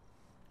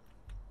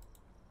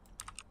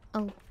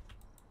 Oh.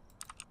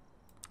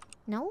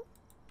 No?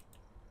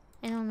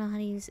 I don't know how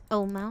to use...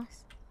 Oh,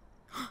 mouse.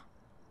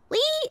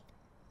 Wait!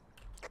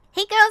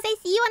 Hey girls, I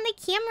see you on the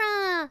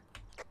camera!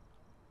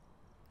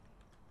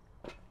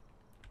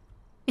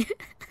 I'm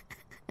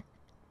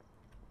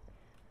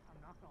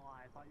not gonna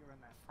lie, I thought you were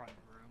in that front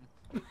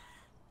room.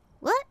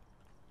 What?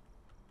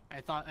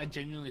 I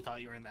genuinely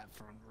thought you were in that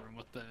front room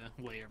with the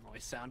way your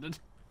voice sounded.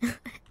 I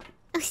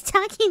was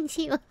talking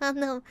to you on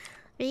the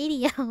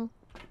radio.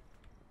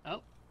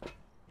 Oh.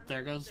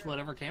 There goes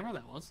whatever camera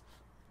that was.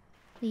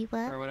 Wait,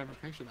 what? Or whatever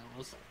picture that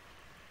was.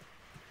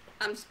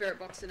 I'm spirit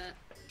boxing it.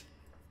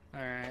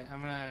 Alright,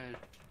 I'm gonna...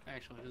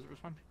 Actually, there's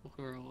some people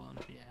who are alone.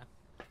 Yeah.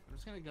 I'm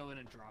just gonna go in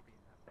and drop you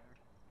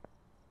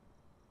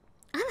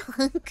out there.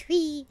 I'm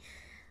hungry.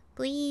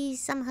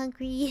 Please, I'm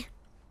hungry.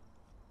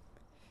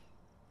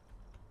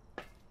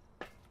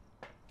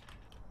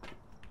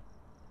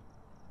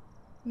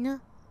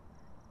 No.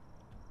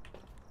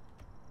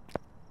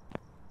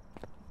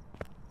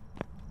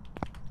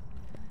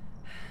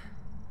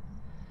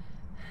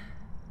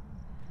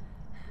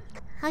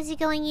 How's it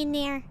going in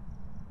there?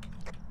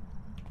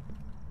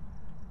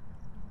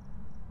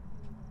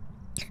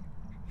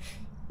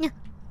 No.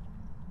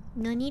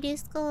 Nani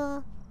desu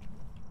ka?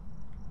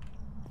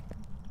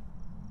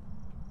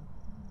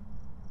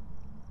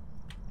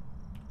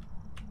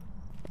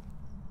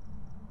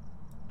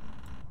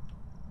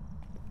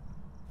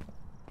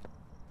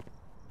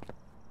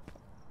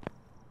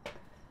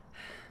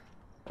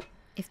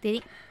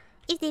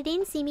 If they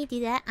didn't see me do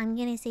that, I'm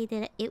gonna say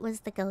that it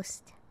was the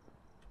ghost.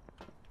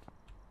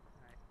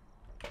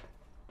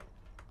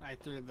 I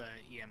threw the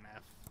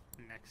EMF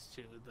next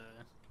to the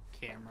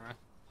camera.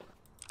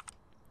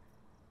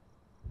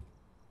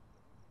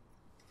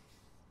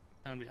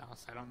 I'm gonna be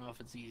honest, I don't know if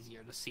it's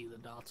easier to see the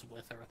dots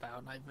with or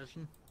without night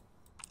vision.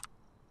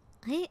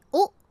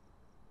 Oh!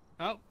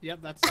 Oh, yep,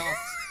 that's dots.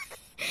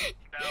 No,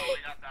 we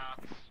got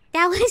dots.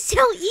 That was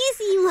so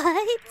easy,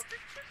 what?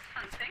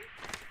 Hunting.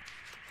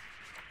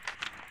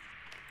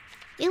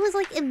 It was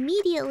like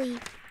immediately.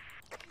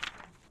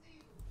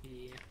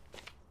 Yeah.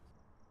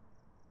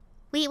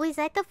 Wait, was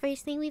that the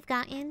first thing we've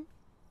gotten?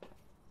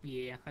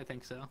 Yeah, I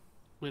think so.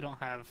 We don't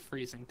have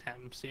freezing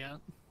temps yet.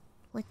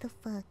 What the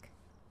fuck?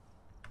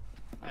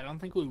 I don't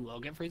think we will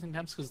get freezing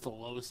temps because the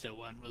lowest it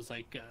went was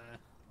like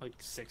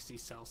 60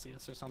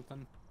 Celsius or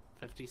something.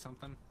 50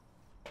 something.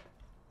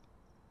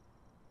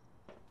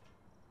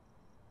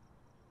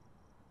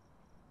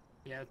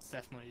 Yeah, it's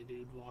definitely a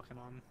dude walking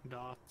on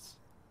dots.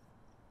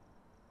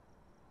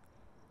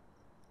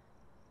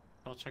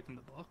 I'll check in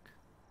the book.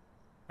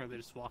 Or are they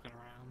just walking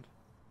around?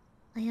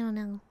 I don't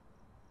know.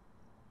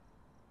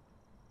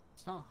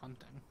 It's not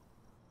hunting.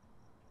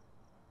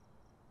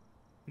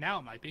 Now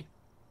it might be.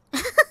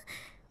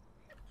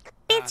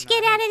 Bitch,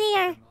 get out of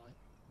there!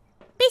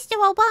 Mr.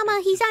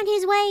 Obama, he's on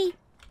his way!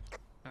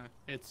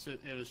 It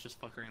was just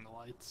flickering the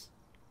lights.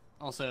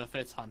 Also, if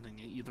it's hunting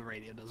it, the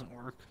radio doesn't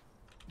work.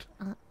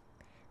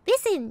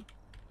 Listen!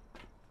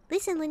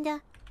 Listen,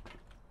 Linda.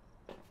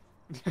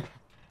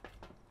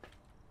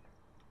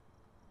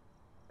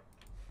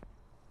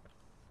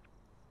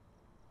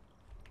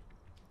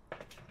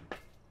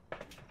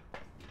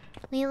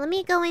 Wait, let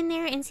me go in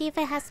there and see if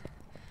it has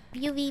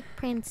UV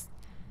prints.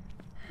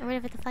 Or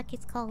whatever the fuck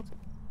it's called.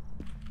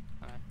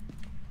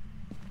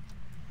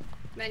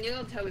 Man, you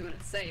don't tell me when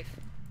it's safe.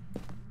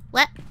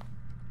 What?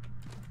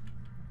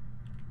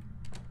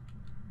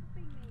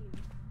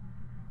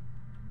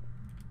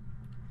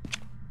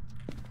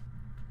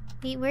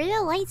 Wait, where are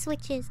the light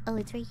switches? Oh,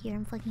 it's right here.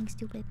 I'm fucking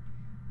stupid.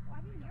 Oh,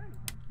 I didn't hear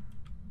anything.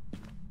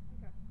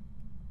 Okay.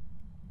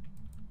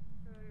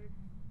 So...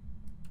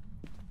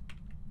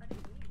 I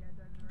didn't hear you guys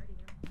over the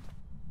radio.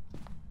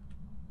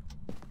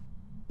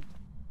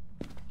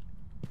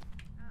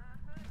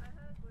 I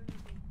heard Luna's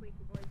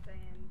squeaky voice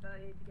saying, "But I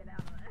need to get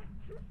out of there."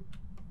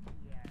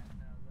 Yeah,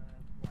 no, the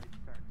lights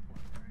started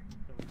flickering,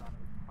 so we thought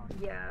it was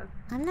hunting. Yeah.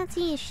 I'm not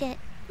seeing shit.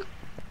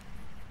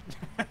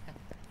 So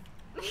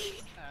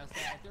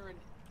I threw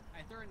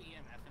an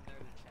EMF in there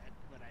to check,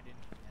 but I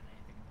didn't get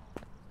anything at all.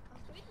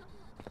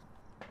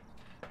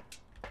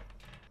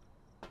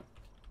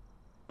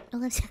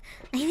 Oh,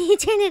 I need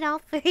to turn it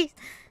off first.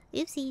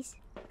 Oopsies.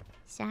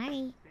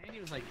 Sorry.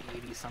 Sandy was like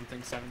 80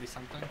 something, 70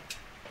 something.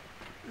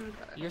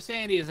 Okay. Your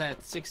Sandy is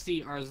at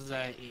 60, ours is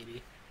at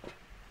 80.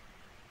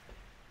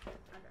 Okay.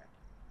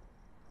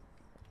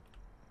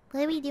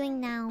 What are we doing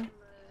now?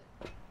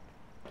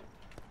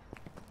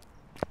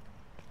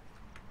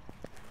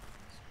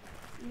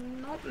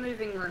 Not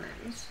moving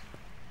rooms.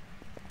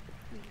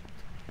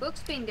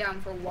 Book's been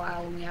down for a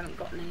while and we haven't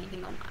gotten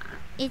anything on that.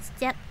 It's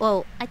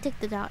whoa, I took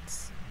the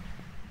dots.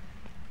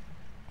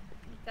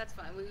 That's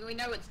fine. We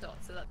know it's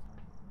dots, so that's...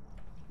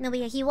 No, but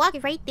yeah, he walked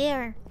right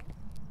there.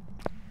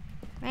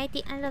 Right at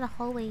the end of the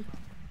hallway.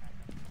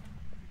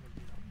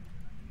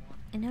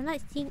 And I'm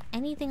not seeing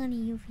anything on the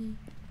UV.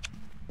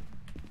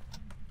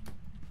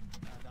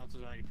 That was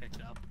already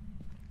picked up.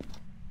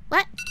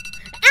 What?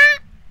 Ah!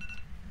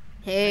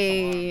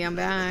 Hey, I'm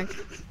back. Did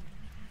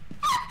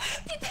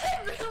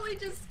that really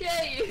just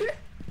scare you?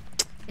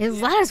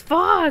 It's loud as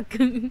fuck.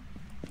 I'm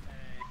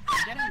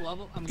getting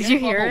level. I'm Did getting you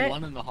hear level it?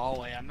 1 in the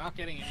hallway. I'm not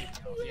getting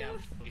anything else. Yeah,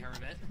 we heard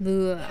it.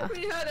 Ugh.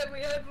 We heard it. We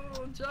heard a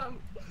little jump.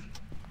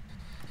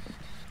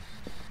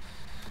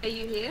 Are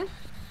you here?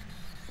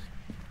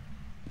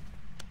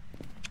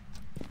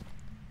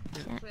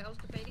 Yeah. Wait, I was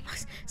debating.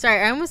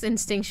 Sorry, I almost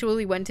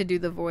instinctually went to do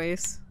the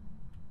voice.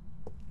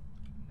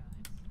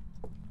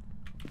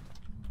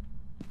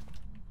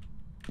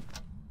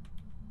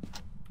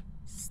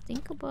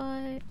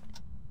 Stinklebutt.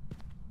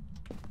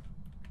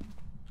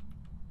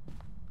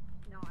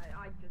 No,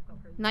 I just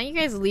got crazy. Not you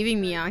guys leaving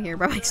me out here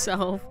by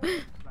myself. I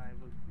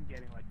was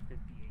getting like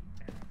 58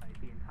 Fahrenheit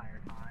the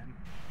entire time.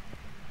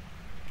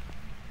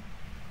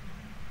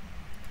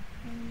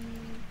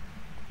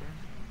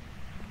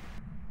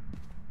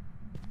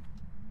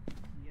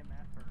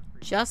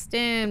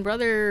 Justin,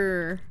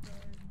 brother.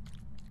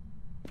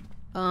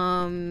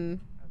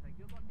 Can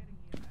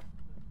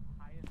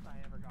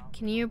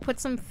you put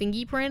some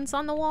fingy prints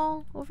on the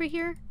wall over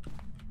here?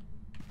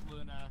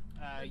 Luna,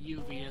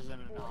 UV isn't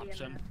an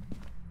option.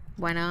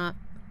 Why not?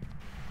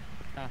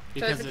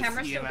 Because the it's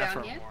camera still EMF down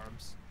or yet?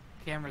 orbs.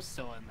 Camera's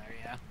still in there,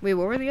 yeah. Wait,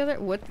 what were the other?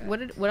 What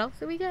else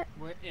did we get?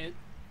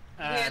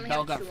 only Bell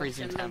have got two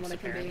freezing options on temps what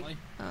it can be. apparently.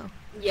 Oh.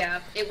 Yeah,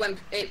 it went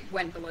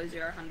below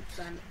 0, 100%.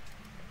 Can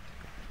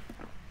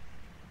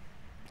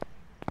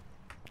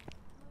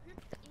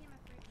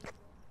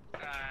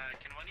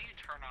one of you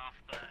turn off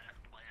the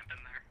lamp in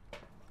there?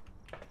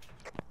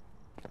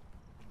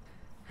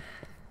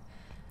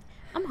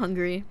 I'm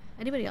hungry.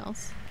 Anybody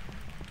else?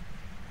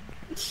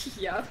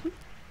 Yeah.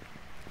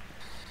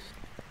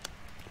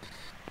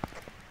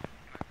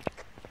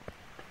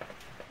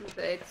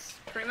 It's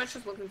pretty much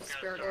just looking for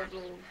spirit orbs.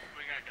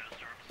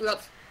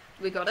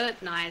 We got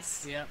it.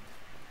 Nice. Yep.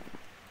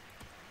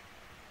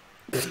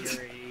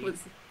 Was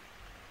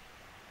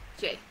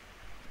Jay.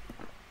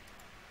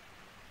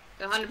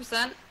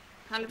 100%?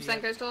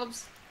 100% ghost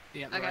orbs?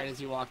 Yeah, okay. Right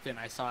as you walked in,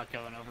 I saw it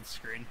going over the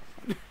screen.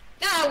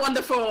 Ah,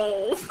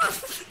 wonderful!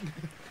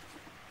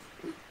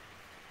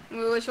 We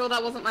were sure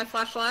that wasn't my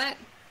flashlight?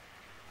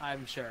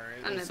 I'm sure.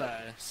 It was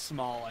a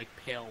small, like,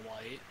 pale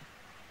white.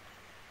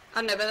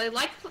 I know, but they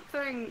like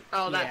throwing...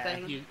 Oh, that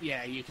thing.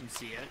 You can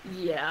see it.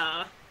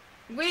 Yeah.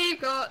 We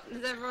got...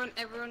 Has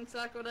everyone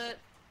circled it?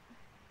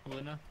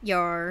 Luna?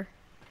 Yar.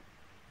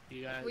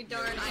 We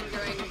don't, I'm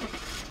going...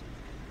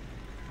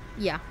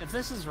 Yeah. If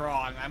this is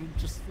wrong, I'm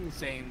just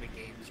saying the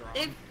game's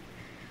wrong.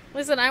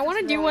 Listen, I want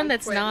to do one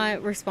that's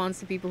not response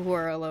to people who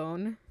are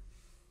alone.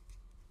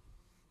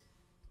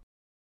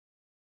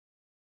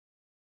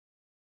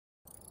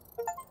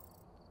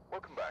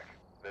 Welcome back.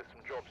 There's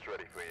some jobs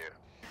ready for you.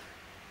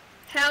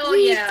 Hell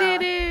We yeah!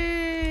 did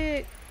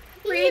it!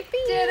 We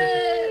did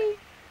it!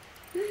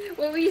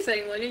 What were you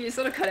saying, Luna? You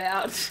sort of cut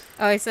out.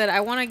 Oh, I said I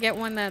want to get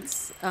one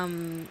that's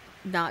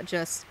not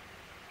just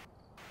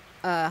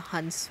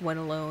hunts when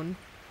alone.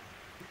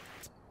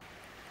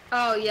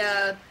 Oh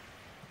yeah.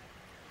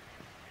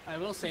 I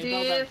will say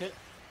though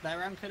that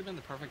round could have been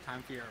the perfect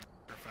time for your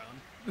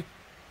phone.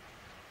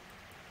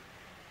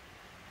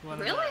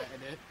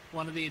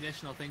 One of the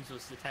additional things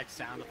was to text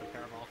sound with a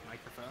parabolic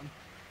microphone.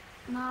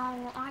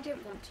 No, I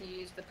didn't want to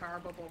use the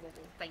parabolic.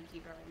 Thank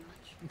you very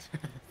much.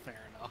 Fair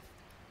enough.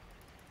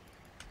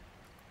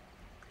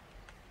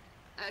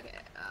 Okay,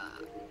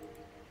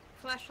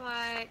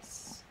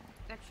 flashlights,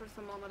 extra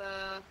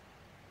thermometer.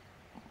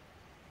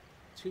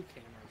 2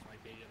 cameras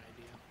might be a good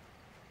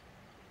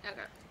idea.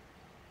 Okay.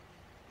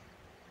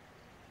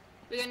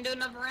 We gonna do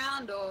another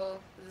round, or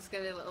is this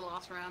gonna be the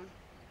last round?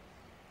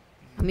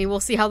 I mean, we'll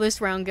see how this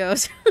round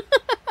goes. I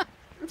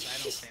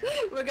don't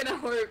care. We're gonna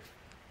hope.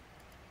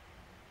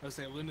 I was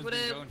saying, Luna's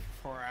been going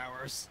for 4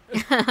 hours.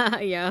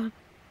 Yeah.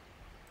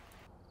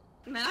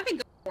 Man, I've been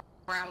going for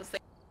 4 hours.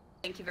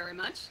 Thank you very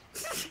much.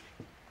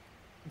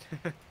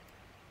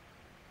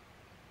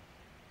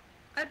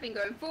 I've been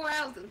going 4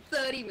 hours and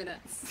 30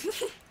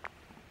 minutes.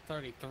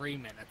 33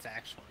 minutes,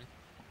 actually.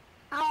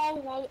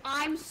 Oh, well,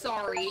 I'm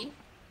sorry.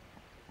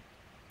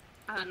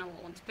 I don't know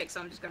what one to pick, so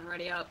I'm just gonna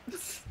ready up.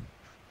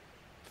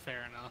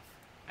 Fair enough.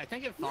 I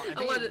think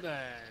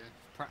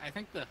I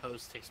think the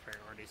host takes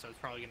priority, so it's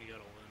probably gonna go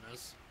to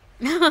Luna's.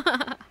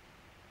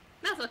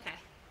 That's okay.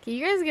 Can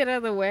you guys get out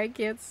of the way? I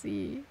can't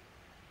see.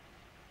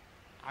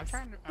 I'm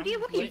trying to... What are you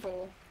looking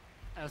for?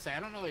 I was saying, I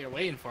don't know what you're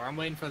waiting for. I'm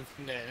waiting for the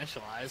thing to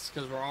initialize,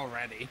 because we're all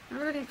ready. I'm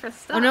ready for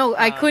stuff. Oh no,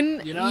 I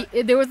couldn't... You know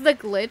there was the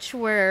glitch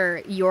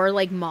where your,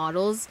 like,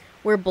 models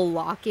were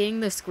blocking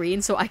the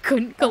screen, so I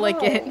couldn't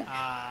click it.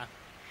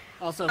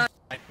 Also...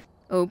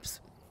 Oops.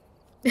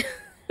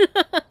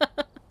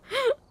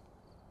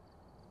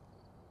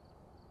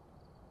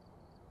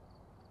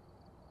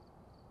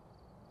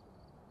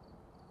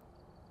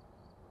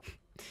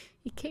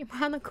 He came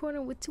around the corner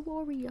with 2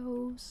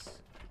 Oreos.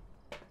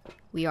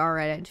 We are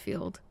at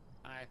Edgefield.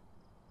 I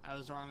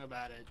was wrong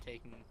about it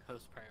taking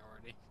host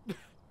priority.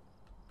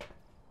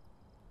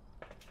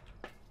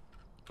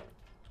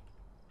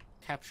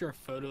 Capture a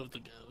photo of the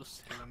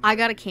ghost. I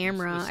got a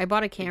camera. I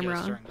bought a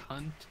camera. During the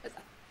hunt.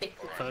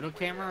 Photo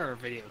camera or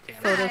video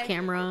camera? Photo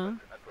camera.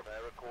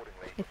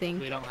 I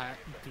think. We don't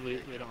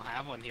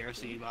have one here,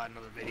 so you bought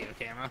another video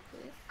camera.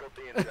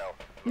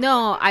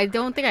 No, I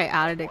don't think I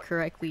added it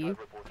correctly.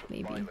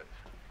 Maybe.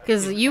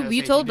 Because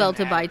you told Belle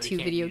to buy 2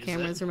 video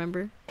cameras,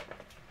 remember?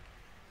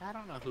 I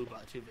don't know who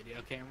bought 2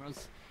 video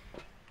cameras.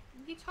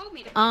 You told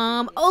me to.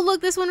 Oh look,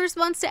 this one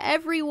responds to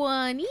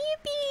everyone.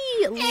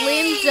 Yippee!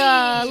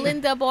 Hey!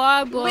 Linda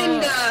Barber.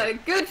 Linda,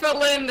 good for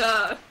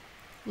Linda.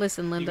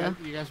 Listen, Linda.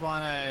 You guys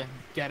want to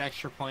get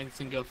extra points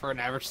and go for an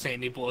average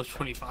standing below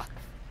 25?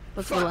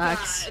 Let's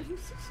relax.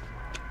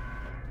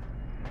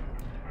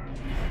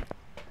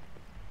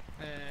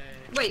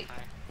 Wait.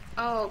 Hi.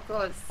 Oh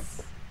god.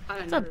 I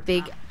don't it's know. A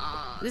big.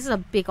 This is a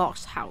big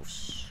ass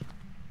house.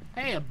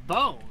 Hey, a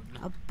bone.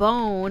 A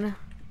bone.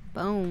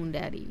 Bone,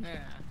 daddy.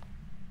 Yeah.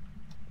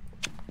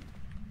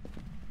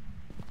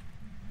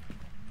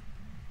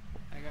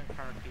 I got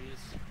car keys.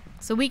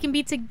 So we can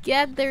be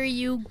together,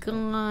 you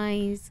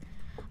guys.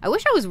 I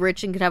wish I was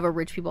rich and could have a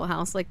rich people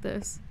house like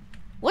this.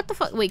 What the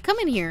fuck? Wait, come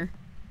in here.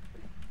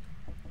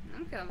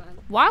 I'm coming.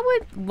 Why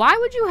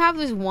would you have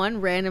this one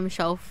random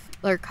shelf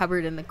or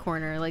cupboard in the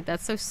corner? Like,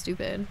 that's so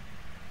stupid.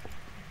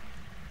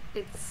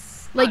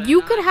 It's like,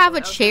 you could have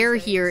a chair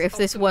here if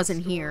this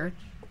wasn't here.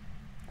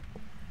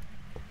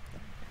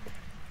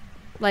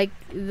 Like,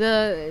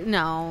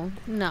 no.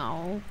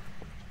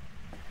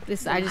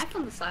 This, I just...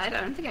 on the side?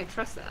 I don't think I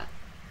trust that.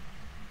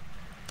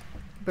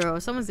 Bro,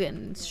 someone's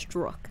getting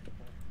struck.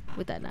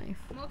 with that knife.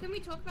 Well, can we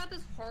talk about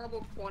this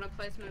horrible corner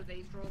placement of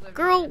these drawers over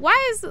Girl, here?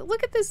 why is...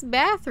 Look at this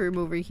bathroom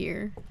over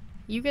here.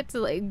 You get to,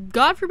 like...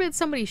 God forbid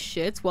somebody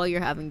shits while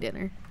you're having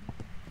dinner.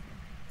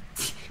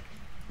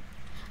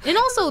 And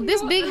also,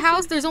 this big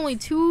house, there's only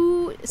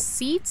 2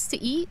 seats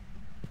to eat.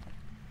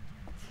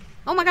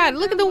 Oh my god,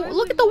 look at the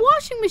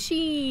washing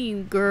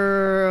machine,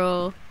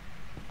 girl.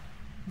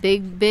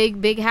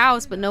 Big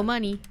house, but no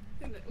money.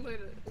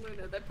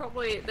 Luna, they're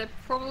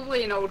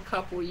probably an old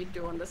couple. You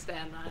do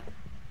understand that.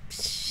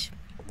 Psh,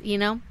 you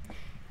know,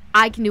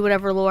 I can do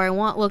whatever lore I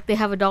want. Look, they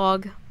have a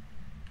dog.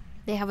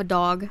 They have a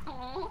dog.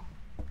 Aww.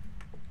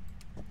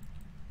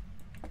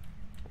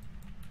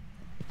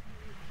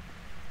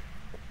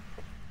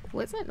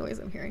 What's that noise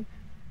I'm hearing?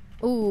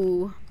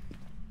 Ooh.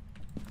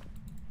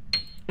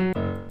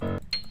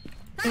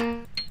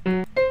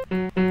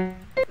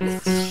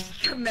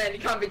 Man, you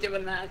can't be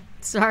doing that.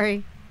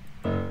 Sorry.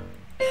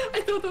 I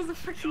thought that was a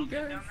freaking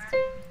ghost.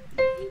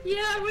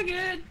 Yeah, we're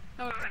good.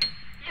 Oh.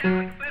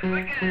 Yeah,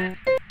 we're good.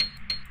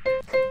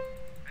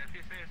 If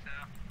you say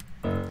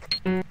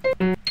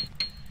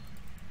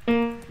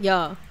so.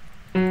 Yeah.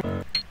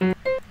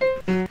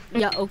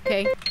 Yeah,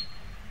 okay.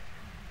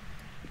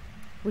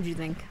 What'd you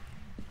think?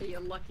 You're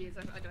lucky as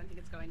I don't think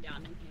it's going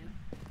down in here.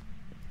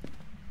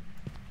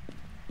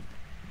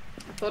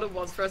 I thought it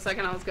was for a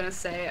second. I was gonna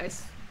say, I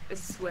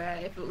swear,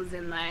 if it was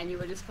in there and you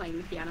were just playing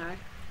the piano.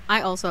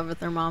 I also have a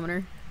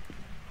thermometer.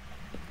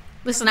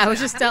 Listen, I was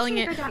just telling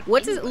it.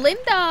 What's his...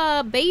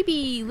 Linda,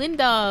 baby,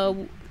 Linda.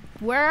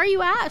 Where are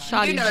you at,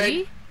 Shotty You know,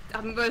 G?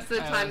 most of the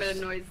time it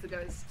annoys the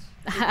ghost.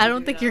 I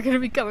don't think you're gonna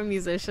become a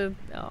musician.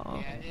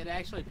 Oh. Yeah, it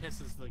actually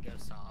pisses the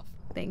ghost off.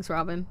 Thanks,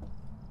 Robin.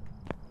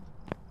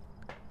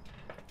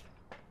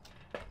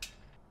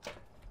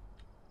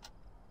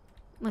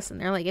 Listen,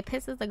 they're like, it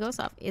pisses the ghost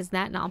off. Is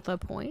that not the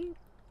point?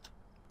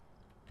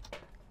 I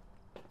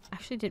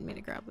actually didn't mean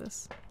to grab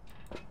this.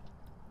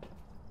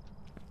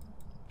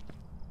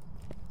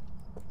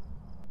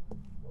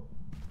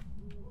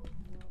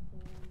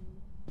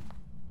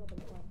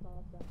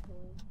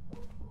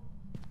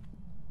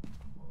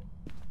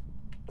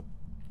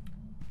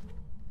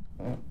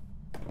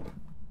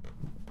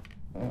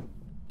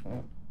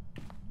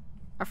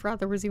 I forgot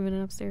there was even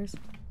an upstairs.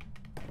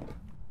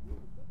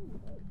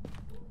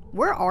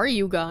 Where are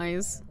you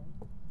guys?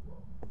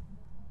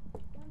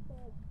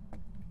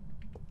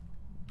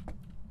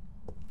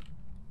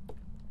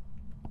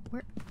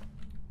 Where?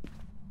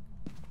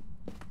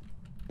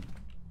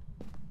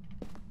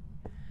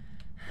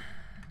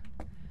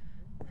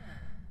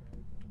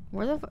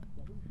 Where the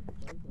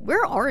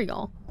where are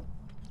y'all?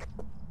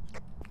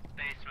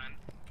 Basement.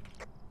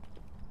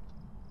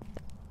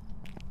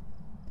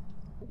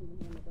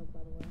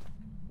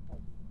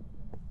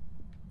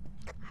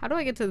 How do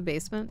I get to the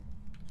basement?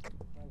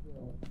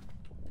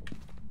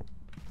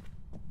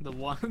 The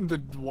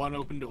one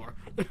open door.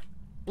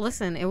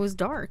 Listen, it was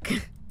dark.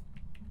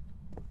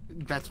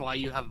 That's why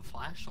you have a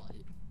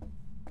flashlight.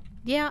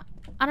 Yeah,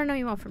 I don't know what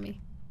you want from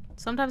me.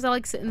 Sometimes I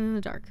like sitting in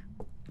the dark.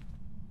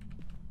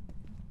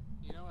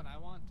 You know what I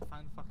want? To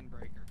find the fucking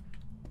breaker.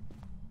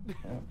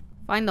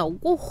 Find the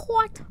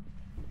what?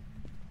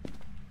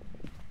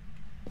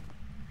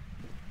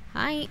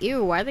 Hi,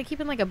 ew, why are they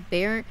keeping like a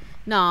bear?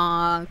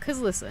 Nah, cause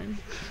listen,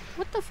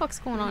 what the fuck's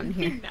going on in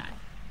here?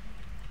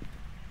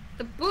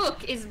 The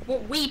book is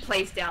what we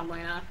placed down,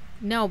 Luna.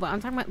 No, but I'm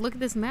talking about, look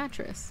at this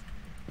mattress.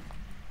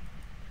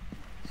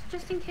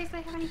 Just in case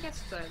they have any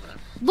guests over.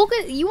 Look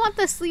at, you want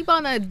to sleep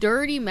on a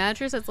dirty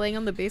mattress that's laying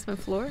on the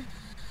basement floor?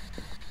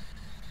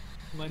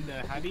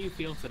 Linda, how do you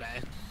feel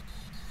today?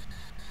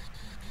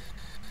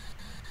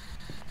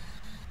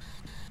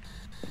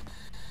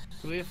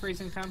 Do we have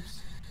freezing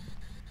temps?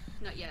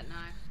 Not yet, no.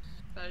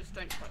 But I just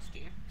don't trust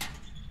you.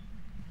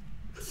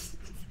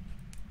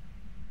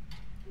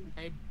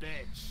 Hey,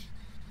 bitch.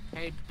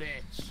 Hey,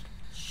 bitch.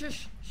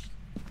 Shush.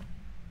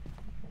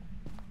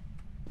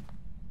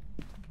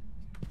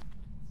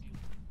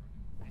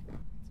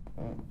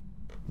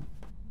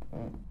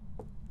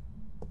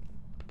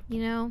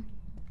 You know,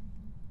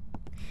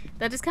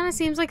 that just kind of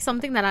seems like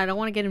something that I don't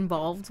want to get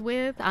involved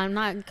with. I'm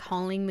not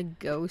calling the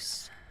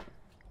ghosts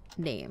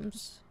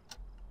names.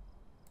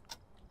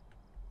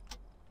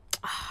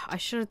 I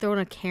should have thrown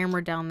a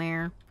camera down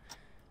there.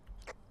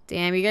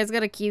 Damn, you guys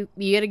gotta give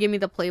me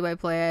the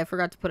play-by-play. I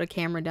forgot to put a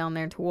camera down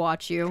there to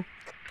watch you. Was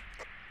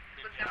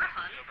there a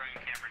hunt? You'll bring a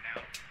camera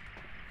down.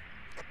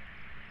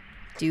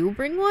 Do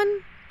bring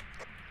one?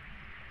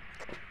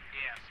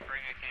 Yes,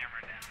 bring a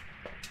camera down.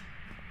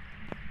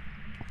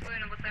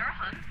 Luna, was there a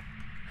hunt?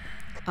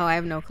 Oh, I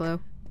have no clue.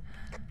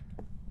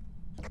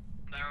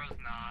 There was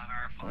not.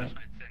 Our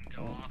flashlights didn't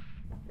go off.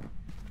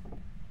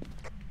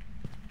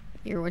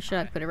 Here, what should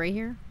I put it right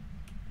here?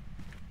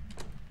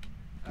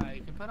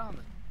 You can put it on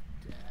the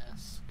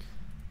desk.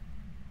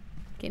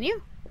 Can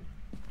you?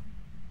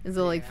 Is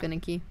it like Yeah.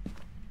 finicky?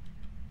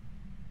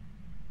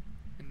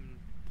 And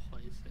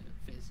place it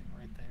facing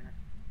right there.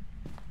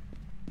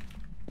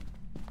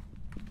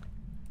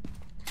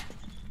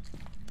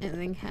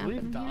 Anything Do we happen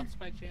have here? dots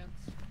by chance?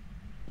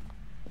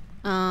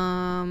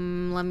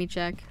 Let me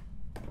check.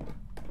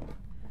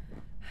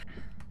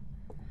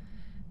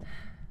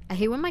 I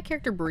hate when my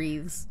character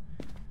breathes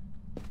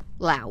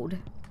loud.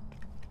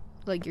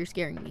 Like, you're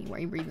scaring me. Why are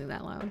you breathing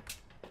that loud?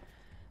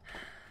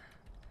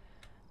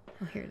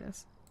 Oh, here it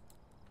is.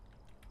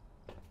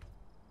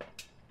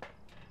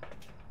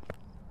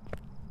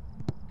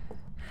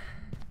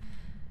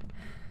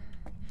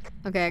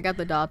 Okay, I got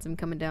the dots. I'm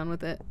coming down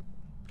with it.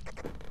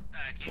 Can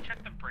you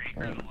check the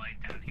breaker? The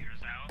light down here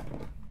is out.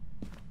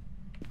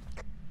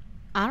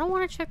 I don't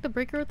want to check the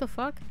breaker. What the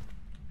fuck?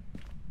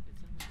 It's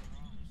in the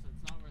garage.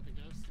 That's not where the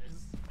ghost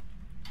is.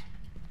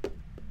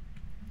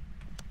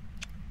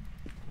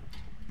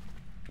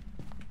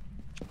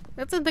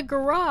 That's in the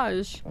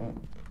garage.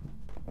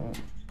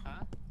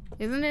 Huh?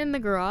 Isn't it in the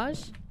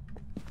garage?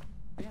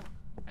 Yeah.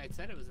 I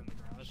said it was in the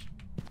garage.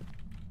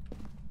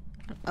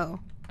 Oh.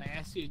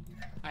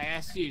 I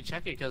asked you to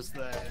check it because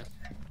the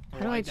How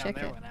do I light down check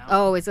there it? went out.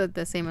 Oh, is it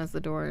the same as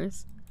the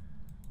doors?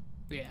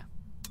 Yeah.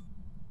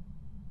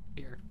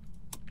 Here.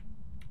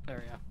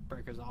 There we go.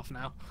 Breaker's off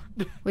now.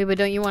 Wait, but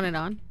don't you want it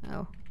on?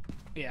 Oh.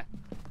 Yeah.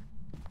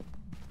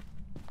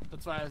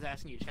 That's why I was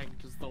asking you to check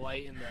because the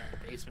light in the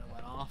basement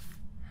went off.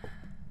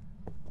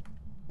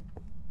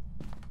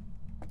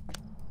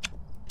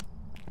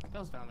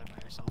 Bell's down there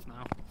by herself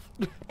now.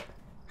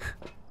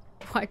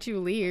 Why'd you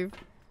leave?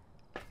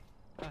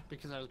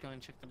 Because I was going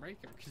to check the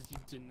breaker because you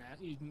didn't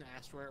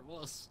ask where it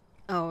was.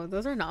 Oh,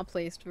 those are not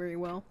placed very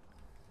well.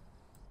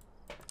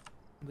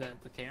 The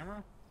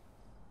camera?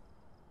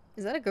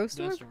 Is that a ghost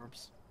orb? Ghost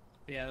orbs.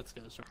 Yeah, that's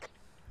ghost orbs.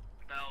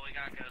 Bell, we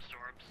got ghost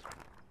orbs.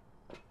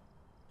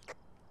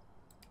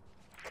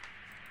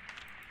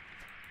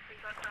 We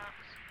got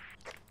dots.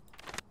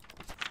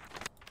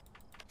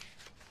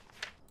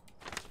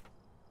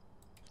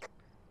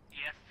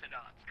 Yes to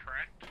dots,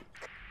 correct?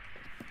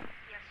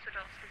 Yes, to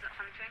dots. Is it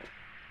hunting?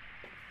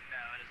 No,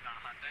 it is not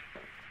hunting.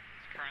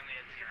 It's currently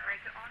at 0.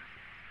 Breaker on?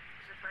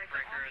 Is it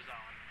Breaker is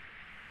on.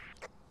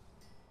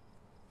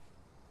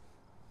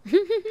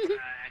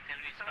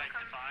 Activity spike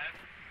to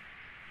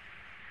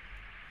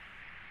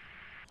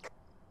 5.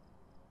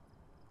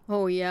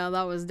 Oh yeah,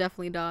 that was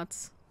definitely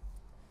dots.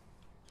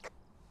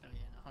 Oh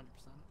yeah, 100%.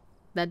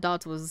 That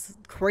dots was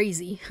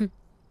crazy.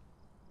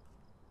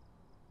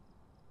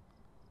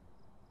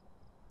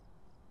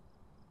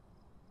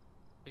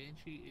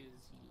 Banshee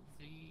is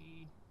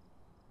UV.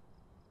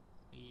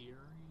 Yuri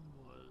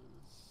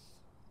was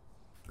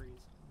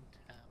freezing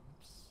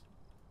temps.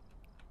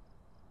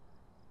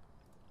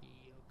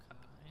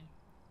 Yokai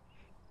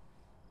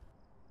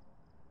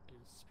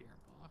is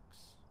Spirit Box.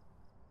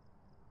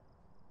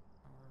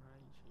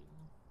 Raiju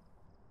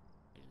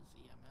is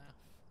EMF.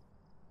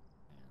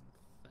 And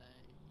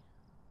Thay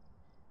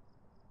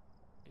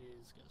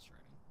is Ghost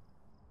Writing.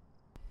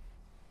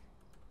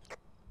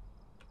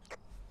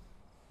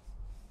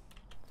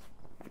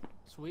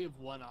 So we have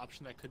one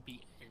option that could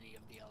be any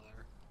of the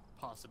other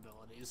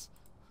possibilities.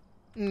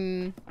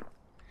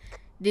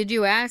 Did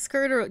you ask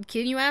her to...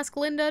 Can you ask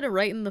Linda to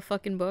write in the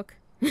fucking book?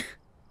 I think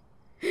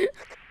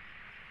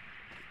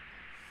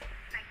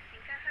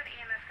I heard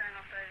EMF going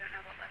off, but I don't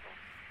know what level.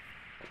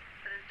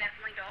 But there's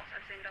definitely dots.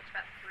 I've seen dots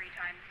about 3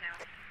 times now.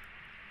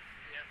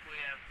 Yep, we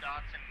have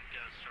dots and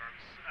ghost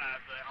orbs.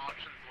 The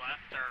options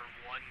left are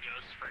 1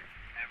 ghost for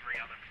every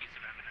other piece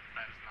of evidence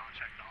that is not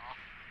checked off.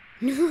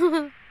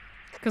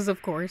 Because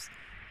of course.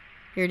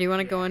 Here, do you want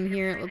to go in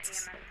here?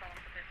 Let's...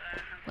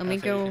 Let me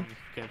go... You can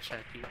go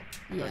check you.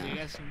 Yeah. You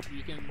guys can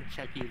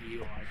check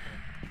UV on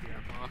your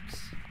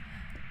box.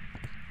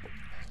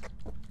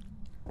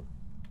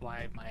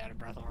 Why am I out of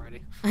breath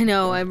already? I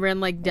know, I ran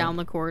like down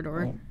the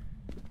corridor.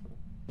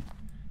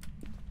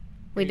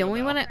 Wait, don't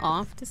we want it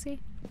off to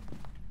see?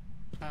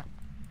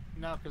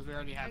 No, because we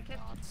already have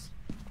dots.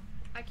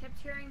 I kept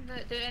hearing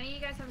the... Did any of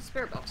you guys have a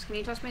spirit box? Can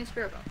you toss me a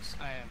spirit box?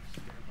 I have a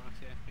spirit box,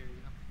 yeah. Here you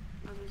go.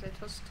 I was gonna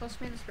say, toss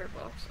me the spirit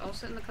box. I'll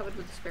sit in the cupboard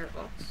with the spirit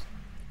box.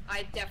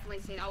 I definitely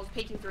seen... I was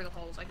peeking through the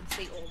holes. I could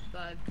see all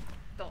the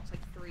dots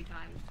like 3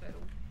 times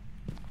total.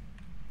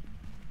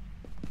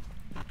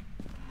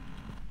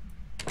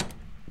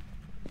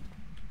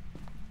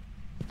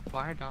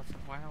 Why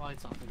are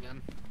lights off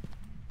again?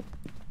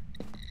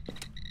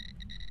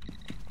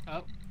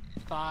 Oh,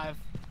 5.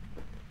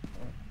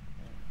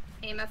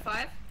 EMF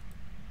 5?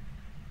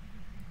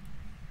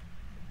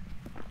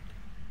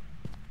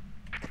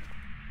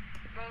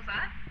 What was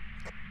that?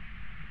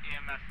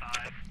 EMF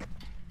 5.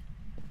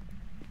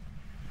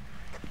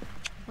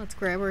 Let's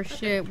grab our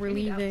shit. We're we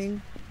need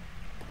leaving.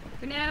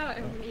 For now,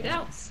 we need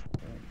outs.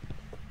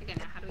 Okay,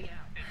 now how do we get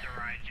out? It's a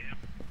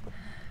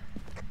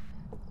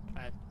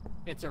Raiju.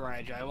 It's a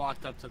Raiju. I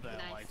walked up to the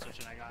Nice. light switch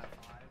and I got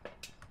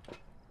 5.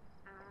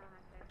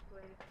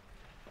 Okay,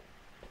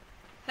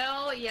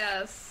 hell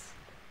yes.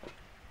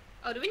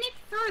 Oh, do we need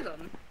to throw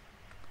them?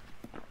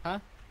 Huh?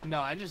 No,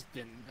 I just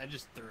didn't. I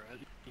just threw it.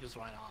 Because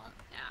why not?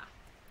 Yeah.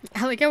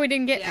 I like how we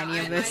didn't get Yeah, any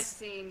of I've this.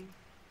 seen.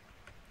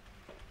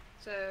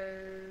 So,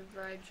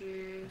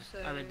 Raiju,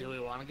 so... I mean, do we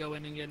want to go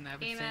in and get an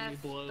everything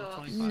EMF below dots.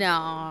 25?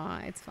 No,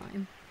 it's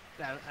fine.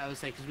 I would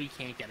say because we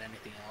can't get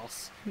anything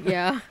else.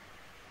 Yeah.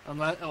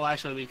 Unless, oh,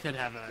 actually, we could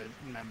have a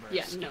member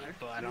Yeah, escape, no.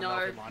 but I don't know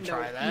if we want to No.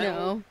 try that.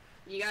 No.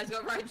 You guys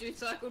got right juice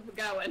circled, we're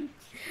going.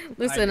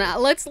 Listen,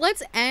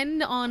 let's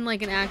end on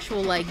like an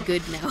actual like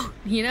good note,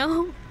 you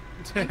know?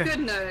 A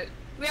good note.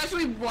 We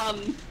actually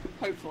won,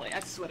 hopefully, I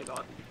swear to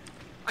God.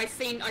 I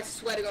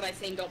swear to God, I've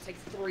seen Dots like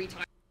 3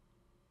 times.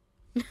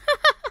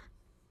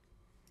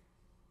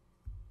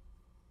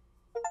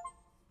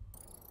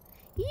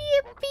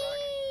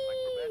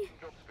 Yippee!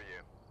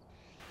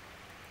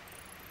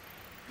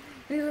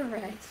 We were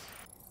right.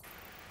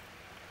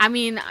 I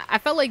mean, I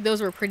felt like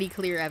those were pretty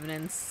clear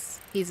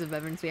piece of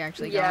evidence we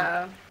actually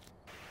got.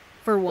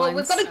 For once. Well,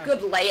 we've got a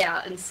good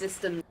layout and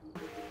system.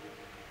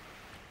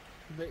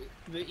 The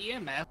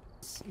EMF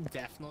is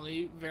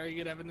definitely very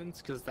good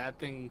evidence, because that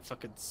thing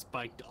fucking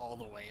spiked all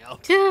the way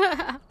up.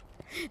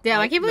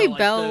 Damn, I can't believe like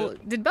Belle...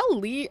 Did Belle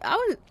leave?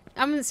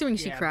 I'm assuming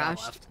she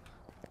crashed. Belle left.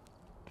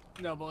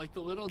 No, but like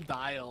the little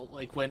dial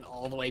like went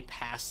all the way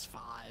past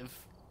 5.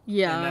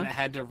 Yeah. And then it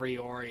had to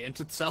reorient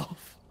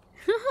itself.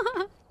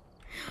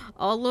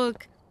 Oh,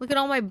 look at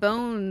all my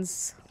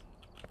bones.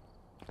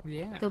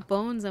 Yeah. The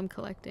bones I'm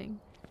collecting.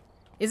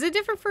 Is it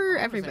different for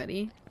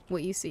everybody,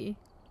 what you see?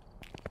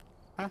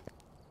 Huh?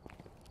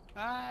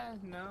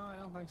 No, I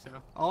don't think so.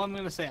 All I'm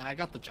gonna say, I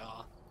got the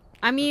jaw.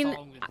 I mean,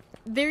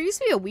 there used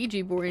to be a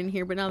Ouija board in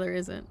here, but now there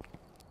isn't.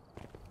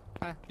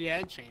 Yeah,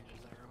 it changes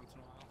every once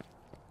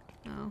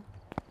in a while.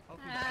 Oh.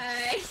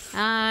 Hi.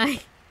 Hi.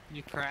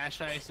 You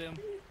crash, I assume?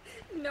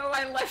 No,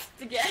 I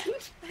left again.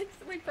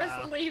 We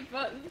pressed the leave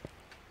button.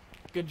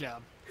 Good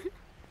job.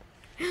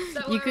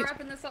 So we're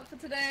wrapping this up for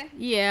today?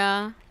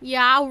 Yeah,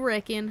 I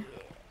reckon.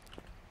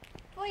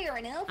 Fair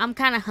enough. I'm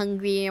kind of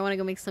hungry. I want to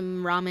go make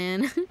some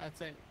ramen.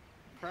 That's it.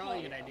 Probably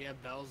a good idea.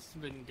 Belle's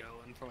been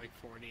going for like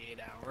 48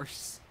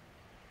 hours.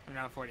 Or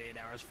not 48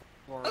 hours.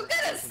 I was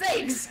gonna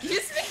say,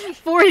 excuse me?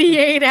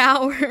 48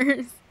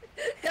 hours.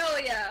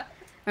 Hell yeah.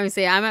 I would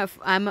say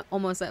I'm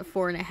almost at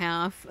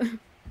 4.5.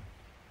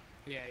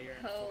 Yeah, you're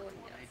at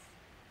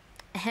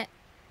 420.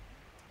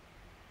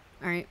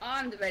 All right.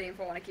 I'm debating if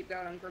I want to keep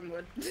going on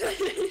Grimwood.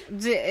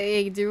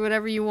 Hey, do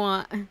whatever you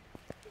want.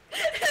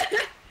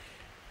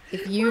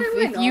 If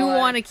you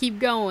want to keep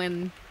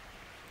going.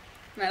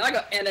 Man, I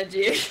got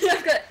energy.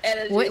 I've got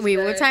energy. Wait,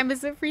 what time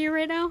is it for you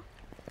right now?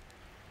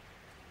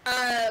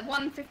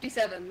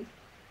 1:57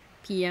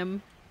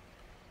 p.m.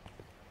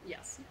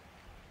 Yes.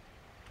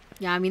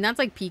 Yeah, I mean that's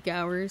like peak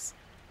hours.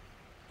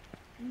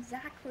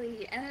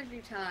 Exactly.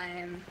 Energy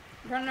time.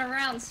 Running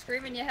around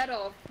screaming your head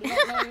off,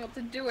 not knowing what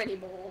to do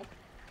anymore.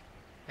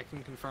 I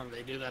can confirm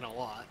they do that a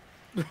lot.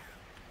 No,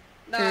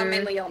 I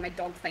mainly yell at my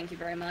dog, thank you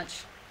very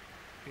much.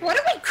 Yeah. Why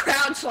do we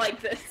crouch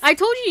like this? I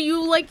told you,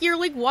 you're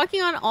like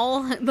walking on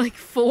all like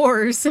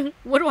 4s.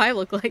 What do I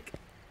look like?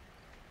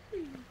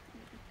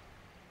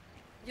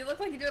 You look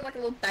like you do like a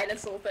little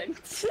dinosaur thing.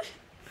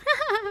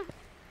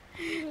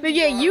 But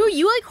yeah,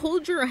 you like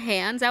hold your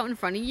hands out in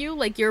front of you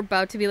like you're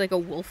about to be like a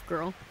wolf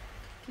girl.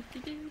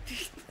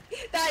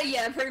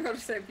 Yeah, pretty much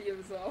same for you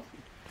as well.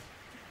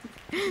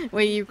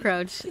 Wait, you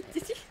crouch.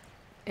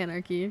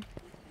 Anarchy.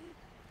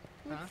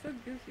 That's so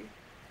goofy.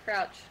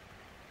 Crouch.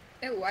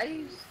 Ew,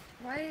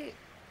 why?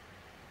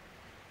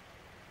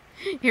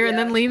 Here, and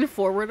then lean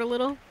forward a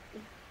little.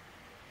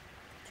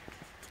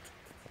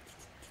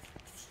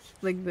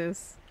 Like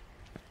this.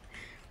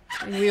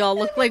 And we all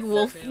look like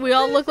wolf. We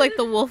all look like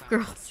the wolf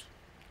girls.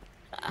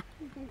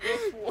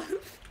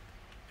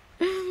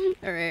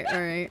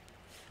 Alright.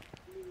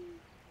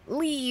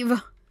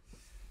 Leave.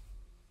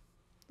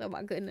 Oh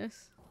my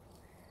goodness.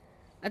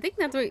 I think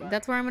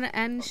that's where I'm gonna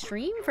end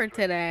stream for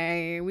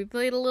today. We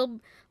played a little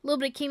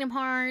bit of Kingdom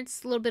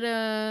Hearts, a little bit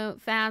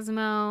of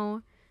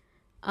Phasmo.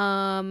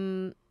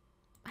 I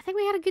think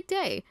we had a good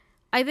day.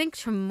 I think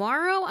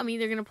tomorrow I'm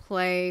either gonna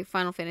play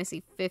Final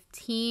Fantasy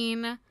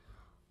 15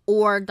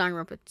 or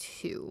Danganronpa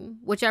 2,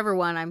 whichever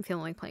one I'm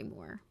feeling like playing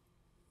more.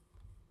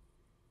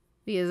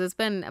 Because it's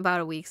been about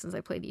a week since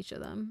I played each of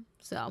them.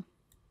 So,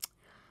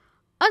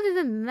 other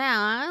than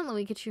that, let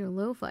me get your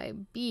lo-fi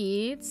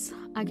beats.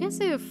 I guess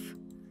let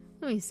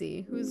me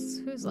see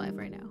who's live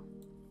right now.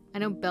 I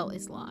know Belle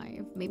is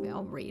live. Maybe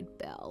I'll raid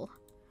Belle.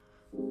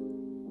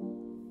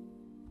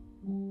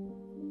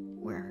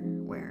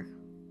 Where?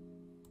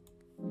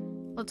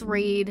 Let's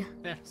raid.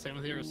 Yeah, same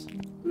with yours.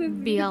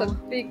 Belle.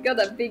 Got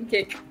that big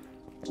kick.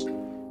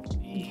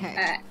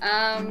 Okay.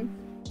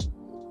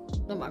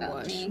 Oh my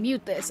gosh.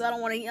 Mute this. I don't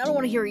want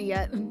to hear it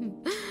yet.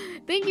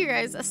 Thank you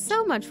guys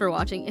so much for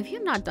watching. If you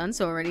have not done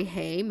so already,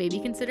 hey, maybe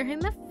consider hitting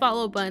the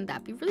follow button.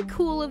 That'd be really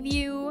cool of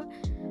you.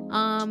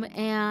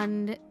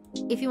 And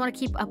if you want to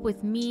keep up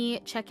with me,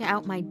 check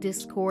out my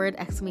Discord,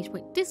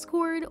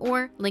 !Discord,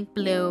 or link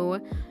below.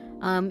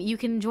 You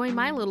can join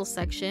my little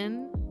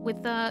section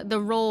with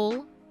the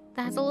role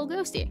that has a little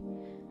ghosty.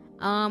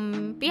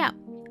 But yeah,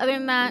 other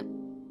than that,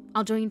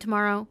 I'll join you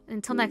tomorrow.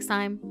 Until next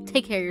time,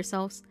 take care of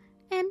yourselves,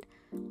 and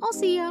I'll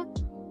see ya.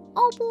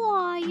 Oh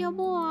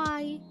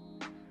boy,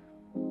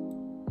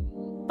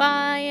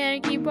 Bye,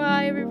 Anarchy.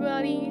 Bye, everybody.